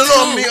 Who chose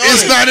who?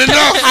 It's not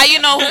enough. How you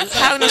know?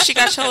 How you know she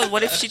got chose?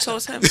 What if she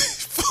chose him?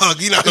 Fuck,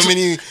 you know how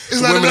many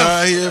women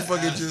out here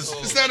fucking just.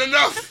 It's not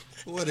enough.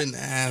 What an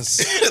ass.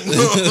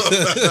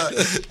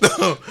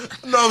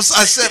 No,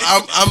 I said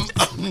I'm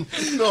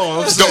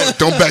saying.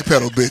 Don't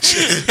backpedal,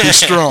 bitch. Be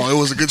strong. It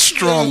was a good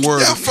strong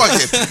word. Yeah, fuck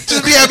it.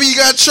 Just be happy you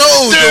got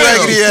chose, the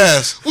raggedy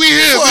ass. We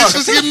here, bitch.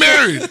 Let's get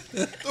married.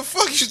 The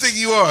fuck you think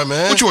you are,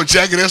 man? What you want,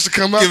 Jagged Edge to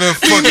come up? Give him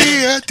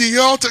fucking at the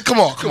altar. Come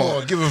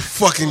on. Give him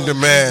fucking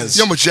demands.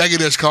 You know how much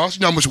Jagged Edge costs?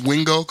 You know how much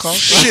Wingo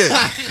costs? Shit.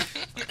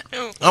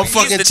 I'm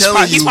fucking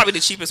telling you. He's probably the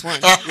cheapest one.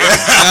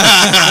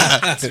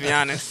 To be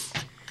honest.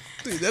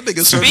 Dude, that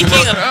nigga.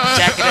 Speaking of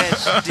Jagged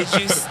Edge, did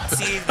you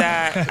see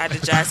that at the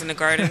Jazz in the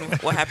Garden?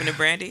 What happened to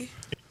Brandy?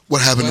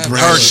 What happened to Her,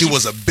 Brandy? she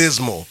was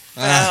abysmal.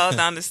 Fell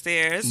down the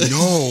stairs.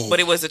 No. But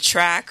it was a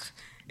track.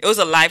 It was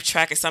a live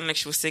track. It sounded like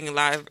she was singing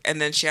live,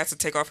 and then she had to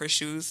take off her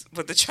shoes.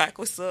 But the track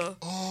was still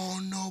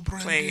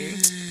playing.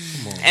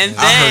 And then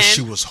I heard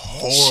she was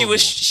horrible.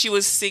 She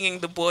was singing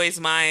 "The Boy's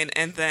Mine,"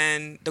 and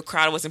then the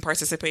crowd wasn't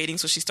participating,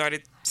 so she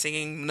started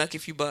singing "Nuck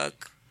If You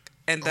Buck,"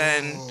 and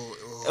then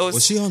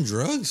was she on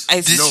drugs?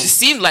 It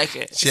seemed like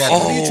it. She had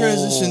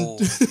transition.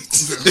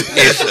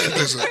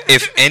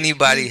 If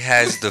anybody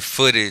has the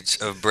footage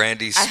of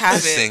Brandy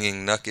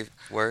singing "Nuck If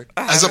Word,"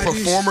 as a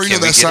performer, you know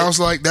that sounds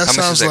like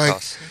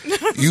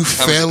you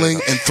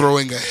failing and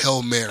throwing a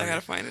Hail Mary. I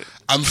gotta find it.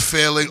 I'm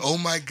failing. Oh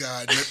my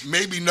God!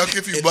 Maybe Nuck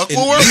If You Buck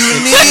will work.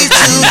 You need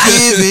to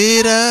give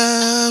it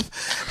up.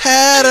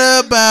 Had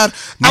about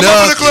I'm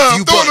up in the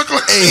club. Throw in the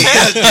club. Hey,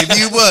 if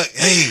you buck.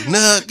 Hey,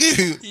 Nuck.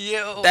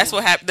 Yo. That's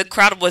what happened. The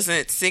crowd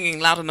wasn't singing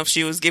loud enough.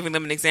 She was giving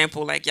them an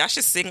example, like y'all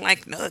should sing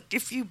like Nuck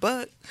If You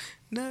Buck.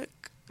 Nuck.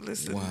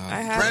 Listen, wow.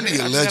 I have Brandy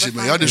it. a legend,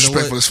 man. Y'all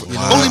disrespectful as fuck.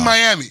 Wow. Only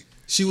Miami.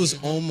 She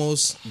was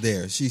almost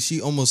there.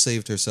 She almost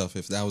saved herself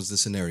if that was the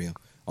scenario.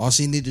 All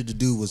she needed to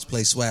do was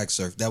play Swag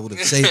Surf. That would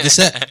have saved the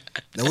set.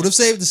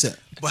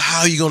 But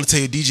how are you going to tell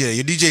your DJ that?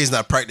 Your DJ is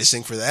not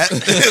practicing for that.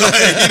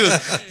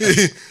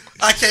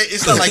 I can't.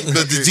 It's not like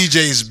the DJ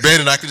is bad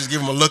and I can just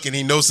give him a look and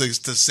he knows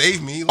to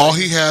save me. All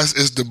he has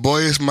is The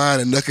Boy's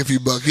Mind and Nuck If You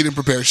Buck. He didn't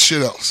prepare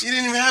shit else. She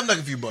didn't even have Nuck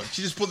If You Buck.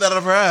 She just pulled that out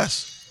of her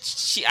ass.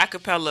 She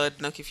acapella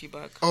Nuck If You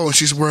Buck. Oh, and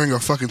she's wearing a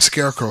fucking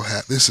scarecrow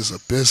hat. This is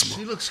abysmal.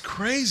 She looks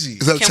crazy.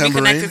 Is that a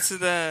tambourine?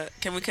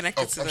 Can we connect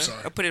it to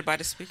the? Or put it by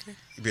the speaker?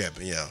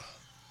 Yeah.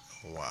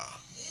 Wow.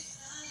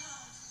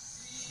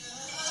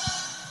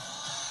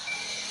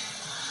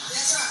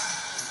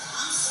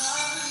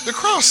 The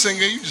crowd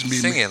singing, you just be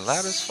singing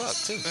loud as fuck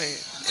too.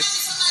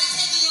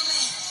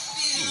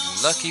 You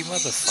lucky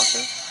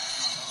motherfucker.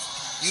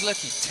 You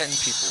lucky 10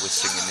 people were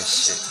singing this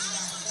shit.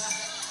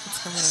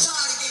 It's coming up.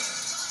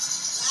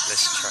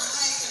 Let's try it.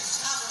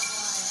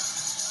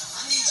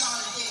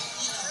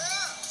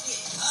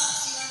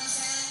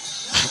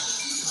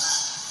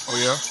 Oh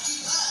yeah.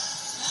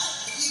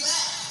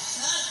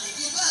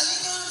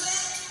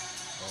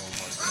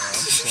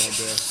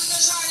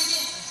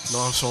 No,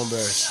 I'm so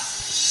embarrassed.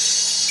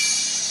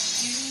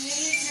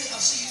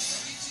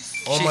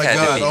 Oh She my had to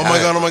god! be Oh my high.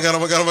 god! Oh my god! Oh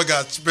my god! Oh my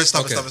god!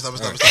 Stop Okay. it! Stop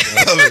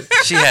it!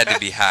 She had to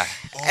be high.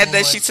 And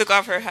then she took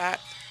off her hat.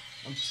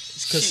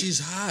 Because she's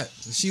hot.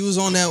 She was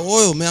on that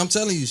oil, man. I'm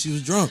telling you, she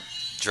was drunk.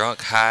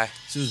 Drunk, high.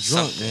 She was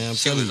drunk, something. man. I'm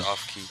She telling was you.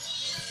 off key.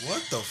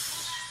 What the?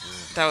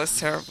 That was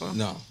terrible.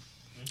 No,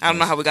 I don't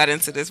know how we got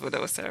into this, but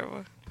that was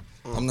terrible.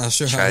 I'm not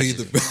sure how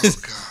Tragedy. either. Oh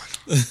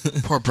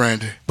God. Poor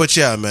Brandy. But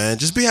yeah, man,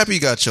 just be happy you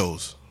got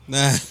chose.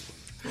 Nah.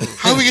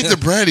 How do we get the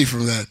Brandy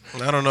from that?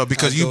 I don't know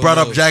because I you don't brought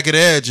know. up Jagged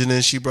Edge and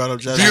then she brought up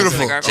Jagged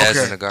Beautiful. Garden. Jazz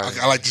Okay. in the Garden. Okay,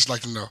 I like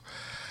to know.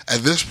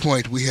 At this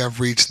point, we have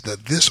reached the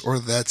this or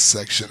that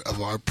section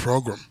of our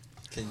program.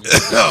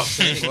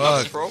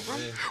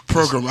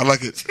 Program. I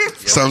like it.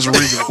 Sounds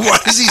regal. Why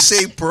does he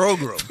say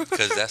program?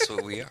 Because that's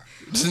what we are.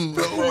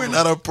 No, we're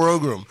not a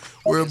program.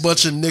 We're a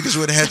bunch of niggas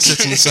with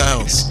headsets and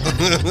sounds.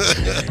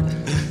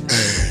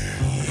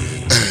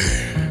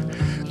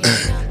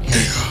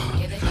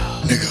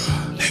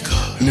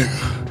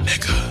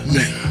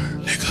 Nigga.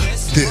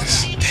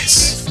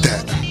 This,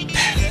 that,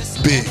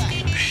 big,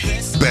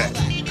 bad,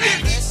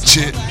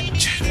 chit,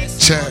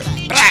 chat,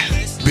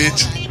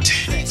 bitch,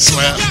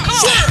 slap,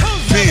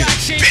 big,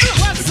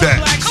 that,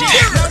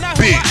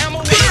 big,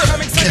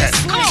 cat,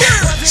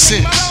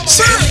 cinch,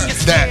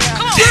 that,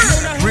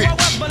 rich,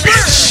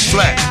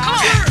 flat,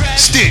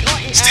 stick,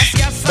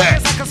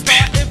 back,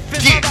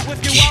 get,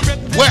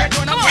 whack,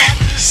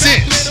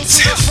 cinch,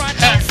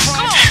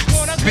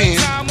 big,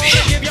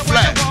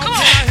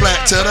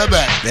 flat to the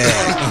back.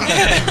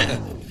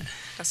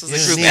 This was a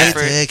group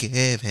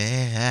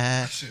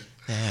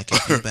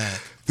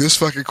effort. This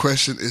fucking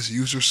question is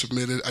user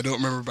submitted. I don't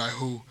remember by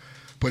who,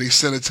 but he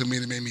sent it to me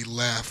and it made me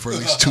laugh for at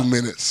least 2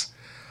 minutes.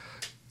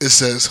 It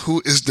says,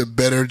 who is the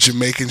better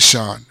Jamaican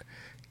Sean?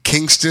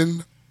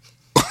 Kingston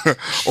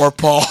or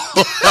Paul?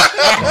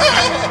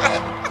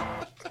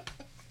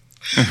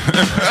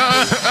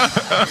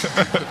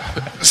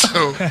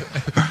 So,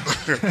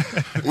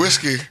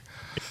 Whiskey,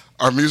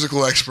 our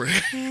musical expert,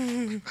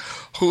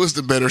 who is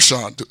the better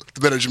Sean? The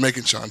better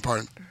Jamaican Sean,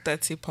 pardon.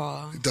 Dirty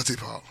Paul. Dirty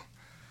Paul.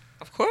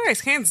 Of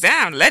course, hands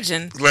down,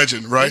 legend.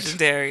 Legend, right?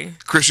 Legendary.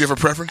 Chris, you have a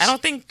preference? I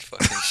don't think.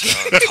 Fucking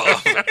Sean Paul.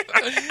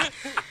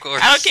 Of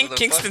course. I don't think So the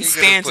Kingston fuck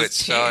you gonna stands put a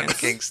Sean chance.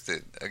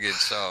 Kingston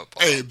against Sean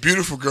Paul. Hey,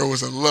 Beautiful Girl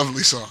was a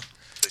lovely song.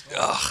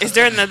 Is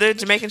there another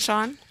Jamaican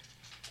Sean?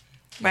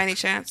 By any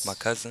chance? My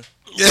cousin.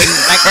 He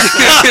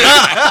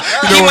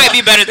might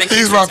be better than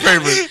He's Kingston. my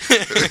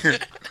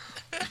favorite.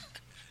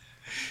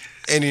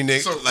 Any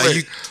nigga, So, like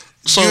wait,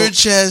 so- you're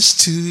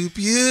just too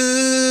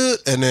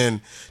beautiful, and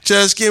then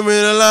just give me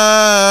the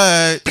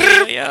light.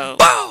 Yo.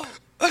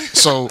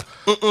 So,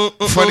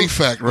 funny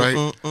fact, right?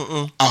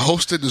 I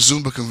hosted the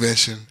Zumba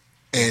convention,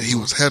 and he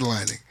was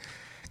headlining,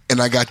 and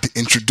I got to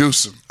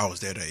introduce him, I was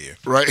there that year.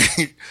 right?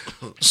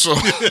 So,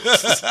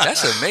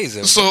 That's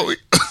amazing. so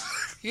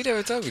You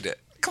never told me that.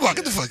 come on,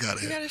 get the fuck out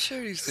of You here. gotta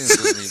share these things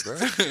with me,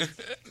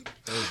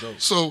 bro.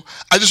 So,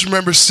 I just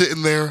remember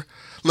sitting there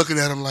looking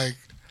at him like,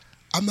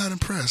 I'm not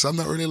impressed. I'm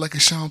not really like a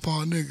Sean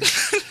Paul nigga.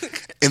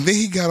 And then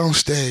he got on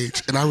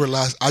stage, and I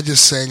realized I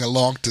just sang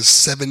along to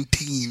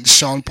 17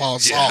 Sean Paul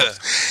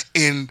songs.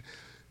 And,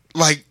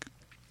 like,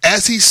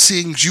 as he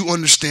sings, you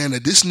understand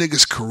that this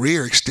nigga's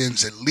career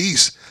extends at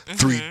least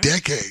 3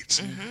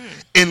 decades.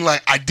 And,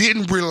 like, I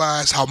didn't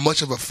realize how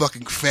much of a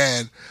fucking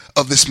fan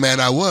of this man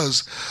I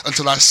was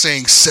until I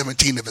sang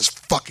 17 of his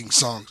fucking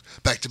songs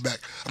back to back.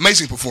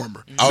 Amazing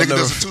performer. I'll Nigga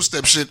never does a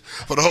two-step shit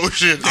for the whole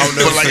shit. I'll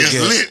never but, like, forget.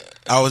 it's lit.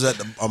 I was at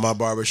my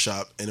barber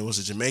shop, and it was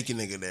a Jamaican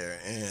nigga there,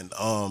 and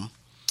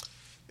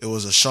it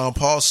was a Sean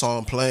Paul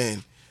song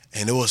playing,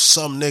 and there was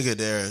some nigga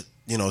there,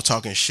 you know,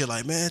 talking shit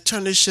like, man,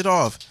 turn this shit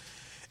off.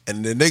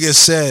 And the nigga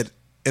said,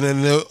 and then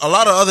a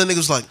lot of other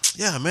niggas like,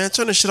 yeah, man,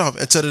 turn this shit off.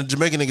 Until the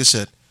Jamaican nigga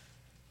said,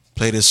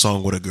 play this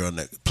song with a girl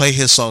next, play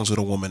his songs with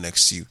a woman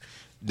next to you,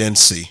 then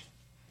see.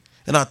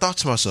 And I thought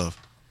to myself,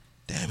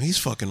 damn, he's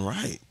fucking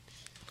right.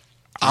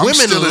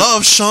 Women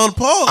love Sean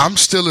Paul. I'm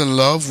Still in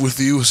Love with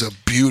You is a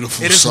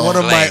beautiful It is song. one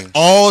of my Flames.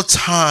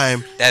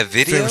 all-time That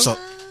video? favorite songs.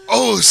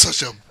 Oh, it's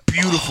such a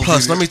beautiful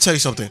Plus, video. let me tell you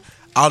something.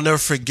 I'll never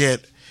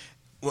forget.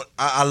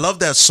 I love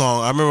that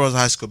song. I remember I was in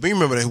high school. But you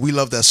remember that we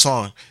loved that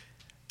song.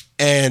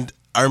 And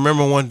I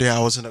remember one day I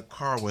was in a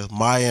car with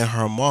Maya and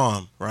her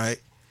mom, right?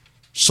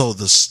 So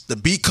the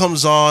beat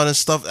comes on and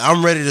stuff.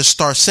 I'm ready to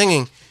start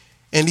singing.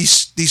 And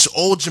these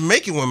old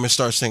Jamaican women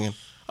start singing.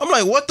 I'm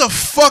like, what the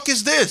fuck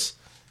is this?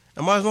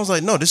 And my mom's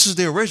like, no, this is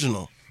the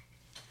original.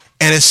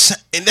 And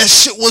that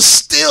shit was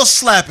still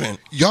slapping.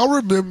 Y'all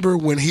remember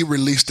when he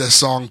released that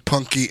song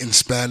Punky in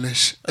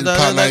Spanish? And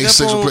Pot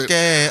 96 would play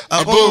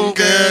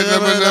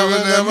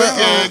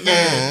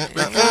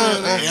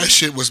that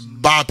shit was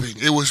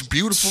bopping. It was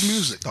beautiful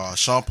music. Oh,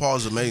 Sean Paul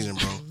is amazing,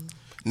 bro.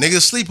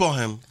 Niggas sleep on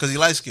him because he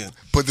light skinned.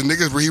 But the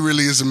nigga, he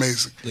really is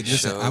amazing. Look,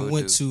 listen, Sure I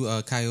went do.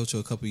 to Kyoto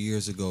a couple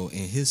years ago,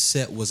 and his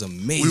set was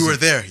amazing. We were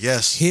there,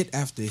 yes. Hit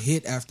after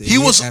hit after He hit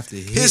was after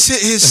hit.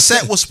 his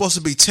set was supposed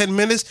to be 10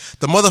 minutes.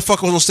 The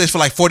motherfucker was on stage for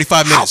like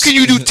 45 How minutes. can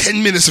you do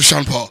 10 minutes of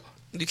Sean Paul?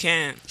 You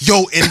can't.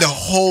 Yo, in the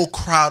whole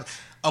crowd,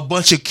 a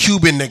bunch of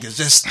Cuban niggas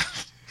just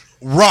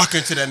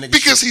rocking to that nigga.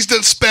 Because he's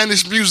done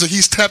Spanish music.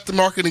 He's tapped the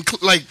market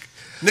and like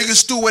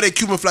niggas threw away their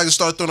Cuban flags and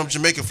started throwing up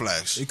Jamaican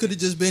flags. It could have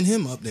just been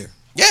him up there.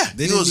 Yeah,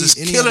 They he didn't was just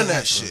need any killing other that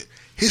act, shit.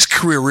 his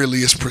career really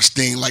is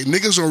pristine. Like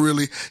niggas don't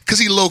really, because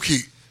he low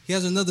key. He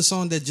has another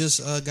song that just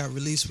got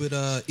released with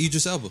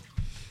Idris Elba.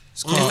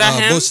 It's called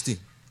that him? Boasty.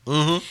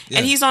 Yeah.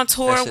 And he's on That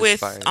tour shit's with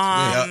fire.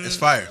 Yeah, it's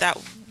fire. that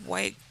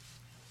white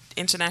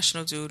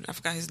international dude. I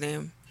forgot his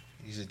name.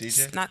 He's a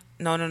It's not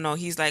no.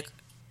 He's like,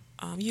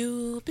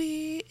 you'll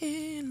be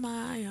in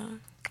my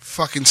arms.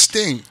 Fucking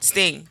Sting.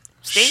 Sting.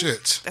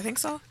 Shit. I think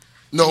so.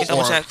 No, You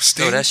double or check.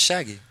 Sting. No, that's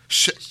Shaggy.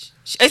 Shit.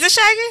 Is it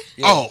Shaggy?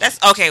 Yeah. Oh. That's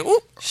okay.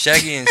 Whoop.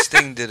 Shaggy and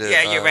Sting did a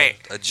Yeah, you're right.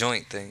 a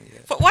joint thing. Yeah.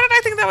 But why did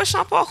I think that was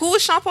Sean Paul? Who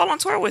is Sean Paul on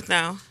tour with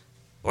now?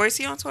 Or is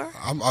he on tour?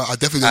 I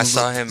definitely. I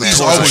saw him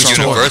He's at always on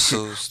tour.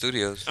 Universal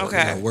Studios. Okay.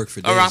 I work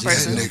for days. A wrong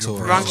He's person. on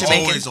tour. Wrong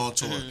Jamaican. Always on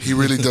tour. He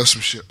really does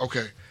some shit.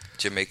 Okay.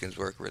 Jamaicans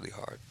work really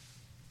hard.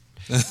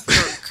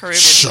 Caribbean.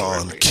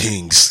 Sean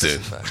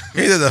Kingston.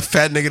 He did the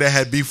fat nigga that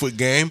had beef with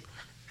Game.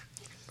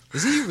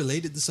 Is he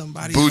related to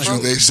somebody?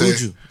 Buju, they say.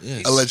 Buju.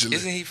 Yeah. Allegedly.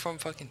 Isn't he from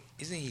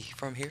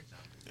here?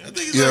 I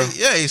think he's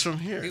Yeah. he's from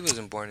here. He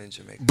wasn't born in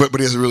Jamaica. But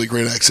he has a really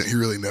great accent. He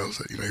really knows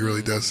it. You know, he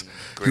really does.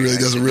 Great He really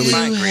does a accent. really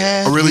Fine,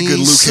 great. a really good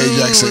Luke Cage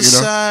accent. You know,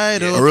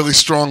 Suicidal. a really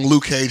strong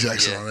Luke Cage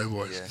accent on that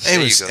voice. Yeah. There you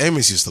Amos, go.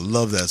 Amos used to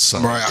love that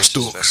song. Mariah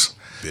Stokes.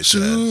 Bitch ass.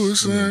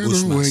 Suicidal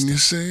Bushmaster. when you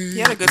say He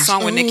had a good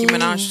song with Nicki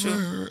Minaj too.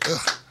 over.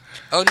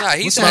 Oh no, What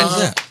he's song is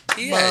that?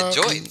 he had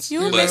joints.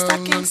 You but-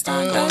 Mr.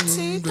 Kingston,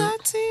 dirty.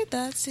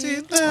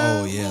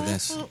 Oh yeah,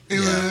 that's.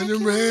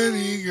 You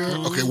ready,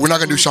 girl? Okay, we're not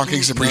gonna do Sean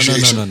Kingston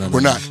appreciation. no, We're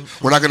not.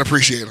 We're not gonna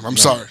appreciate him. I'm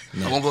sorry.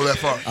 no. I won't go that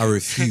far. I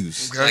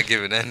refuse. Not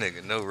giving that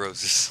nigga no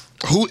roses.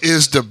 Who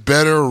is the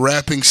better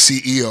rapping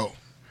CEO?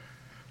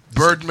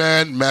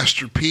 Birdman,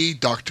 Master P,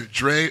 Dr.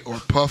 Dre, or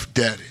Puff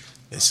Daddy?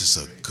 This is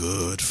a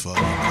good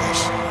fucking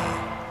question.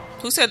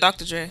 Who said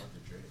Dr. Dre?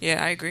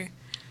 Yeah, I agree.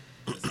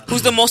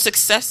 Who's the most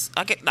success?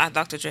 I get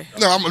Dr. Dre.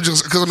 No, I'm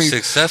just because I mean,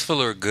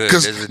 Successful or good?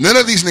 because There's a none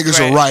of these niggas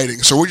Right. are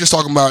writing, so we're just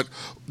talking about.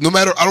 No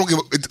matter, I don't give.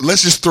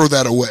 Let's just throw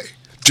that away.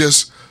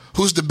 Just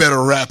who's the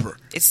better rapper?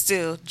 It's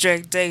still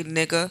Dre Day,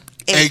 nigga.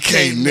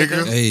 AK,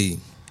 nigga. Hey,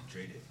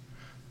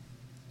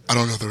 I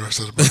don't know the rest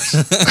of the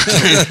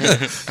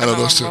bars. I know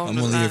those two. I'm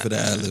only here for the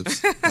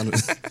ad-libs.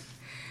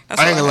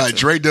 I ain't gonna lie.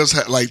 Dre does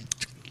have like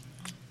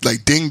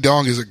Ding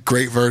Dong is a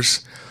great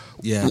verse.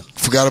 Yeah.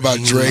 Forgot about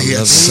Dre. He had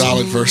love it.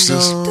 solid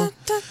verses.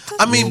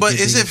 I mean, but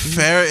is it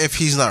fair if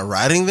he's not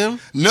writing them?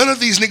 None of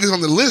these niggas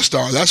on the list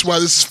are. That's why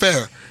this is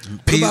fair.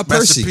 about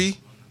Master Percy? P?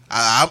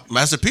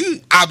 Master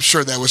P. I'm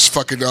sure that was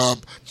fucking C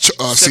Silk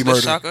the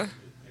Murder. Shocker.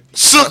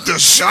 Silk the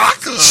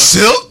Shocker.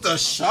 Silk the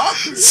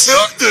Shocker.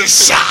 Silk the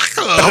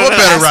Shocker. I'm a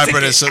better rapper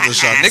than Silk the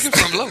Shocker. nigga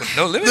from Low.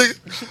 No limit.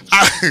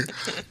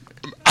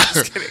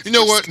 You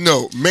know what?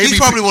 No, maybe He's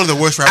probably one of the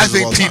worst rappers I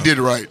of all think P time. did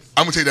right.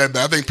 I'm gonna take that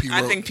back. I think P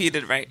I wrote. think P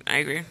did right. I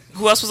agree.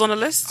 Who else was on the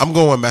list? I'm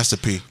going with Master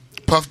P.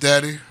 Puff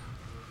Daddy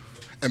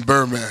and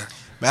Birdman.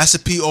 Master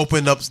P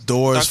opened up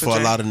doors Dr. for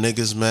Dre. a lot of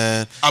niggas,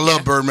 man. I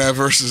love Birdman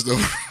verses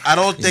though. I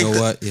don't You think know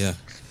that. what? Yeah.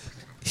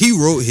 He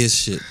wrote his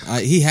shit.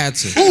 He had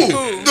to.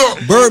 Ooh, no,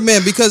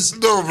 Birdman, because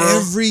No, bro.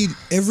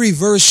 every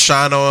verse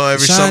Shine on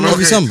every shine summer.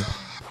 every Okay. summer.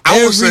 I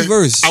will Every say,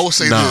 verse. I will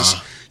say Nah. this.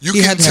 You He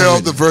can had to have tell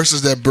it. the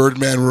verses that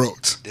Birdman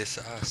wrote This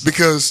us.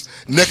 because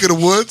Neck of the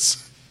Woods,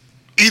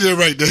 he didn't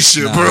write that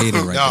shit, Nah, bro. he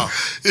didn't write No.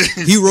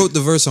 that. He wrote the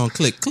verse on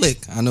Click Click.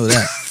 I know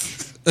that.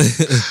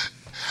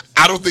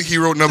 I don't think he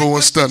wrote Number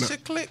One Stunner.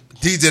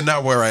 He did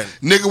not wear right.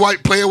 Nigga,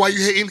 white player, why you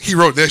hating? He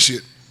wrote that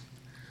shit.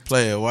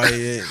 Player, why you?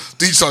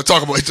 Then you started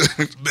talking about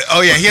it.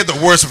 Oh yeah, he had the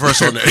worst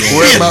verse on there.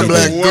 Where's my he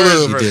black did.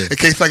 glove? He did. In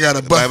case I got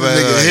a buff Black,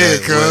 nigga black, head,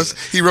 black, cuz.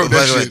 black. He wrote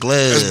Black, that black shit.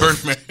 glove. That's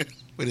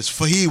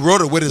Birdman. He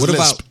wrote it with his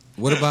lisp.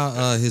 What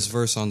about his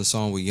verse on the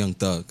song with Young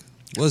Thug?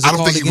 What is it I don't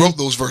called think he again? wrote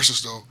those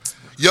verses, though.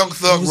 Young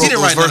Thug He wrote didn't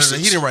those write none of verses.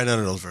 He didn't write none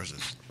of those verses.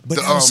 But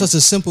the, that was such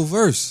a simple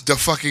verse. The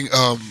fucking,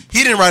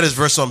 He didn't write his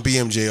verse on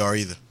BMJR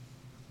either.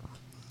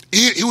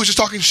 he was just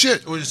talking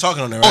shit. We were just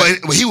talking on there, Oh,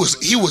 right? and he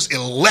was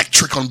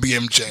electric on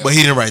BMJ. But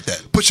he didn't write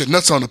that. Put your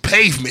nuts on the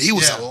pavement. He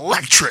was Yeah.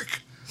 electric.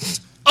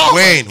 Oh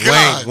Wayne, my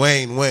God.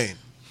 Wayne.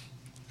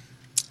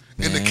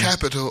 In the Man.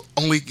 capital,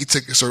 only you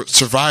take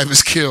survive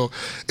is kill.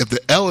 If the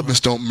elements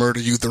don't murder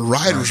you, the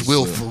riders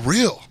will for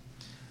real.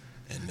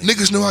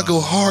 Niggas know I go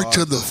hard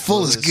to the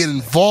fullest, get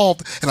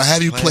involved, and I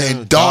have you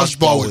playing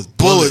dodgeball with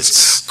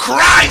bullets.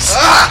 Christ!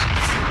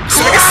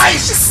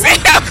 Christ!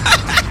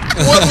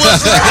 What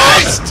was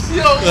Christ?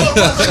 Yo, what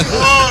was he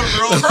on,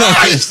 bro?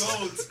 Christ!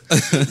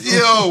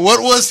 Yo,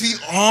 what was he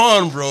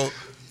on, bro?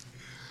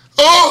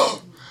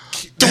 Oh!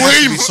 That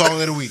has to be Dwayne,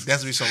 song of the week.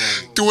 That's to be song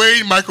of the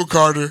week. Dwayne Michael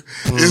Carter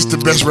is the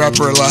best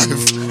rapper alive.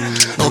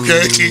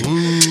 Okay?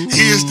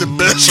 He is the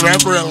best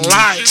rapper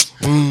alive.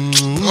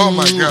 Oh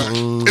my God.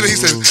 And then he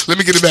said, let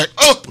me get it back.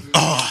 Oh!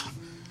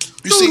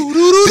 You see,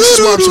 this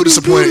is why I'm so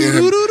disappointed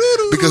in him.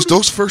 Because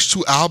those first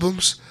two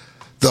albums,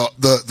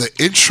 the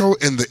intro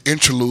and the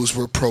interludes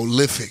were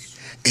prolific.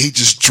 And he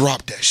just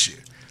dropped that shit.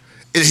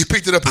 And he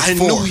picked it up at I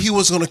 4. knew he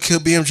was going to kill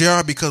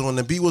BMJR because when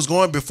the beat was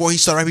going, before he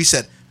started, he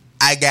said,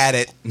 I got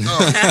it.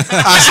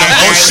 I said,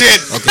 oh shit.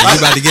 Okay, you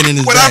about to get in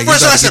his When bag. I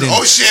first You about I to said, get in.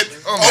 oh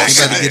shit. Oh You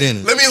shit. about to get in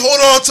it. Let me hold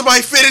on to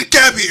my fitted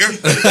cap here.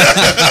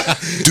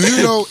 Do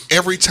you know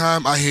every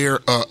time I hear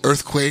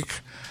Earthquake,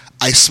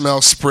 I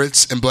smell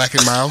Spritz and Black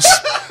and Mouse?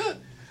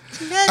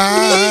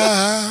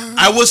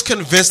 I was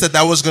convinced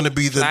that was going to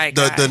be My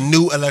the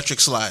new Electric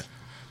Slide.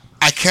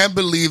 I can't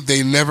believe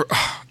they never.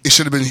 It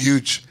should have been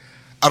huge.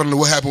 I don't know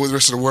what happened with the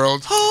rest of the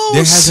world. There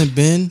hasn't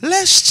been.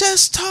 Let's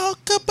just talk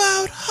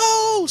about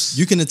hoes.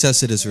 You can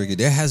attest to this, Ricky.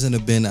 There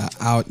hasn't been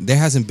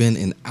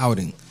an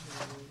outing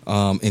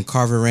in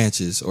Carver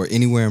Ranches or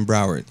anywhere in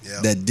Broward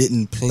that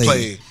didn't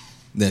play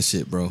that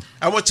shit, bro.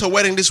 I went to a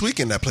wedding this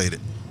weekend that played it.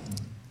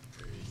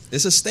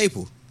 It's a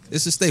staple.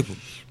 It's a staple.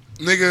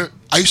 Nigga,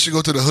 I used to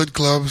go to the hood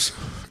clubs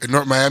in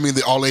North Miami,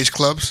 the all-age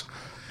clubs,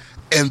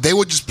 and they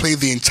would just play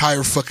the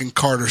entire fucking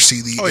Carter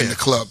CD in the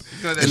club.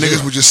 And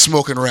niggas would just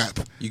smoke and rap.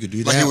 You could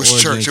do that. Like it was or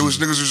church. It Yankee. was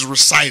niggas just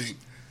reciting.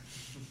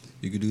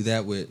 You could do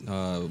that with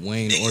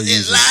Wayne or It's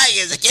Yeezy.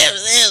 liars, I can't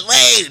say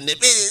Wayne, the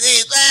bitch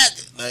is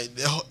like,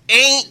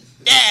 ain't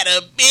that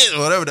a bitch?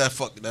 Whatever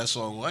that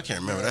song was. I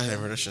can't remember. I haven't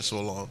heard that shit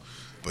so long.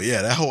 But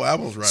yeah, that whole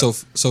album's right.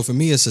 So for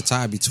me, it's a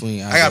tie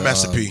between either, I got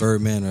Master P.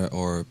 Birdman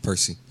or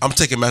Percy. I'm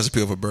taking Master P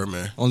over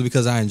Birdman. Only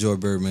because I enjoy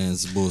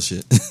Birdman's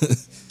bullshit.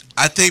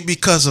 I think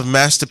because of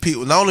Master P,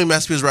 not only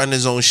Master P was writing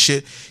his own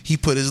shit, he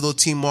put his little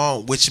team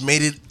on, which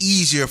made it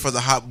easier for the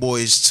Hot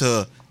Boys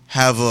to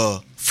have a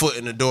foot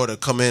in the door to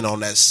come in on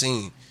that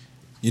scene.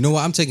 You know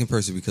what? I'm taking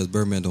Percy because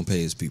Birdman don't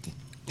pay his people.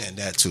 And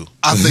that too.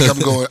 I think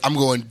I'm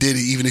going Diddy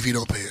even if he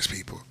don't pay his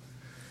people.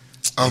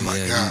 Oh my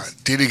God,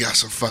 Diddy got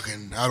some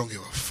fucking. I don't give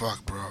a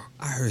fuck, bro.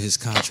 I heard his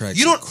contract.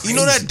 You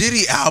know that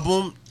Diddy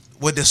album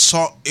with the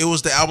song? It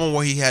was the album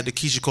where he had the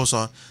Keisha Cole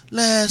song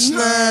last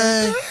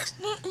night.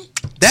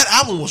 That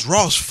album was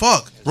raw as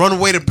fuck.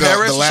 Runaway to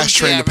Paris. The Last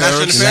Train to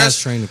Paris.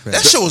 Last Train to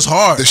Paris. That shit was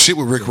hard. The shit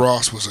with Rick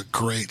Ross was a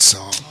great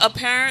song.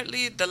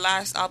 Apparently, the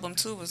last album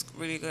too was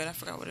really good. I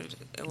forgot what it was.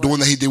 The one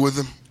that he did with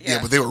him. Yeah.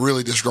 But they were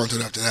really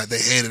disgruntled after that. They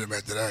hated him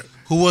after that.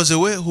 Who was it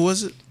with? Who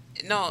was it?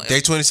 No, Day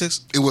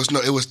 26. It was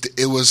the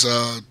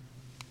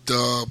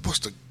what's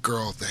the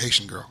girl? The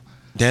Haitian girl.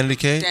 Danity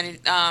Kane.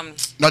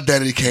 Not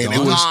Danity Kane. Dawn. It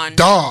was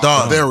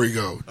Dawn. There we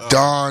go.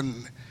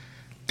 Dawn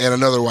and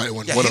another white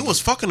one. Yeah, One he of was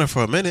fucking her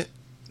for a minute.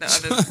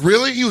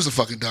 Really? He was a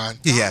fucking Don.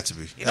 He had to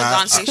be. You know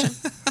Don Station?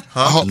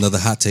 Another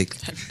hot take.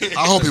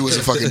 I hope he was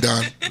a fucking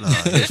Don.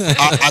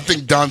 I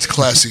think Don's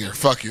classier.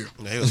 Fuck you.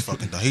 Yeah, he was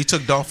fucking Don. He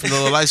took Don from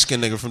the light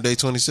skinned nigga from Day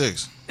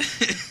 26.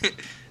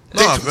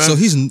 So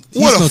he's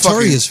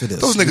notorious for this.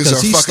 Those niggas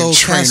because are he fucking stole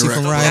train classic wreck.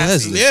 from Ryan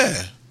Leslie.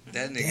 Yeah.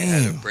 That nigga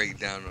had a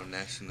breakdown on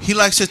national. He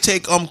likes to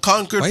take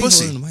Concord Why you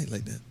pussy. holding the mic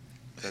like that?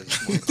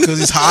 Because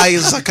he's high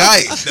as a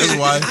kite. That's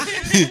why.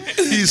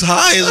 He's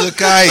high as a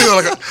kite.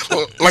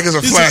 Like it's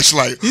a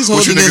flashlight. He's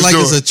What you holding it niggas like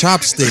doing? it's a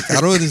chopstick. I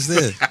don't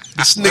understand.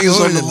 This nigga's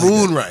on the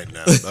moon right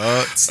now.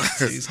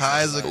 He's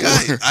high as a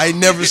kite. I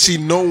never see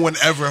no one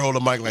ever hold a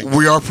mic like that.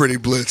 We are pretty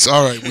blitz.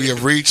 All right, we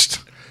have reached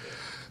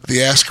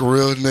the Ask a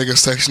Real Nigga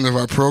section of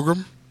our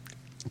program.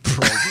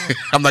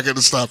 I'm not going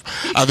to stop.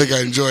 I think I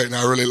enjoy it and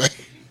I really like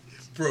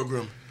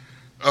program.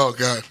 Oh,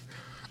 God.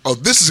 Oh,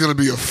 this is going to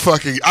be a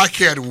fucking... I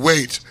can't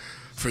wait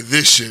for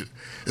this shit.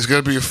 It's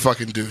going to be a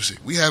fucking doozy.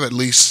 We have at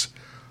least...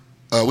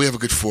 we have a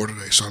good 4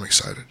 today, so I'm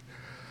excited.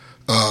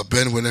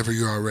 Ben, whenever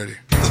you are ready.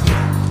 Ask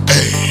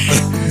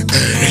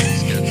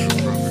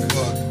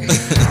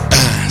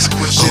a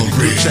real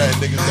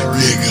nigga.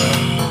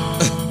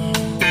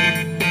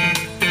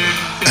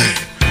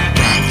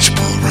 Ride with your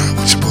boy, ride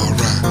with your boy,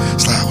 ride.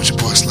 Slide with your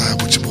boy,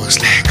 slide with your boy,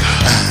 slide.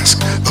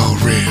 Ask a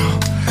real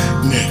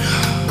nigga.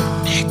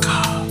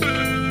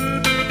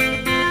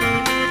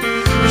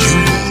 You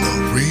want a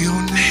real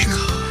nigga?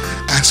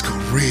 Ask a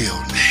real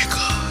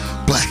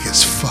nigga. Black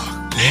as fuck,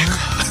 nigga.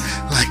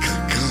 Like a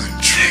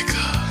gun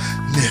trigger.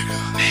 Nigga.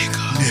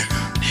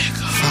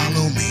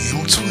 Follow me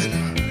on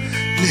Twitter.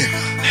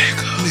 Nigga.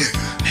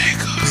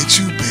 Bitch,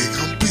 you big,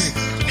 I'm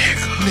bigger.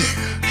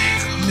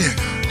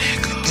 Nigga.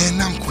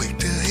 And I'm quick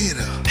to hit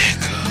her.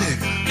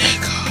 Nigga.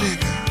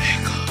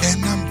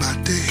 And I'm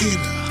about to hit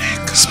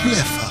her.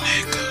 Spliffer.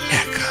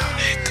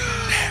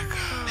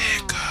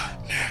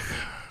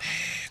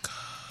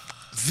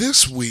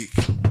 This week,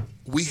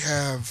 we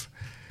have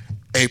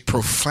a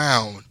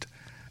profound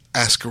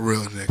Ask a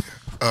Real Nigga.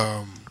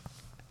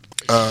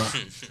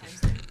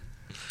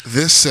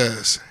 This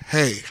says,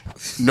 hey,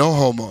 no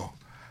homo.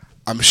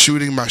 I'm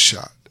shooting my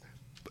shot.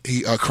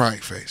 He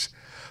crying face.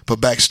 But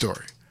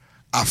backstory.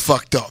 I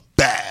fucked up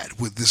bad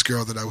with this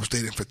girl that I was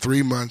dating for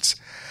 3 months,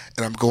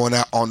 and I'm going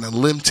out on a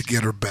limb to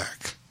get her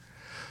back.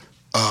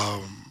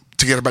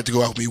 To get her back to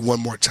go out with me one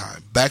more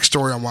time.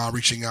 Backstory on why I'm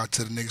reaching out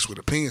to the Niggas with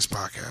Opinions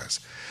podcast.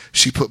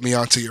 She put me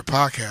onto your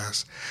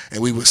podcast,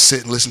 and we would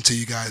sit and listen to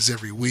you guys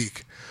every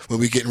week when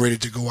we getting ready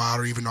to go out,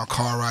 or even on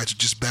car rides, or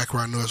just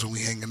background noise when we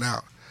hanging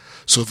out.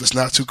 So if it's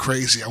not too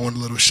crazy, I want a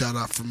little shout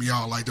out from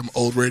y'all, like them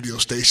old radio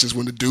stations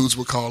when the dudes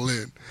would call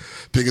in,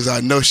 because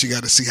I know she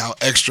got to see how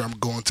extra I'm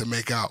going to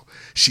make out.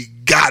 She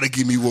got to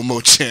give me one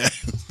more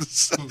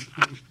chance.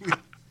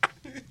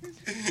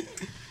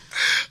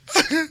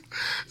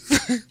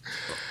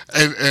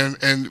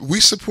 And we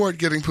support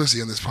getting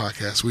pussy on this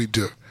podcast. We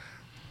do.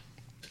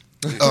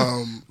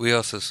 We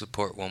also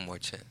support one more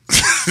chance.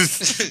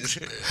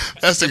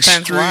 That's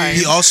extreme. Why.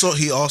 He also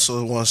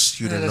wants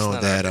you to know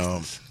that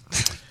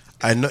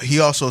I know. He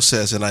also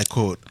says, and I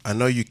quote, "I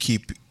know you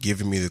keep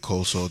giving me the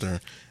cold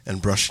shoulder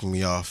and brushing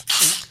me off,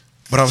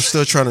 but I'm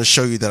still trying to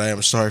show you that I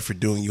am sorry for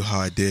doing you how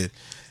I did,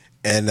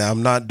 and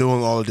I'm not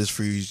doing all of this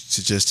for you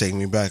to just take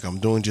me back. I'm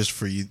doing just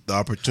for you the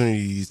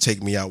opportunity to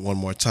take me out one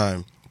more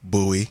time,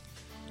 buoy."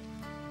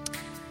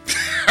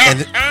 And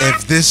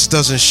if this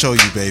doesn't show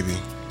you, baby,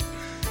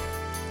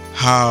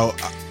 how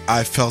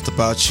I felt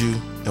about you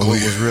and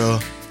what was real,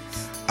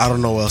 I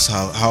don't know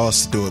how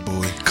else to do it,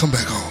 Bowie. Come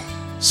back home.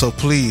 So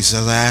please,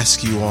 as I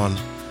ask you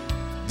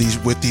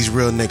with these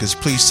real niggas,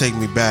 please take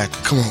me back.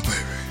 Come on, baby.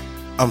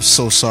 I'm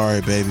so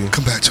sorry, baby.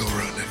 Come back to a real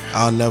nigga.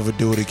 I'll never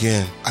do it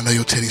again. I know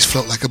your titties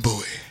float like a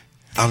buoy.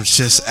 I'm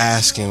just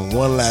asking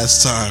one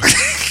last time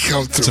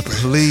Come through, to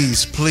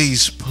please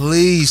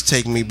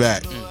take me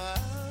back.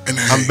 And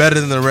hey, I'm better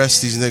than the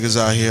rest of these niggas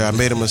out here. I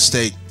made a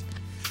mistake.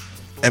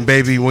 And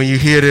baby, when you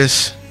hear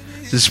this,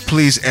 just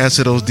please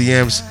answer those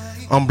DMs.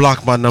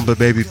 Unblock my number,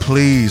 baby,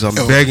 please. I'm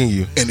begging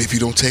you. And if you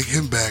don't take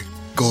him back,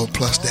 go to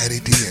Plus Daddy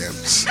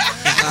DMs.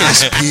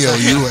 It's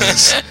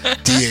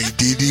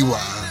PLUSDADDY.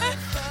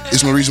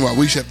 It's no reason why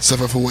we should have to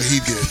suffer for what he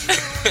did.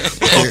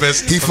 Okay,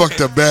 he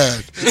fucked up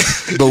bad,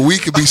 but we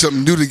could be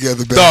something new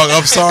together, baby. Dog,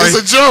 I'm sorry.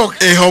 It's a joke.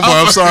 Hey,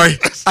 homeboy, I'm sorry.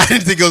 I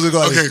didn't think it was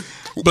going to go. Okay,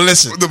 but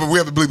listen. No, but we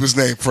have to bleep his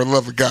name for the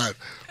love of God.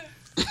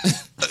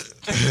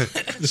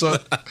 So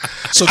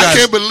guys, I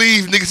can't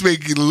believe niggas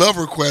making love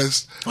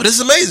requests. Oh, this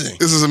is amazing.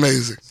 This is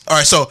amazing. All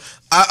right, so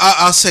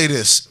I'll say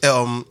this,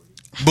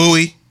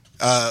 Bowie.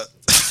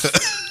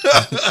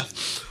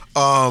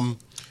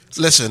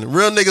 Listen,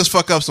 real niggas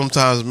fuck up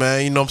sometimes,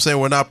 man. You know what I'm saying?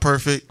 We're not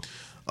perfect.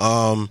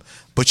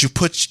 But you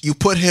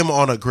put him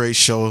on a great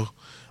show.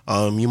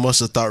 You must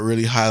have thought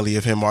really highly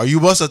of him, or you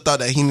must have thought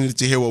that he needed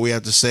to hear what we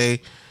have to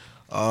say.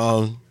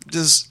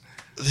 Just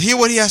hear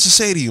what he has to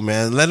say to you,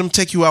 man. Let him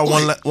take you out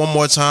one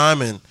more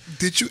time. And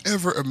did you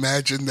ever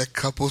imagine that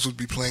couples would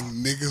be playing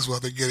niggas while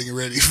they're getting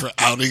ready for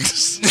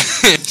outings?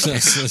 Hey,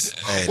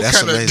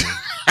 that's amazing.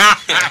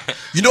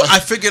 You know, I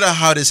figured out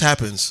how this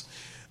happens.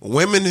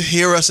 Women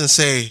hear us and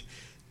say,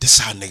 "This is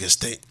how niggas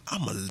think.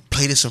 I'm gonna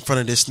play this in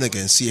front of this nigga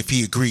and see if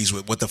he agrees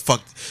with what the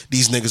fuck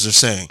these niggas are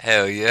saying."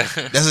 Hell yeah.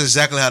 That's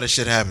exactly how this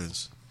shit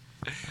happens.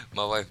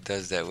 My wife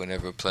does that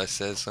whenever Plus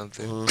says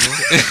something.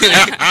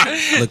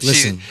 Mm-hmm. Look,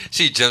 listen.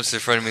 She jumps in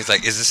front of me. Is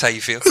like, "Is this how you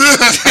feel?"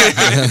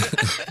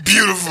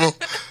 Beautiful.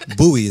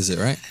 Bowie, is it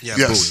right? Yeah,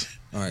 yes. Bowie.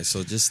 All right,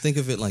 so just think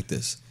of it like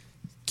this.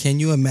 Can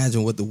you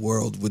imagine what the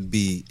world would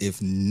be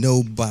if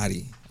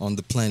nobody on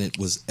the planet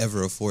was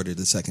ever afforded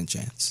a second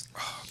chance?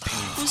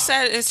 Who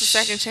said it's a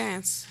second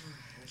chance?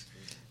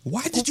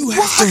 Why did you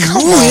have to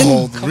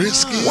ruin?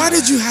 Why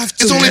did you have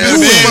to It's only been a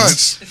few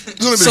months.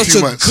 It's only been a such few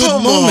a months. good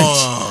Come moment?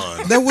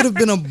 on. That would have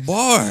been a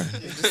bar.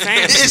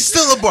 It's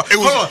still a bar.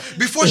 Hold on.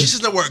 Before she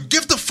says that word,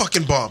 give the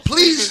fucking bar,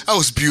 please. That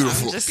was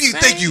beautiful.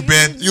 Thank you,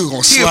 Ben. You was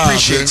gonna He slide,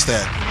 appreciates Ben.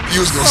 that.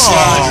 You was gonna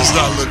slide just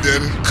not little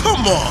daddy.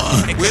 Come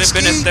on. It could have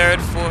been a third,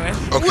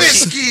 fourth. Okay.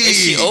 Whiskey. Is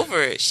she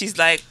over it? She's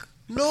like,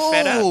 No,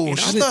 fed up, you know?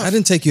 she's I not.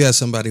 didn't take you as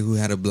somebody who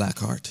had a black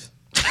heart.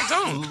 I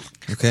don't.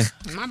 Okay.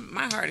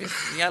 My heart is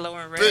yellow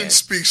and Ben red.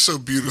 speaks so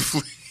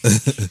beautifully.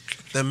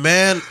 The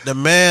man,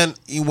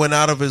 he went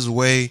out of his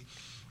way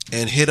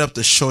and hit up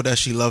the show that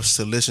she loves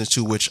to listen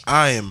to, which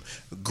I am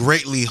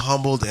greatly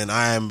humbled and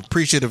I am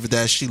appreciative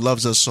that she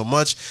loves us so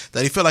much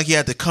that he felt like he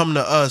had to come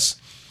to us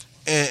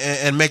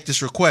and make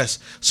this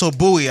request. So,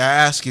 Bowie, I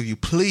ask of you,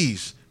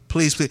 please.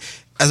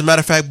 As a matter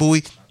of fact,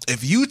 Bowie,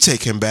 if you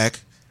take him back,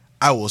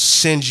 I will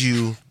send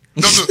you.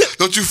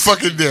 Don't you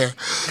fucking dare.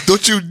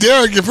 Don't you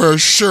dare give her a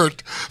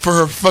shirt for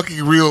her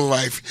fucking real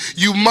life.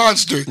 You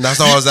monster. That's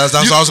what I was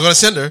going to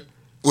send her.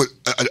 What,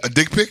 a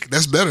dick pic?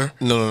 That's better.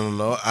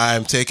 No.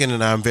 I'm taken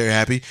and I'm very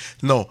happy.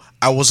 No,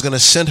 I was going to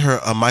send her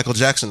a Michael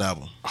Jackson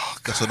album. Oh,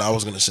 that's what I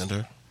was going to send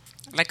her.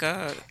 Like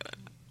a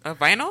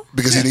vinyl?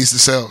 Because he needs the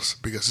sales.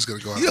 Because it's going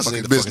to go out You of don't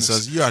need fucking the fucking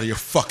business. sales. You're out of your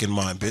fucking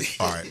mind, bitch.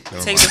 All right.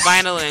 never Take mind. the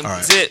vinyl and All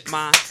right. zip,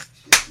 man.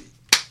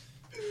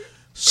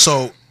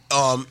 So,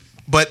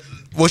 but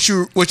what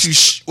you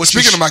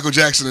Speaking of Michael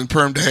Jackson and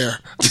permed hair,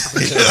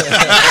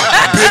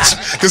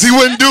 bitch, because he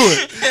wouldn't do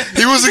it.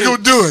 He wasn't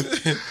gonna do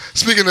it.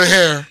 Speaking of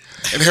hair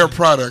and hair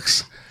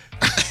products,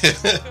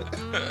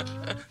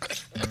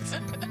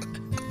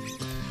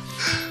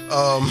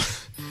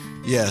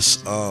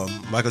 yes,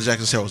 Michael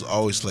Jackson's hair was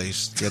always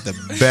laced. He had the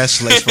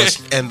best lace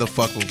fronts in the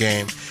fucking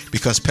game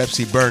because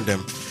Pepsi burned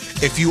him.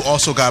 If you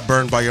also got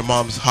burned by your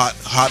mom's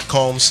hot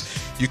combs,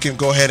 you can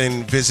go ahead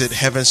and visit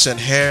Heaven Sent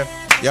Hair.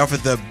 They offer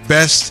the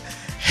best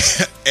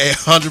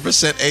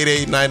 100%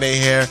 8898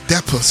 hair.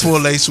 That pussy. Full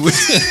lace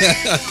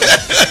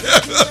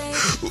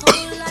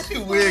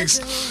wigs,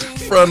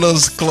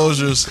 frontals,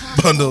 closures,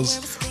 bundles.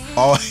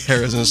 All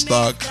hair is in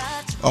stock.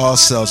 All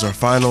sales are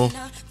final.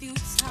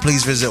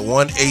 Please visit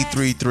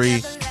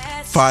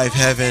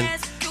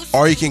 1-833-5HEAVEN,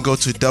 or you can go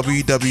to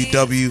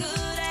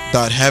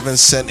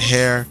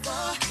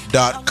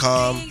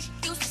www.heavensenthair.com.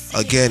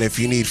 Again, if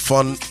you need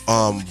fun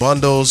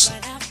bundles,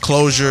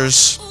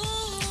 closures,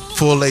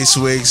 full lace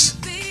wigs,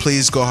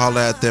 please go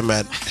holler at them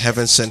at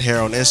Heaven Sent Hair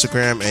on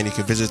Instagram, and you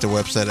can visit their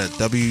website at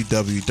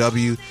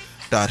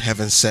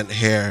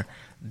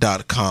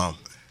www.heavensenthair.com.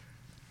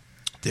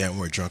 Damn,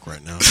 we're drunk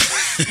right now.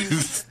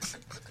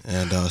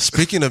 And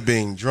speaking of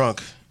being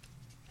drunk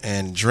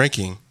and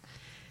drinking,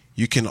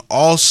 you can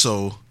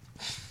also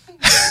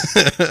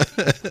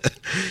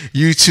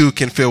you too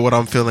can feel what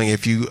I'm feeling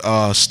if you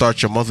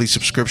start your monthly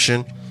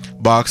subscription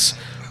box,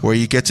 where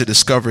you get to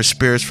discover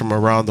spirits from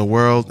around the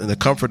world in the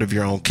comfort of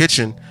your own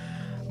kitchen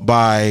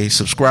by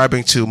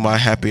subscribing to My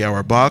Happy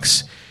Hour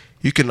Box.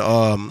 You can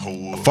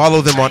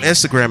follow them on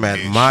Instagram at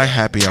My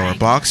Happy Hour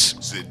Box.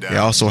 They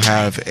also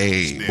have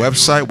a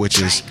website,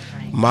 which is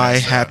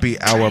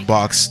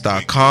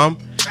myhappyhourbox.com,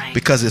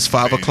 because it's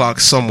 5 o'clock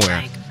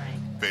somewhere.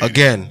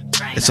 Again,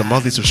 it's a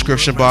monthly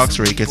subscription box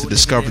where you get to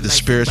discover the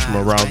spirits from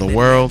around the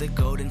world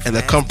and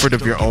the comfort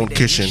of your own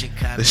kitchen.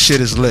 The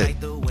shit is lit.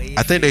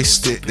 I think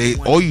they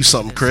owe you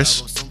something,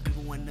 Chris.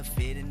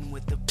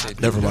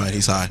 Never mind,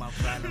 he's high.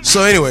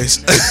 So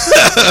anyways.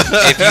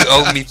 If you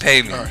owe me,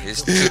 pay me.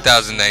 It's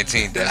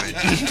 2019, damn it.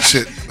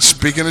 Shit.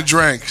 Speaking of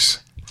drinks.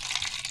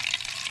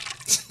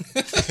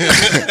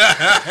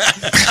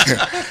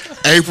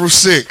 April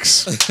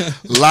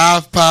 6th,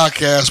 live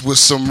podcast with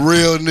some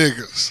real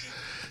niggas.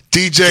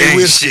 DJ Gang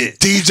Whiskey. shit.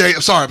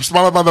 DJ, sorry,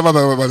 my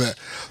bad.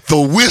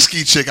 The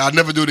Whiskey chick, I'll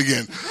never do it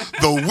again.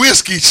 The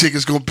Whiskey chick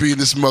is going to be in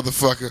this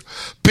motherfucker.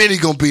 Benny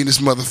going to be in this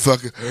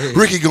motherfucker.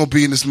 Ricky going to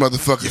be in this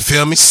motherfucker. You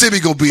feel me? Sibby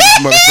going to be in this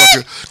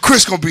motherfucker.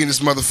 Chris going to be in this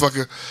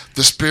motherfucker.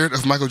 The spirit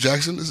of Michael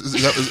Jackson? Is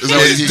that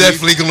what It's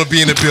definitely going to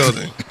be in the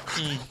building.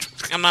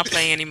 I'm not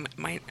playing any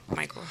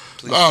Michael.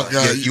 Please Oh, don't.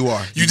 God. Yeah, you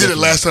are. You did it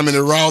last time and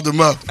it riled him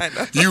up. I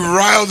know. You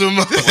riled him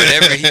up.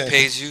 Whatever he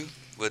pays you,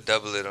 we'll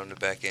double it on the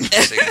back end.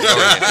 Just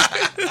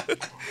ignore him.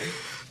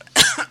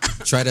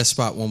 Try that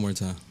spot one more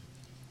time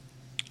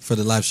for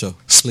the live show.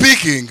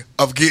 Speaking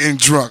of getting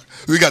drunk,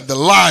 we got the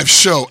live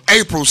show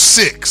April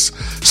 6th.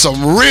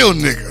 Some real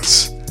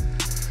niggas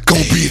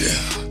gonna be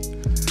there.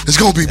 It's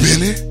gonna be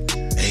Benny.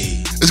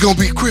 Hey, It's gonna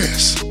be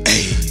Chris. hey,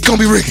 It's gonna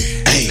be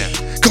Ricky. hey,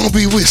 Gonna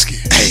be Whiskey.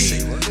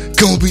 hey,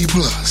 Gonna be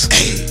Plus.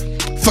 hey,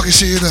 Fucking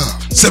shit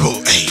up. Sybil,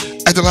 hey,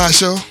 At the live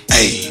show,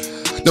 hey,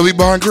 there'll be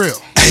Bar and Grill.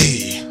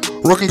 hey,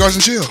 Rockin' Guards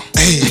and Chill.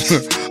 hey,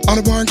 On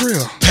the Bar and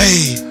Grill.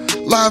 hey,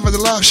 Live at the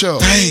live show.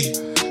 hey,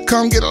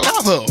 Come get a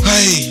live hoe.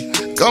 hey.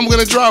 Come get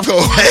a drive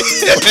hoe.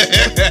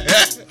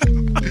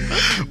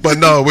 But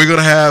no, we're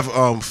gonna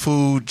have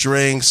food,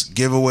 drinks,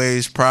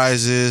 giveaways,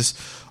 prizes.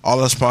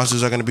 All our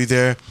sponsors are gonna be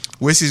there.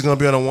 Whiskey's gonna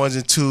be on the 1s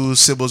and 2s.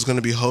 Sybil's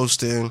gonna be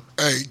hosting.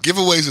 Hey,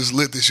 giveaways is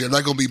lit this year. I'm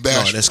not gonna be No,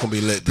 bashful. that's gonna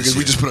be lit this because we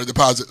year. just put a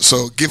deposit.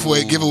 So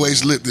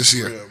giveaways lit this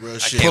year. Real I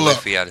shit. can't Pull wait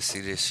up. for y'all to see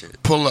this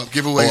shit. Pull up.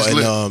 Giveaways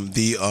lit. And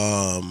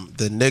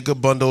the nigga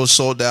bundle is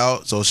sold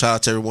out. So shout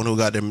out to everyone who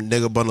got their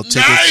nigga bundle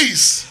tickets.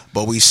 Nice.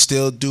 But we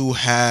still do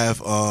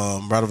have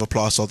round of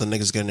applause to all the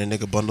niggas getting their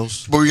nigga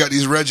bundles. But we got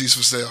these Reggies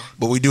for sale.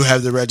 But we do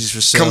have the Reggies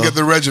for sale. Come get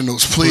the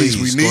Reginalds, please.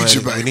 We go need ahead.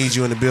 you, baby. We need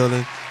you in the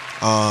building.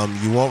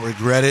 You won't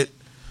regret it.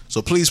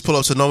 So please pull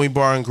up to Nomi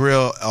Bar and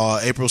Grill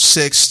April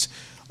 6th.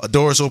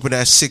 Doors open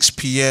at 6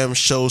 p.m.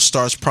 Show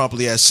starts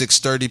promptly at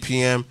 6:30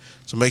 p.m.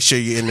 So make sure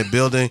you're in the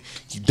building.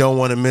 You don't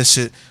want to miss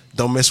it.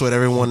 Don't miss what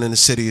everyone in the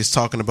city is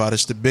talking about.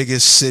 It's the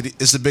biggest city.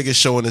 It's the biggest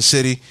show in the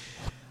city.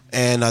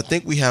 And I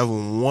think we have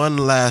one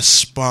last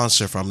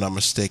sponsor, if I'm not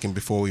mistaken,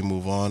 before we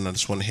move on. I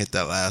just want to hit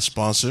that last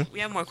sponsor. We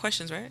have more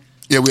questions, right?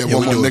 Yeah, we have Yeah,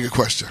 one we more do. nigga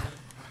question.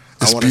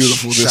 I It's want to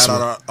beautiful. This shout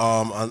one. out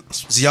our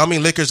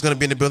Xiaomi Liquor is going to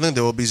be in the building.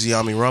 There will be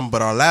Xiaomi Rum,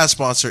 but our last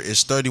sponsor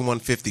is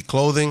 3150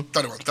 Clothing.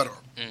 31.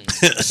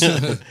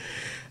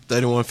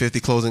 3150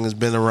 Clothing has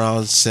been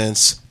around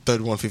since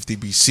 3150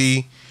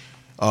 BC.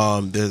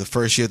 They're the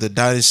first year of the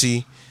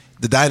dynasty,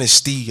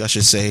 I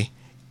should say.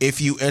 If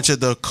you enter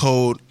the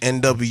code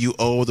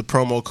NWO, the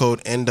promo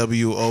code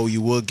NWO,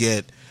 you will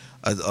get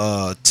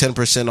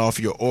 10% off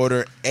your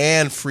order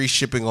and free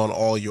shipping on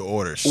all your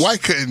orders. Why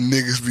couldn't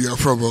niggas be our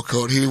promo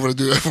code? He didn't want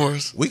to do that for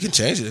us? We can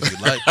change it if you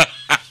like.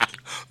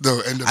 No,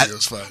 NWO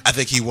is fine. I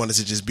think he wanted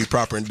to just be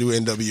proper and do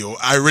NWO.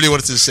 I really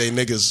wanted to say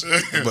niggas,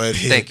 but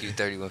Thank you,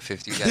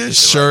 3150. You guys did the right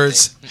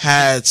shirts, thing.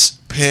 hats,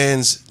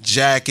 pins,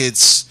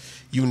 jackets,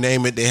 you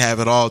name it, they have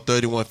it all.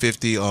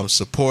 3150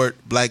 support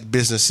black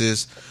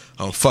businesses.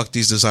 Fuck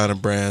these designer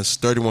brands.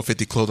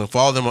 3150 Clothing.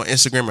 Follow them on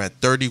Instagram at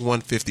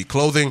 3150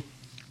 Clothing.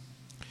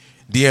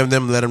 DM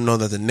them, let them know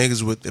that the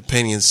niggas with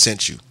opinions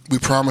sent you. We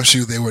promise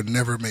you they would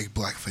never make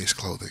blackface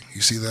clothing.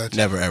 You see that?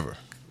 Never ever.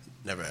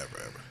 Never ever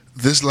ever.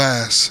 This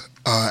last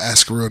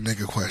Ask a Real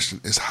Nigga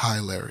question is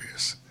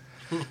hilarious.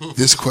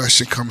 This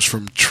question comes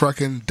from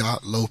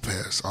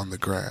Truckin.Lopez on the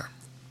gram.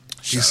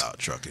 Shout out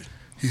Truckin'.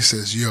 He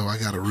says, yo, I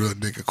got a real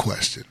nigga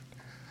question.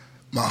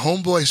 My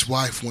homeboy's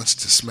wife wants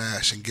to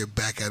smash and get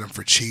back at him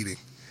for cheating.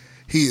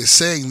 He is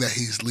saying that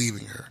he's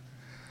leaving her.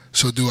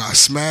 So do I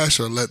smash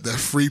or let that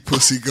free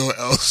pussy go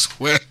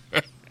elsewhere?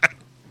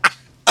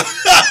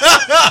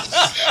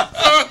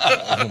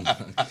 Oh my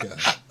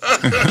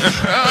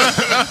God.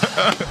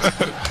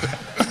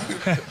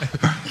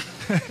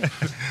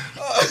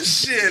 Oh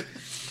shit.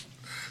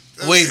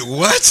 Wait,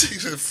 what? He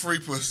said free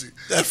pussy.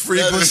 That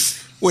free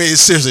pussy? Wait,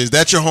 seriously, is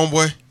that your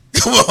homeboy?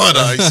 Come on,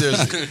 dog,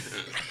 seriously.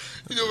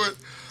 You know what?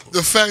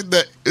 The fact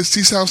that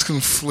he sounds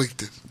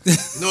conflicted.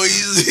 No,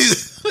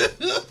 he's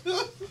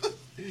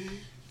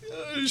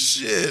oh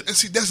shit. And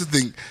see, that's the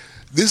thing.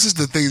 This is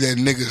the thing that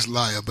niggas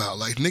lie about.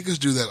 Like, niggas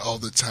do that all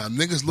the time.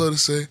 Niggas love to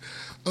say,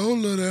 I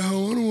don't love that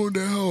hoe, I don't want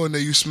that hoe. And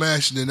then you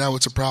smash and then now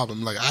it's a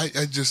problem. Like,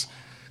 I just,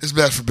 it's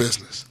bad for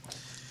business.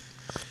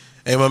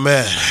 Hey, my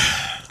man,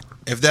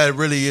 if that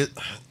really is,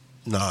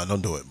 nah,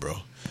 don't do it, bro.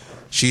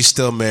 She's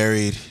still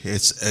married.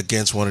 It's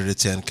against one of the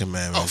 10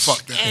 commandments. Oh,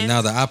 fuck that. And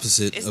now the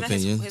opposite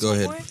opinion. His Go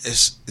ahead.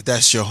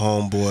 That's your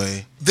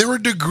homeboy. There are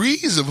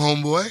degrees of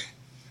homeboy.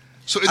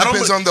 So it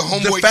depends on the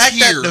homeboy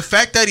tier. The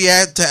fact that he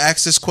had to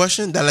ask this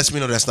question, that lets me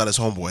know that's not his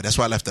homeboy. That's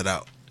why I left it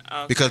out.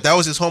 Okay. Because if that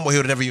was his homeboy, he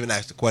would never even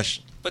ask the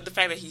question. But the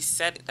fact that he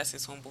said that's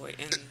his homeboy.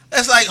 And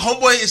That's like,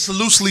 homeboy is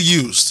loosely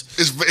used.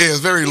 It's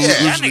very that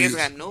loosely nigga's used.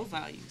 got no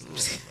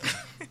values.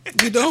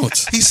 You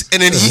don't.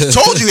 And then he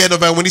told you he had no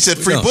value when he said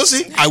free No.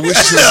 pussy. I wish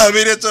I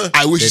mean, it's a...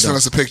 I wish you They sent don't.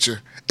 us a picture.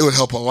 It would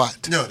help a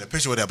lot. No, the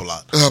picture would help a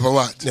lot. It would help a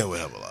lot. Yeah, it would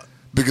help a lot.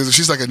 Because if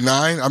she's like a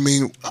 9, I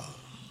mean,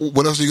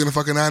 what else are you gonna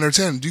fuck a 9 or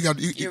 10?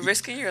 You're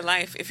risking your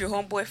life. If your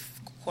homeboy,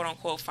 quote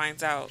unquote,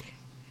 finds out,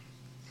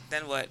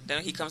 then what?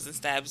 Then he comes and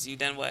stabs you.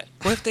 Then what?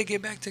 What if they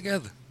get back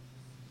together?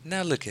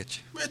 Now look at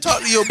you. Man,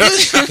 talk to your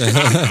bitch.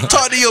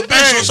 Talk to your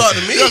bitch. Don't talk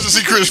to me. You have to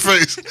see Chris'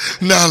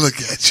 face. Now look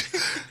at you.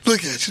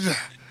 Look at you now.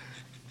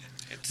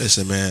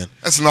 Listen, man.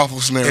 That's an awful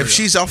scenario. If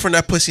she's offering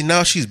that pussy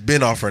now, she's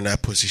been offering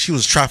that pussy. She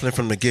was trifling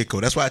from the get-go.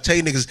 That's why I tell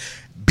you niggas,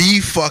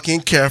 be fucking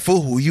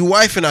careful who you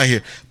wifing out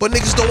here. But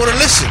niggas don't want to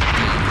listen.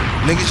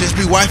 Niggas just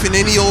be wifing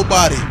any old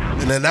body.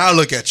 And then now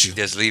look at you.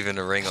 Just leaving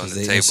the ring on the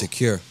They table.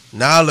 insecure.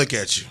 Now look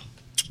at you.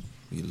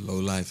 You low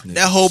life niggas.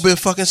 That hoe been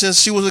fucking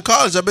since she was in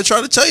college. I've been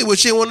trying to tell you, but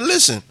she didn't want to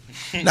listen.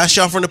 Now she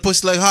offering the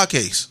pussy like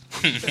hotcakes.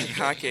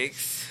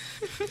 Hotcakes.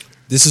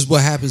 This is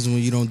what happens when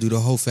you don't do the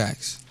whole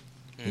facts.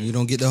 When you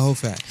don't get the whole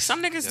facts.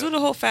 Some niggas do the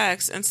whole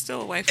facts and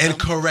still wife And them.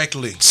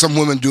 correctly. Some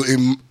women do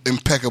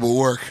impeccable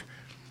work.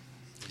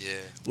 Yeah.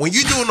 When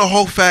you're doing the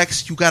whole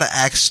facts, you gotta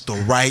ask the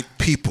right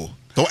people.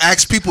 Don't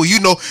ask people you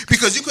know,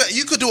 because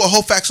you could do a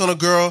whole facts on a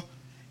girl.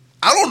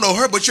 I don't know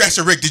her, but you ask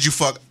her, Rick, did you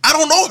fuck? I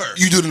don't know her.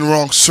 You do it in the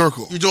wrong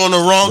circle. You're doing the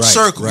wrong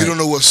circle. You don't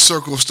know what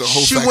circles to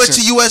hold She facts went in.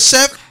 to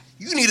USF.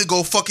 You need to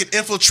go fucking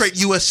infiltrate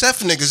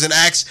USF niggas and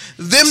ask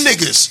them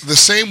niggas. The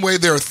same way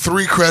there are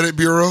 3 credit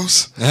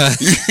bureaus, you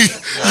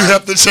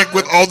have to check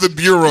with all the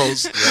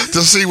bureaus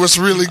to see what's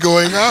really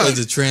going on. The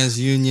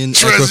TransUnion,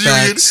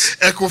 TransUnion, Equifax,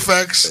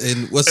 Equifax.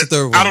 and what's the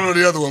third one? I don't know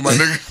the other one, my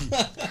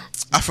nigga.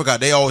 I forgot.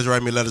 They always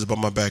write me letters about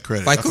my bad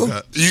credit. I FICO?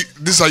 forgot. This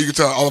is how you can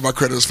tell all of my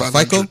credit is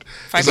 500. FICO?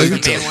 That's how you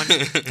FICO's the can main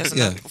tell. one. That's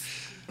Yeah. another.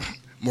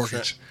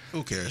 Mortgage.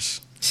 Who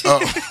cares? Oh.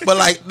 But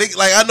like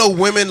I know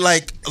women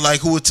like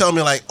who would tell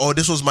me like, oh,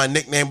 this was my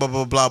nickname, blah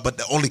blah blah. But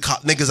the only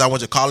niggas I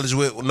went to college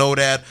with know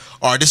that,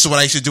 or this is what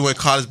I used to do in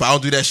college, but I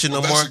don't do that shit no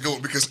more. That's a good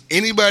one, because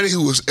anybody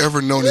who was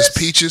ever known as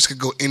Peaches could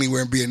go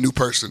anywhere and be a new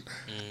person.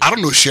 I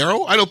don't know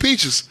Cheryl. I know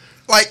Peaches.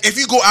 Like if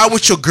you go out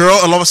with your girl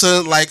and all of a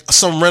sudden like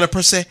some random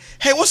person say,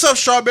 hey, what's up,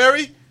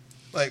 Strawberry?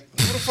 Like,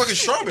 who the fuck is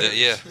Strawberry?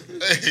 Yeah.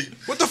 Hey,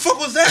 What the fuck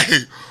was that? hey,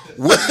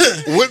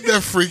 wouldn't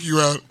that freak you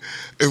out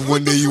if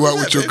one day you out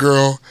with your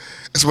girl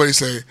and somebody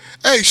say,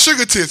 hey,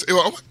 sugar tits?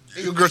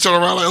 Your girl turn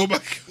around like, oh my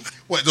God.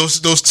 What, those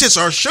tits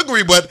are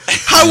sugary, but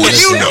how would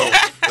you know?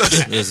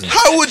 Listen.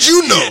 How would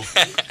you know?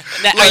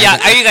 Now,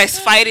 are you guys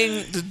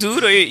fighting the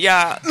dude or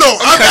y'all? No,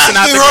 I'm cursing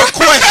out asking the her girl?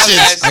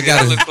 questions. I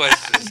got it. Other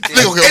questions.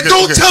 Okay, And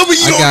don't tell me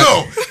you I don't got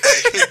know.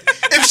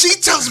 If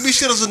she tells me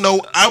she doesn't know,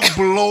 I'm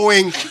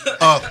blowing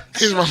up.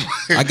 Here's my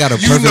I got a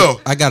You perfect. know.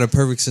 I got a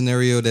perfect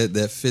scenario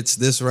that fits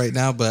this right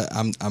now, but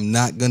I'm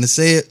not gonna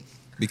say it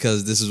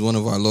because this is one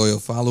of our loyal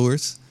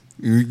followers.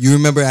 You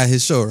remember at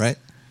his show, right?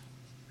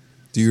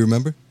 Do you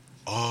remember?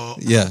 Oh,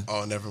 Yeah.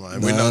 Oh, never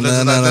mind. No, Let's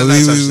no, not no.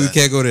 touch We that.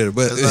 can't go there.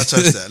 But Let's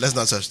not touch that. Let's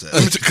not touch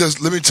that. Because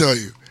let me tell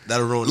you,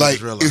 That'll ruin like,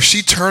 niggas' real if life.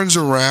 she turns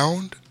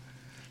around,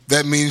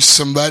 that means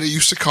somebody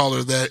used to call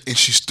her that and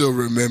she still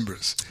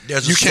remembers.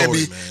 There's a you can't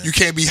story, be man. you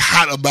can't be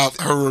hot about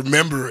her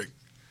remembering.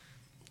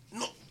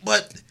 No,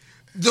 but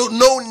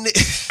no.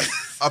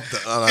 Up the,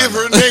 If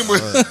her name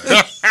was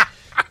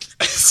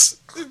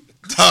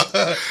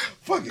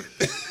fuck it.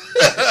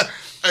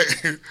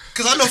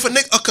 Because I know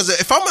because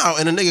if I'm out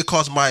and a nigga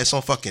calls my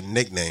some fucking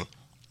nickname,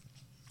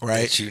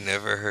 right? That you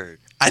never heard.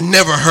 I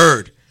never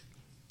heard.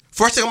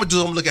 First thing I'm gonna do,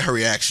 I'm gonna look at her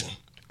reaction.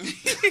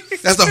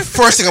 That's the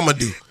first thing I'm gonna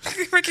do.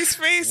 Ricky's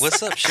face.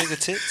 What's up, sugar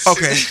tits?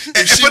 Okay.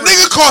 If a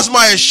nigga calls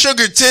Maya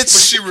sugar but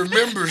tits, she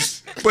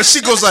remembers. but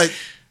she goes like,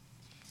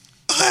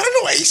 oh, I don't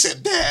know why he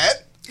said that.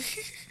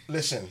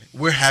 Listen,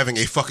 we're having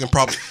a fucking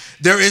problem.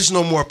 There is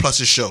no more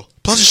Plus's show.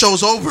 Plus's show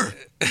is over.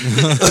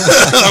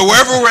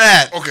 Wherever we're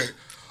at. Okay.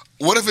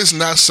 What if it's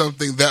not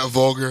something that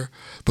vulgar,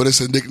 but it's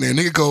a nickname?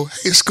 Nigga go,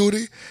 hey,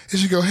 Scootie. And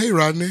she go, hey,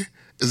 Rodney.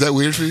 Is that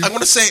weird for you? I'm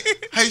gonna say,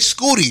 hey,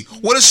 Scootie.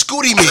 What does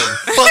Scootie mean?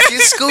 Fucking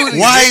Scootie.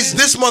 Why is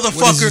this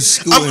motherfucker? What is you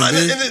scooting,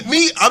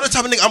 I'm the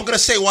type of nigga I'm gonna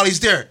say while he's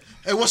there.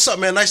 Hey, what's up,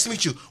 man? Nice to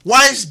meet you.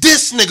 Why is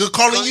this nigga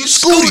calling you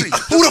Scootie?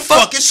 Who the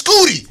fuck is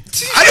Scootie?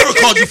 I never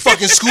called you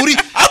fucking Scootie.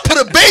 I put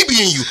a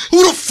baby in you.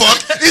 Who the fuck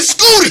is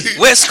Scootie?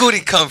 Where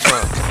Scootie come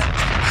from?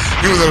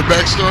 You was at a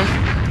backstory?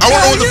 I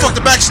wanna know what the fuck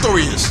the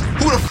backstory is.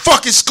 Who the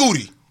fuck is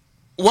Scootie?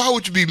 Why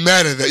would you be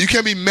mad at that? You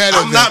can't be mad at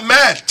that. I'm not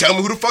mad. Tell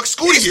me who the fuck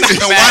Scootie is. And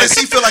why does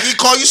he feel like he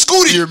call you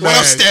Scootie when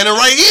I'm standing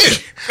right here?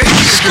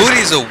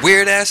 Scootie's a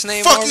weird ass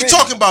name. Fuck you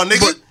talking about, nigga?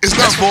 But it's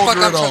not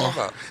vulgar at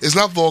all. It's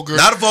not vulgar.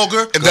 Not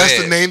vulgar. And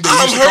that's the name that you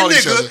I'm call her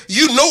each other. nigga.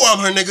 You know I'm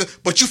her nigga,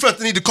 but you felt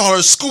the need to call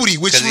her Scootie,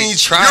 which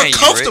means you're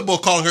comfortable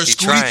calling her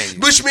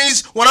Scootie. Which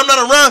means when I'm not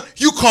around,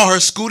 you call her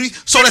Scootie.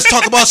 So let's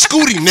talk about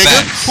Scootie, nigga.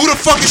 Facts. Who the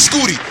fuck is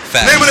Scootie?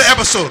 Facts. Name of the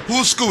episode.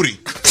 Who's Scootie?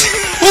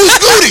 Who's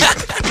Scootie?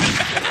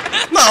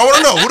 No, I want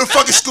to know. Who the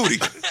fuck is Scootie?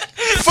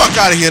 Fuck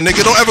out of here,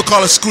 nigga. Don't ever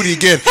call her Scootie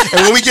again.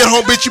 And when we get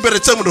home, bitch, you better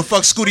tell me who the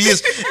fuck Scootie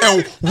is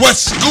and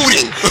what's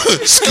Scootie.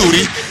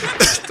 Scootie.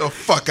 The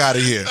fuck out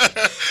of here.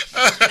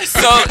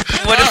 So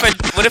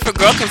what if a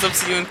girl comes up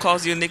to you and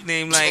calls you a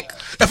nickname like?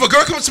 If a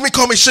girl comes to me,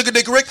 call me Sugar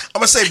Dick Rick, I'm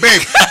gonna say,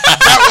 babe,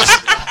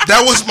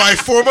 that was my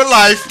former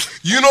life.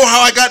 You know how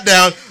I got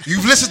down.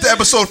 You've listened to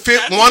episode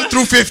 1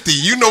 through 50.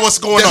 You know what's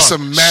going That's on.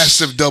 a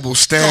massive double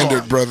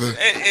standard, brother.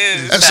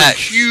 It is. That's a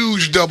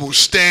huge double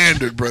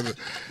standard, brother.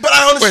 But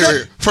I understand.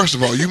 Wait. First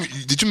of all,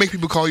 did you make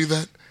people call you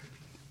that?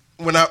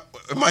 When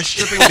in my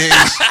stripping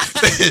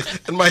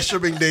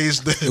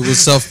days, It was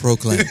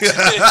self-proclaimed.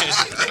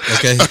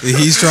 Okay,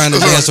 he's trying to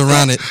dance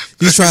around it.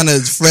 He's trying to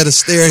Fred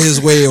Astaire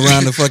his way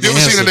around the fucking You ever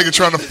answer. seen a nigga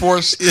trying to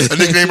force a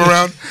nickname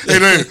around?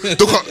 Hey,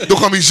 don't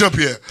call me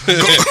Jean-Pierre.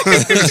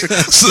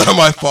 It's not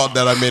my fault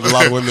that I made a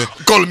lot of women.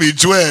 Calling me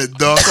Dwed,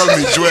 dog. Calling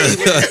me Dwed.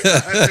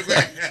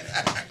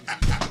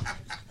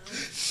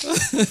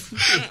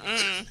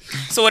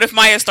 So what if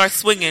Maya starts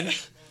swinging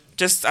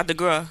just at the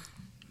girl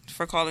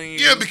for calling you?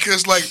 Yeah,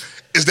 because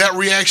is that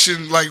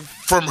reaction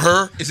from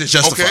her? Is it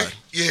justified? Okay?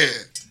 Yeah.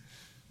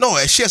 No,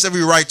 she has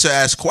every right to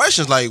ask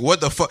questions like,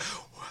 what the fuck?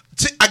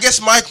 I guess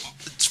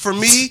for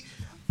me,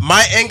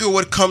 my anger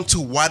would come to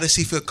why does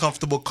he feel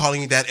comfortable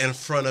calling you that in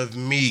front of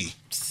me?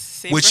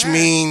 Which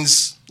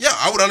means, yeah,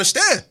 I would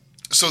understand.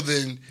 So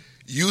then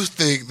you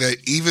think that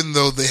even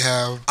though they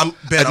have... I'm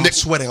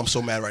sweating. I'm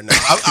so mad right now.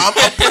 I'm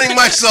putting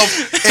myself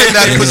in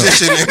that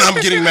position and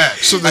I'm getting mad.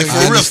 So then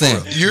I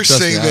understand. You're Trust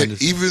saying me, I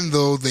that even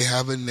though they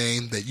have a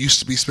name that used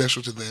to be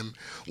special to them,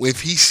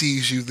 if he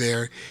sees you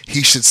there,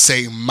 he should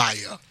say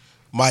Maya.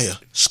 Maya,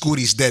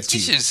 Scootie's dead to You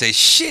you. shouldn't say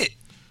shit.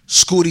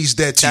 Scootie's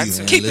dead to you.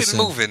 Man, Keep listen.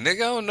 it moving, nigga. I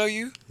don't know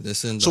you.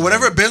 Listen. So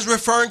whatever Ben's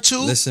referring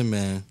to, Listen,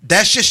 man.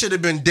 that shit should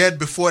have been dead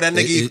before that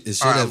nigga. It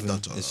should have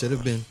been. It should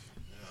have been.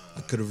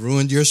 I could have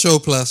ruined your show.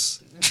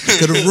 Plus, I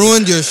could have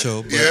ruined your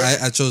show, but Yeah.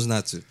 I chose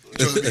not to. You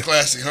chose to be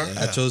classy, huh?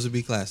 I chose to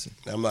be classy.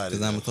 I'm not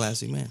because I'm a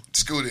classy man.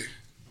 Scootie.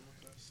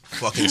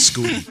 Fucking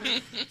Scootie.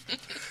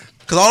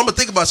 Because all I'm gonna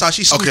think about is how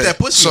she scooped that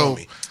pussy so on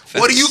me.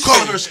 What are you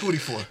calling her Scootie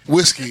for?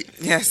 Whiskey,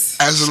 Yes.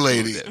 as a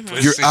lady,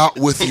 you're out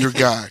with your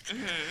guy,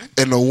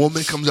 and a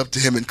woman comes up to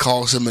him and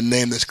calls him a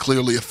name that's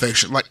clearly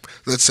affectionate, like,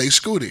 let's say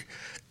Scootie.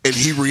 And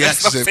he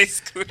reacts as if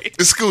Scootie.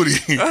 it's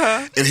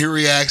Scootie. And he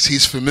reacts,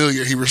 he's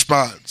familiar, he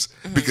responds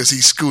because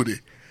he's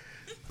Scootie.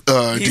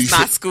 He's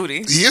not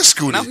Scootie. He is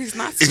Scootie. No, he's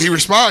not If he Scootie.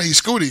 responds, he's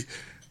Scootie.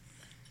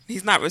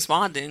 He's not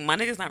responding. My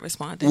nigga's not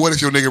responding. What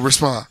if your nigga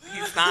respond?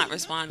 He's not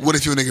responding. What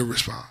if your nigga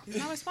respond? He's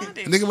not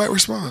responding. Nigga might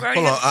respond. Hold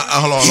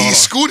Hold on.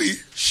 He's Scootie.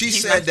 She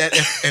He's said not- that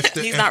if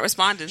He's not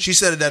responding. She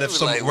said that if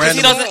some Like,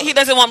 random He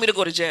doesn't want me to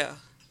go to jail.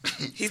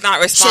 He's not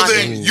So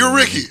responding. then you're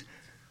Ricky.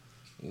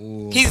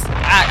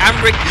 I'm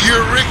Ricky.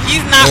 You're Ricky.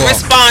 He's not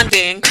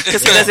responding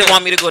because he doesn't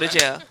want me to go to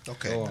jail.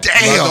 Okay.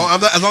 Damn. As long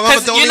as I'm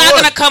Because the you're only not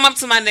one. gonna come up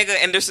to my nigga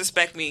and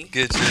disrespect me.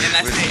 Get you. And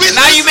that's it.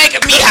 Now you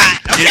making me hot.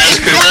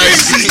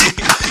 Crazy.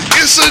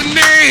 It's a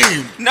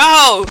name.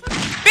 No.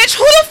 Bitch,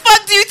 who the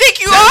fuck do you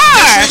think you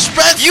are?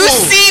 disrespectful. You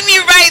see me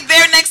right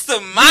there next to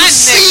my nigga.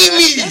 See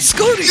me.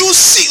 Scootie. You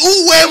see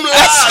who am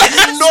la.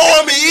 You know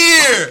I'm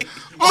here.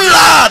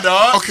 Mla,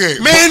 dog. Okay.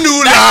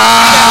 Menula.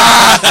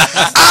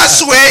 I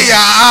swear,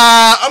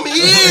 I'm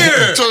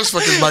here. Turn this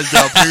fucking mic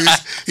down, please.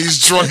 He's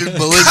drunk and God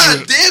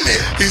belligerent. damn it.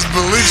 He's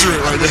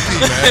belligerent right now.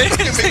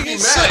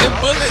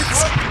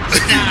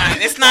 Nah,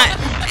 it's not.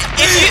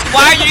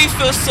 Why do you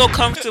feel so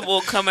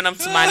comfortable coming up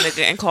to my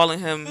nigga and calling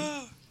him?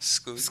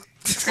 Scootie.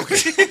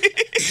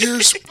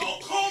 Here's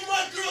Call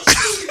my girl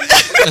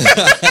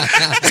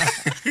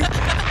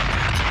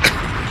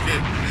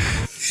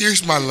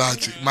here's my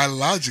logic. My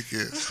logic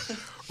is,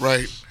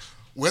 right,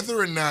 whether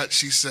or not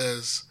she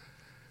says,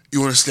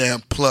 you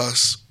understand,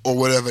 plus or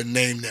whatever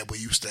name that we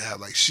used to have,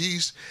 like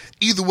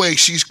either way,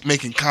 she's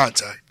making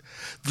contact.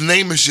 The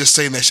name is just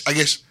saying that, I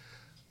guess,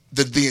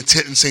 the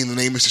intent in saying the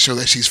name is to show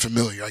that she's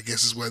familiar, I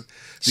guess is what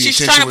the She's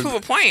intention trying to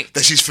prove a point.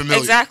 that she's familiar.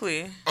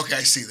 Exactly. Okay,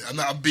 I see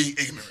that. I'm being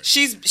ignorant.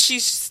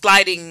 She's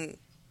sliding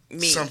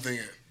me. Something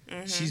in.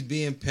 Mm-hmm. She's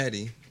being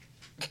petty.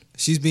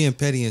 She's being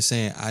petty and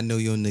saying, "I know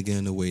your nigga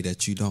in a way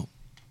that you don't."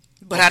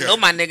 But I know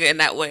my nigga in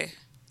that way.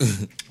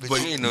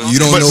 But You don't know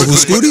who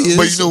Scootie is.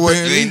 But you know what?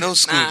 apparently. You ain't no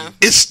Scootie. Nah.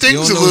 It stings You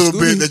a don't know little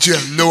Scootie? bit that you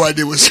have no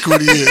idea what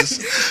Scootie is.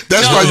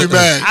 That's No, why you're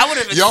mad. I would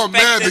have Y'all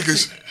mad expected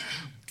because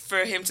for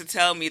him to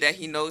tell me that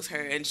he knows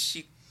her, and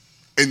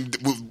and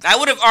I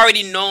would have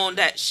already known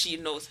that she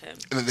knows him.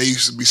 they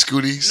used to be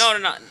Scooties.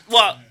 No.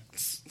 Well,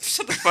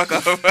 Shut the fuck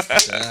up.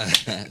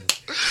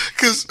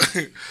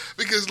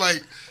 Because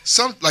like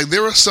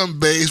there are some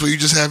bays where you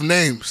just have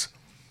names.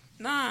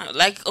 Nah,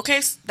 like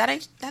okay, that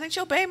ain't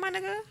your bae, my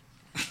nigga.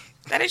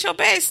 That ain't your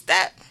bae.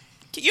 That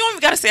you don't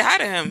even gotta say hi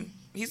to him.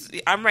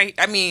 I'm right.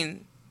 I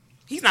mean,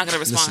 he's not gonna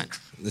respond.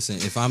 Listen,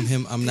 if I'm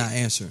him, I'm not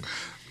answering.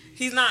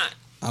 He's not.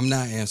 I'm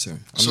not answering.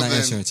 I'm not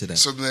answering to that.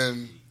 So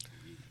then,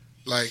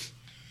 like,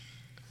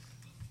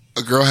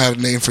 a girl had a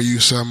name for you,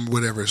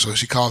 whatever. So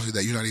she calls you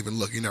that. You're not even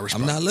looking. You never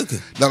respond. I'm not looking.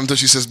 Not until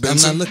she says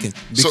Benson. I'm not looking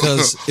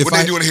because what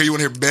name do you want to hear? You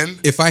want to hear Ben?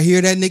 If I hear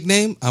that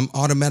nickname, I'm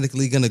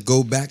automatically gonna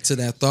go back to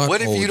that thought.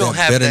 What if you don't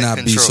have better that not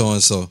control? be so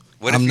and so.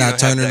 What if I'm you not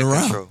don't have turning that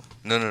around. control?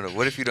 No.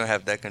 What if you don't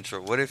have that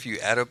control? What if you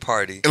at a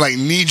party, like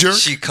knee jerk?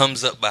 She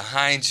comes up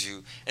behind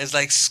you and is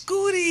like,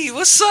 "Scootie,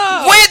 what's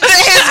up?" With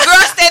his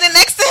girl standing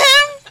next to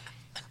him.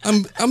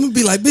 I'm gonna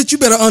be like, bitch, you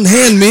better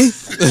unhand me.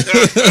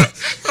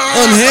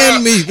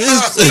 Unhand me,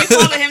 bitch. You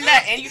calling him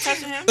that and you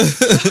touching him?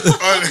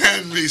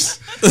 Unhand me,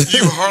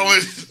 you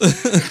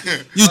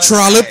harlot. You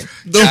trollop.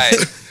 Right.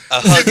 A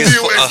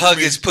hug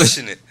is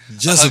pushing it.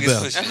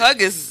 Jezebel. A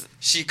hug is.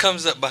 She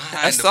comes up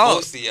behind the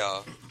both of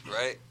y'all,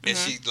 right? And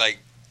she like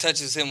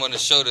touches him on the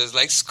shoulders,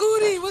 like,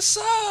 "Scootie, what's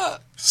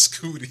up?"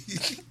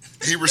 Scootie.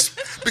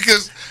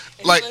 Because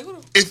like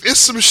if it's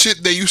some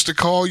shit they used to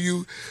call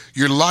you,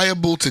 you're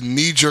liable to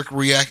knee jerk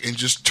react and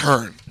just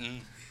turn.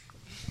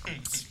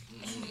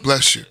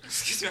 Bless you.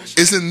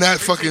 Isn't that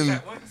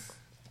fucking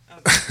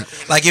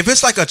like if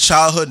it's like a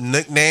childhood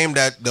nickname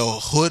that the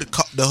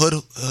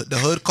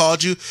hood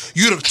called you,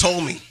 you'd have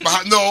told me.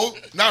 No,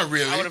 not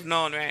really. I would have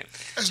known, right?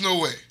 There's no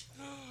way.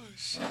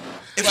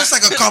 If it's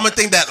like a common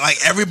thing that like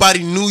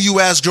everybody knew you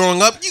as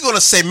growing up, you're gonna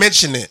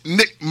mention it.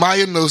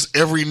 Maya knows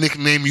every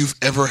nickname you've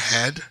ever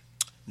had.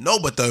 No,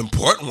 but the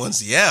important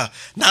ones, yeah.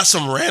 Not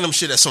some random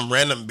shit that some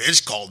random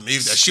bitch called me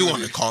that she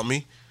wanted to call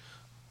me.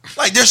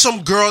 Like there's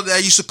some girl that I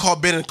used to call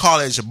Ben in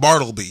college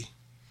Bartleby.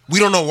 We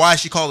don't know why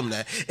she called him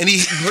that. And he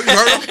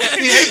heard him,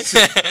 he hates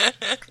it.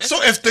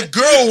 So if the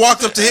girl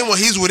walked up to him when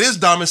he's with his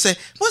dom and say,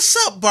 "What's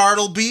up,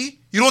 Bartleby?"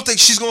 You don't think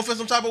she's gonna feel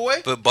some type of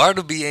way? But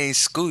Bartleby ain't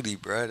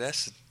Scootie, bro.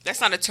 That's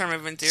not a term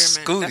of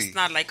endearment. Scootie. That's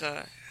not like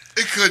a.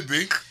 It could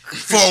be.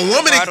 For a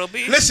woman,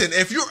 listen,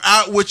 if you're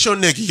out with your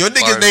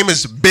nigga's name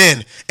is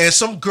Ben, and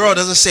some girl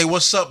doesn't say,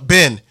 "What's up,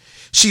 Ben?"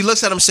 She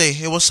looks at him and say,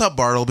 "Hey, what's up,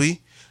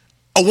 Bartleby?"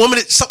 A woman,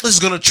 something's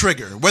going to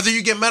trigger. Whether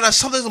you get mad at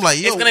something, I'm like,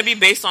 yo. It's going to be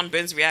based on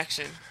Ben's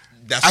reaction.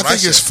 That's I what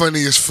think it's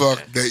funny as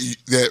fuck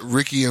that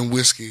Ricky and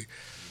Whiskey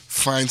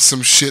find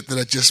some shit that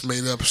I just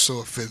made up so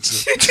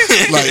offensive.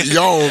 Like,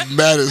 y'all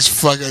mad as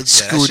fuck at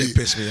Scootie. That shit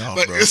pissed me off,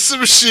 like, bro. It's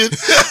some shit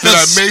that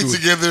I made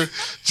together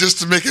just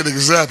to make an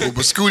example,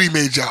 but Scootie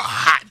made y'all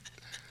hot.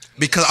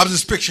 Because I'm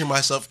just picturing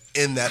myself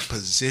in that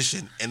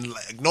position and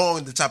like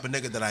knowing the type of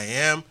nigga that I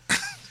am.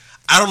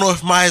 I don't know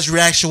if Maya's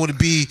reaction would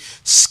be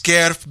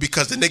scared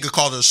because the nigga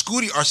called her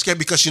Scootie or scared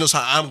because she knows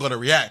how I'm going to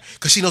react.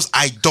 Because she knows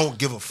I don't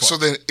give a fuck. So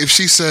then if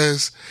she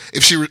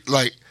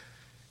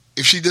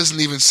doesn't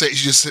even say,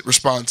 she just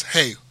responds,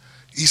 "Hey."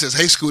 He says,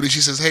 "Hey, Scootie."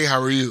 She says, "Hey,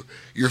 how are you?"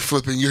 You're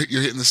flipping, you're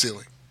hitting the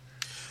ceiling.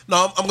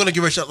 No, I'm going to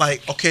give her a shot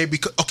like, okay,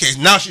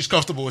 now she's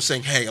comfortable with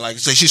saying, hey, like,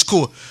 so she's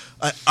cool.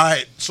 All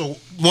right, so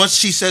once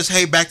she says,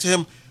 hey, back to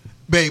him,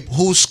 babe,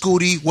 who's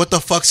Scootie? What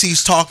the fuck is he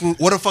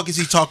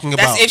talking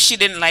about? That's if she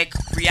didn't like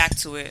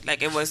react to it,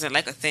 like it wasn't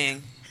like a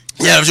thing.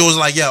 Yeah, she was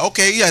like, yeah,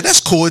 okay, yeah, that's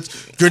cool.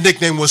 Your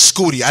nickname was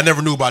Scootie. I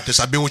never knew about this.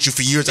 I've been with you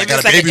for years. Maybe I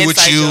got a like baby with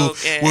you.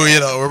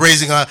 Yeah. We're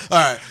raising on. All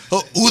right,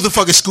 who the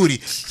fuck is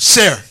Scootie?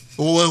 Sarah,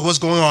 what's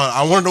going on?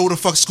 I want to know who the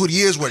fuck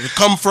Scootie is. Where did it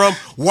come from?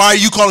 Why are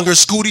you calling her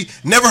Scootie?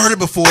 Never heard it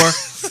before.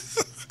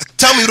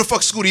 Tell me who the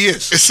fuck Scootie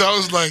is. It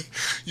sounds like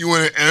you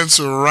want to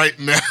answer right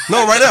now.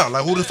 No, right now.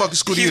 Like, who the fuck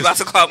is Scootie? He's is? about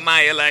to call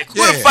Maya like, who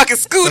the fuck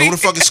is Scootie? Like, who the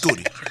fuck is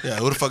Scootie? Yeah,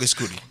 who the fuck is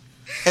Scootie?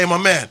 Hey, my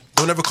man,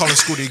 don't ever call her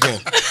Scootie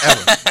again.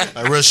 Ever.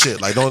 Like, real shit.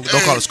 Like, don't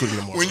call her Scootie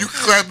no more. When you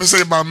clap and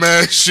say my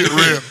man, shit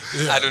real.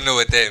 I don't know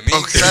what that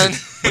means, son.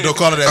 But don't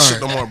call her that shit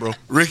no more, bro.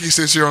 Ricky,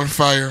 since you're on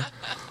fire,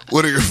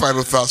 what are your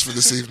final thoughts for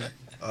this evening?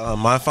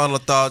 My final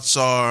thoughts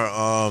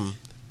are,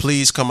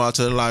 please come out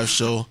to the live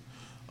show.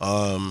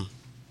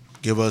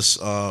 Give us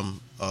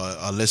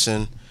a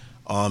listen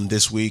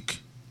this week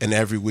and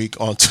every week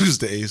on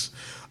Tuesdays.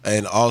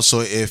 And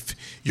also, if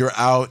you're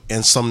out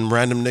and some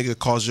random nigga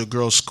calls your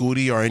girl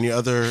Scootie or any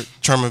other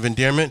term of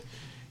endearment,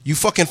 you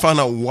fucking find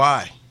out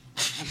why.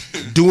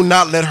 Do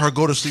not let her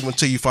go to sleep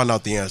until you find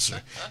out the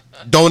answer.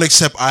 Don't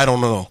accept I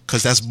don't know,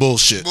 because that's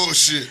bullshit.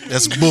 Bullshit.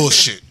 That's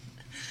bullshit.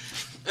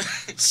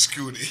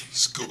 Scootie.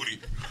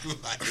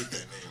 I hate that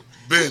name.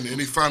 Ben,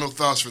 any final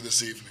thoughts for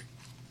this evening?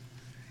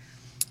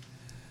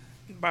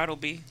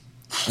 Bartleby.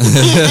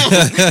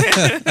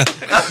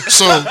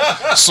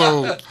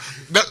 So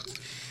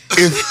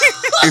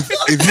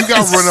if you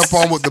got run up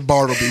on with the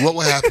Bartleby, what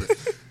would happen?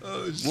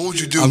 What would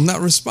you do? I'm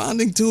not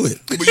responding to it.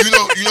 But you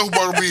know who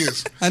Bartleby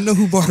is. I know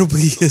who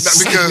Bartleby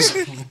is.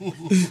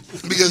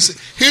 Because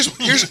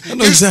here's I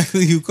know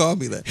exactly who called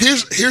me that.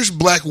 Here's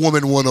Black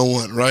Woman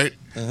 101, right?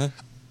 Uh-huh.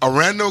 A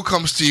rando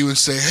comes to you and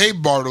say, "Hey,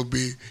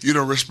 Bartleby," you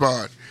don't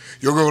respond.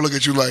 Your girl will look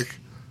at you like,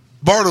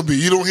 Bartleby,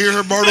 you don't hear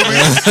her, Bartleby?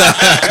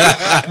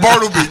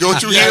 Bartleby,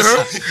 don't you hear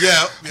her?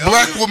 Yeah.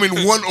 Black woman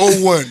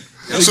 101.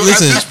 So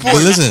Listen, at this point,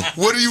 listen.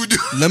 what do you do?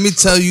 Let me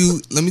tell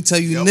you,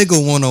 nigga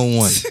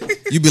 101.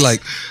 You be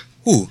like,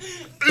 who?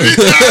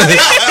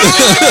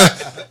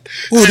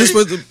 Who?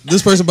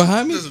 This person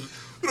behind me?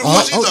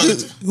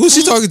 Who's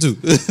she talking to?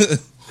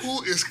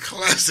 Who is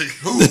classic?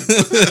 Who? That's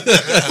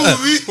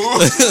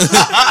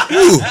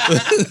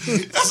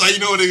how you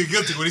know what nigga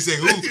guilty when he say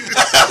who.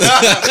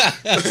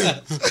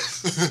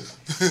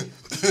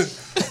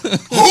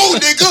 Who,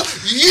 nigga?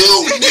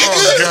 You, nigga. Oh,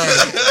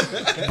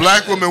 God.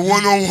 Black woman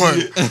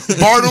 101.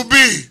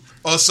 Bartleby.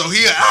 Oh, so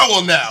he an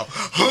owl now.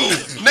 Who?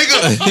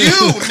 Nigga,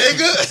 you,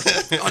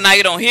 nigga. Oh, now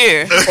you don't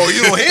hear. Oh,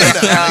 you don't hear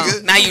now,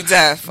 nigga. Now you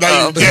deaf.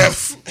 Now you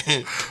deaf.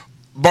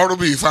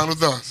 Bartleby, final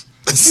thoughts.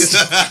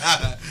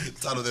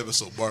 Title of the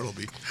episode,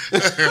 Bartleby.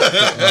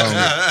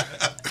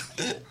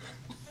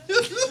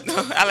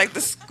 I like the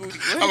Scootie.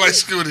 I like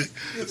Scootie.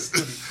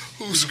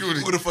 Who's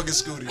Scootie? Who the fuck is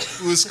Scootie?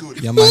 Who is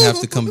Scootie? Y'all might have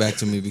to come back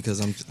to me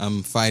because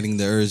I'm fighting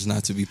the urge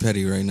not to be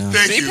petty right now.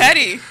 Thank Be you.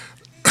 petty.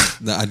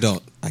 No, I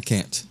don't. I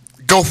can't.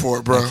 Go for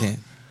it, bro. I can't.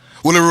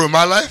 Will it ruin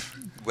my life?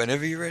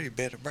 Whenever you're ready,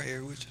 better right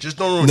here with you. Just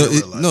don't ruin No, your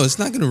real life. no, it's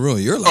not gonna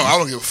ruin your life. Oh, I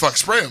don't give a fuck.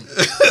 Spray him.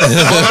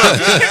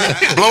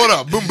 Blow it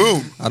up. Boom,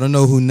 boom. I don't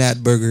know who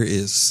Nat Burger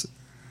is,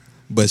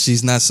 but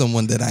she's not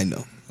someone that I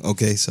know.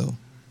 Okay, so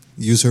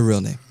use her real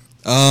name.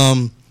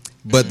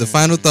 But the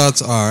final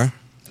thoughts are,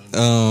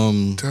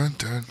 Dun, dun,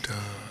 dun.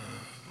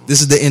 this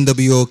is the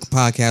NWO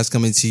podcast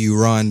coming to you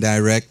raw and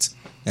direct,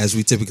 as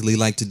we typically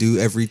like to do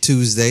every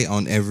Tuesday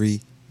on every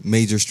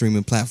major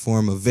streaming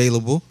platform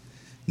available.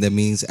 That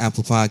means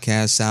Apple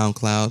Podcasts,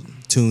 SoundCloud,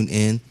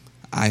 TuneIn,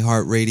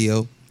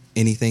 iHeartRadio,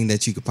 anything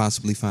that you could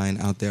possibly find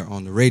out there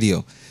on the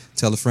radio.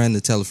 Tell a friend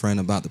to tell a friend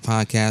about the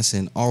podcast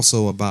and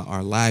also about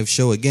our live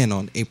show again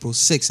on April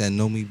 6th at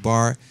Nomi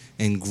Bar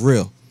and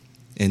Grill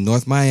in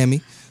North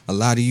Miami. A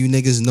lot of you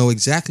niggas know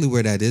exactly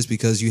where that is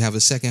because you have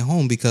a second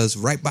home, because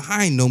right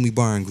behind Nomi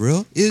Bar and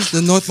Grill is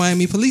the North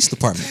Miami Police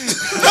Department.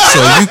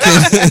 So you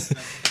can...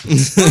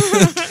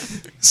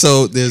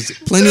 So there's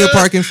plenty of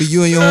parking for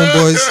you and your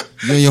homeboys,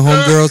 you and your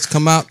homegirls.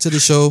 Come out to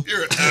the show.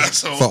 You're an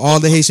asshole. For all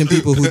the Haitian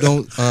people who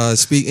don't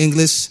speak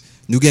English,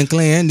 nous gen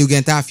clair, nous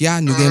gen tafia,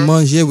 nous gen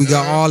manger, we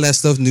got all that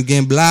stuff, nous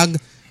gen blag.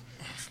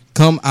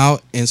 Come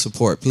out and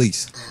support,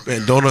 please.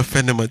 Man, don't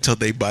offend them until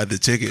they buy the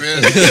ticket.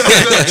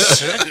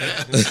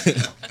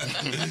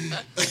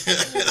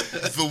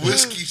 The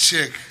whiskey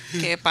chick.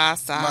 ¿Qué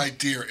pasa? My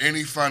dear,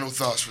 any final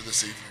thoughts for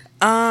this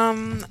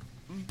evening?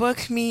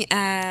 Book me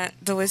at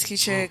the Whiskey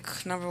Chick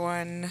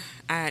 #1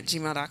 at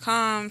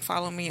gmail.com.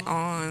 Follow me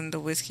on the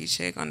Whiskey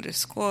Chick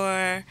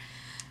 _.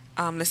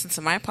 Listen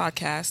to my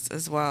podcast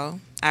as well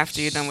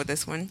after you're done with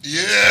this one.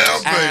 Yeah,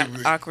 At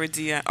baby. awkward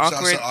 _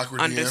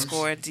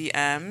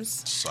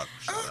 DMs. Suck.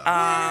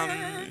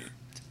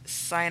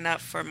 Sign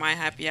up for my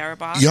happy hour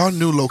box. Y'all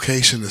new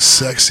location is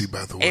sexy,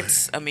 by the way.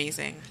 It's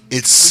amazing.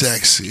 It's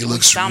sexy. It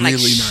looks sound really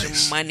like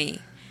nice. money.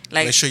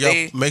 Like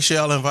Make sure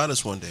y'all invite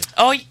us one day.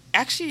 Oh,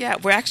 actually, yeah,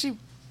 we're actually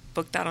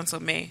booked out until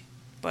May,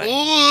 but Ooh,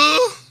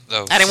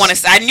 Oh, I didn't want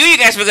to. I knew you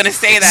guys were gonna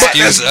say that,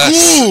 that's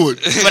good.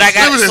 but I Let me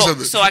tell you got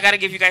something. so I got to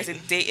give you guys a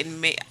date in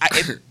May.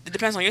 It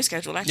depends on your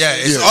schedule, actually. Yeah,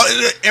 it's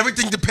Yeah.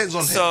 everything depends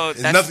on him. So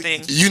It's that's the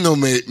thing. You know,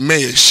 May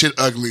is shit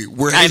ugly.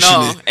 We're I Haitian.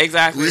 know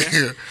exactly. We're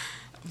here.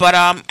 But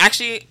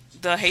actually,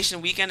 the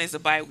Haitian weekend is a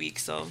bye week,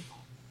 so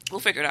we'll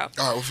figure it out.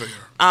 All right, we'll figure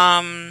it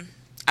out.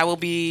 I will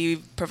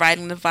be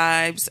providing the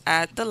vibes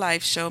at the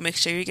live show. Make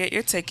sure you get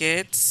your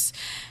tickets.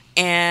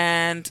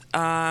 And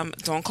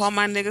don't call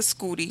my nigga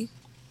Scootie.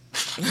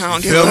 I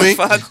don't give Feel a me?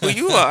 fuck who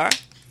you are.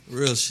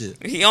 Real shit.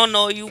 He don't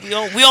know you. We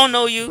don't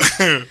know you.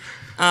 Who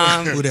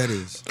that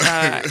is?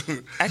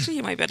 Actually,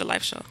 he might be at the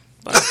live show.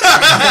 But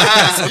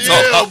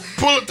Yeah,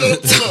 pull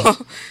up.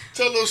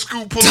 Tell little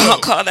Scoop, pull don't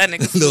up. call that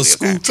nigga Little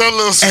Scootie. Scoop. Tell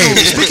little Hey,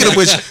 Scoop. speaking of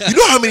which, you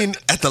know how many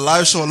at the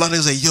live show a lot of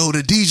niggas say, "Yo,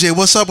 the DJ,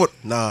 what's up with?"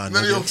 Nah,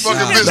 None of your nigga.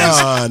 fucking business.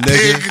 Nah,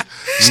 Pig, nigga.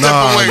 step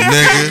Nah, away,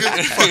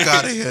 nigga. Fuck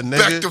out of here, Back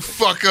nigga. the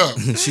fuck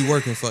up. She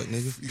working, fuck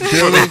nigga.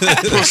 Feel me?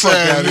 Fuck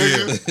out of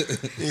here.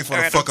 nigga. You ain't finna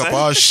Alright, fuck I'm up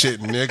done. our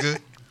shit, nigga.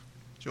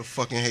 Your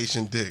fucking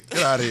Haitian dick.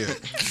 Get out of here.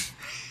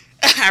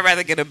 I'd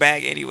rather get a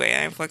bag anyway.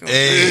 I ain't fucking with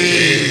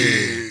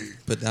Hey.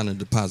 Put down a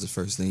deposit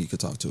first, then you could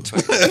talk to her.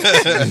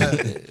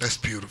 That's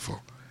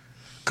beautiful.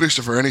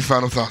 Christopher, any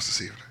final thoughts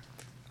this evening?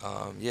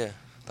 Yeah,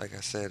 like I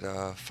said,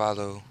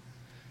 follow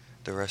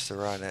the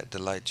restaurant at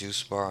Delight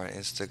Juice Bar on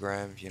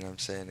Instagram. You know what I'm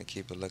saying? And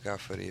keep a lookout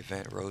for the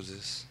event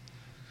Roses,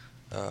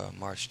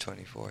 March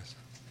 24th.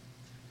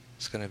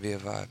 It's gonna be a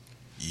vibe.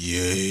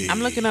 Yay.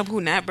 I'm looking up who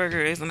Nat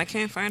Burger is, and I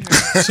can't find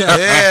her.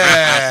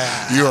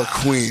 Yeah. You're a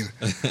queen.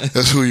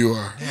 That's who you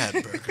are. Nat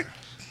Burger.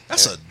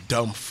 That's a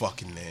dumb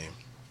fucking name.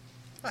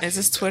 Is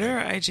this Twitter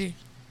or IG?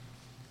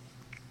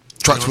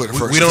 Try Twitter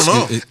first. We don't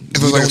know. It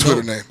feels like a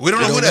Twitter name. We don't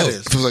know who that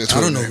is. It feels like a I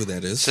Twitter don't know name. who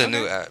that is. It's a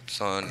new app,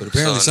 so But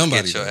apparently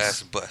somebody get your does.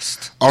 ass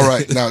bust. All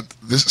right, now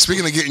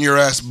speaking of getting your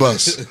ass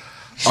bust,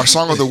 Our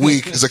song of the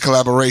week is a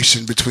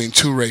collaboration between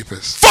two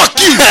rapists. Fuck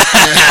you!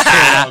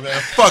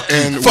 Man. Fuck you.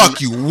 And Fuck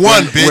you.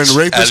 One bitch.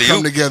 When rapists Alley-oop.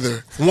 come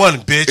together, One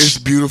bitch. it's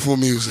beautiful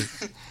music.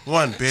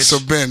 One bitch. So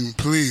Ben,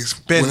 please,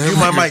 Ben, whenever mute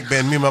my you're- mic,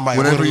 Ben. Mute my mic.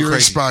 Whenever We're you're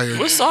crazy. inspired,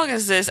 What song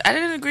is this? I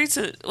didn't agree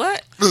to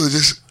what? really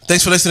just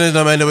Thanks for listening to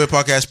the Man Way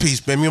Podcast. Peace.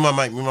 Ben, mute my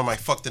mic. Mute my mic.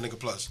 Fuck the nigga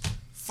plus.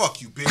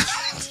 Fuck you,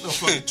 bitch. No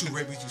fucking two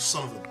rapists, you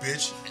son of a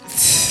bitch.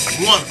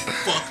 One.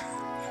 Fuck.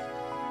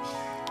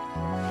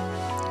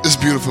 it's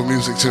beautiful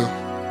music too.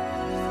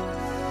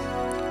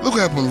 Look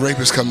what happens when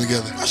rapists come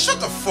together. Now shut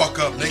the fuck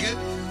up, nigga.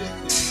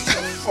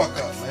 Shut the fuck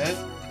up, man.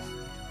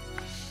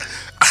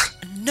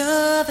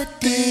 Another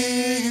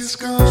day is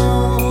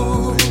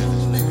gone.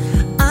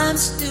 I'm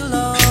still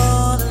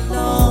all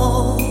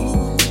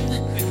alone.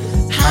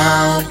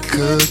 How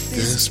could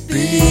this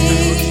be?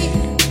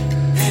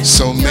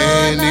 So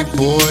many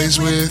boys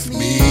with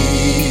me.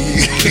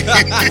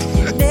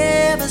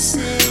 Never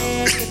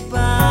said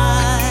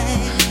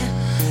goodbye.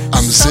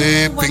 I'm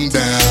zipping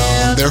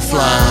down their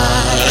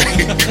fly.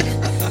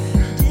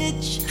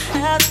 Did you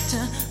have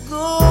to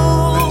go?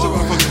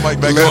 Mic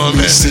back Let on, me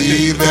man.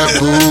 see that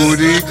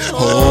booty.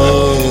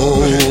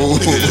 Oh.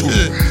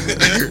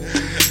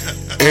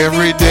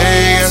 Every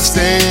day I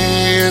stay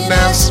and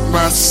ask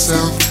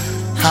myself,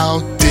 how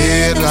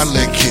did I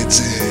let kids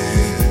in?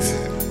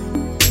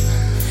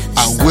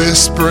 I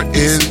whisper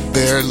in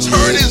their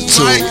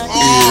little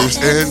ears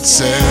and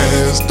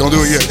says, don't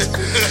do it yet.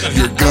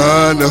 You're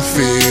gonna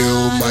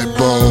feel my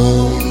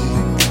bone.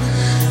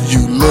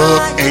 You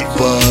look 8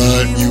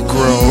 but you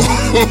grow.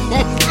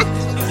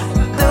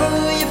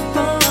 Though you're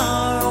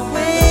far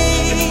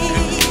away,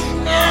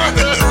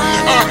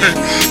 Alright,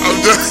 I'm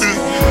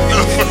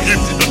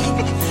done.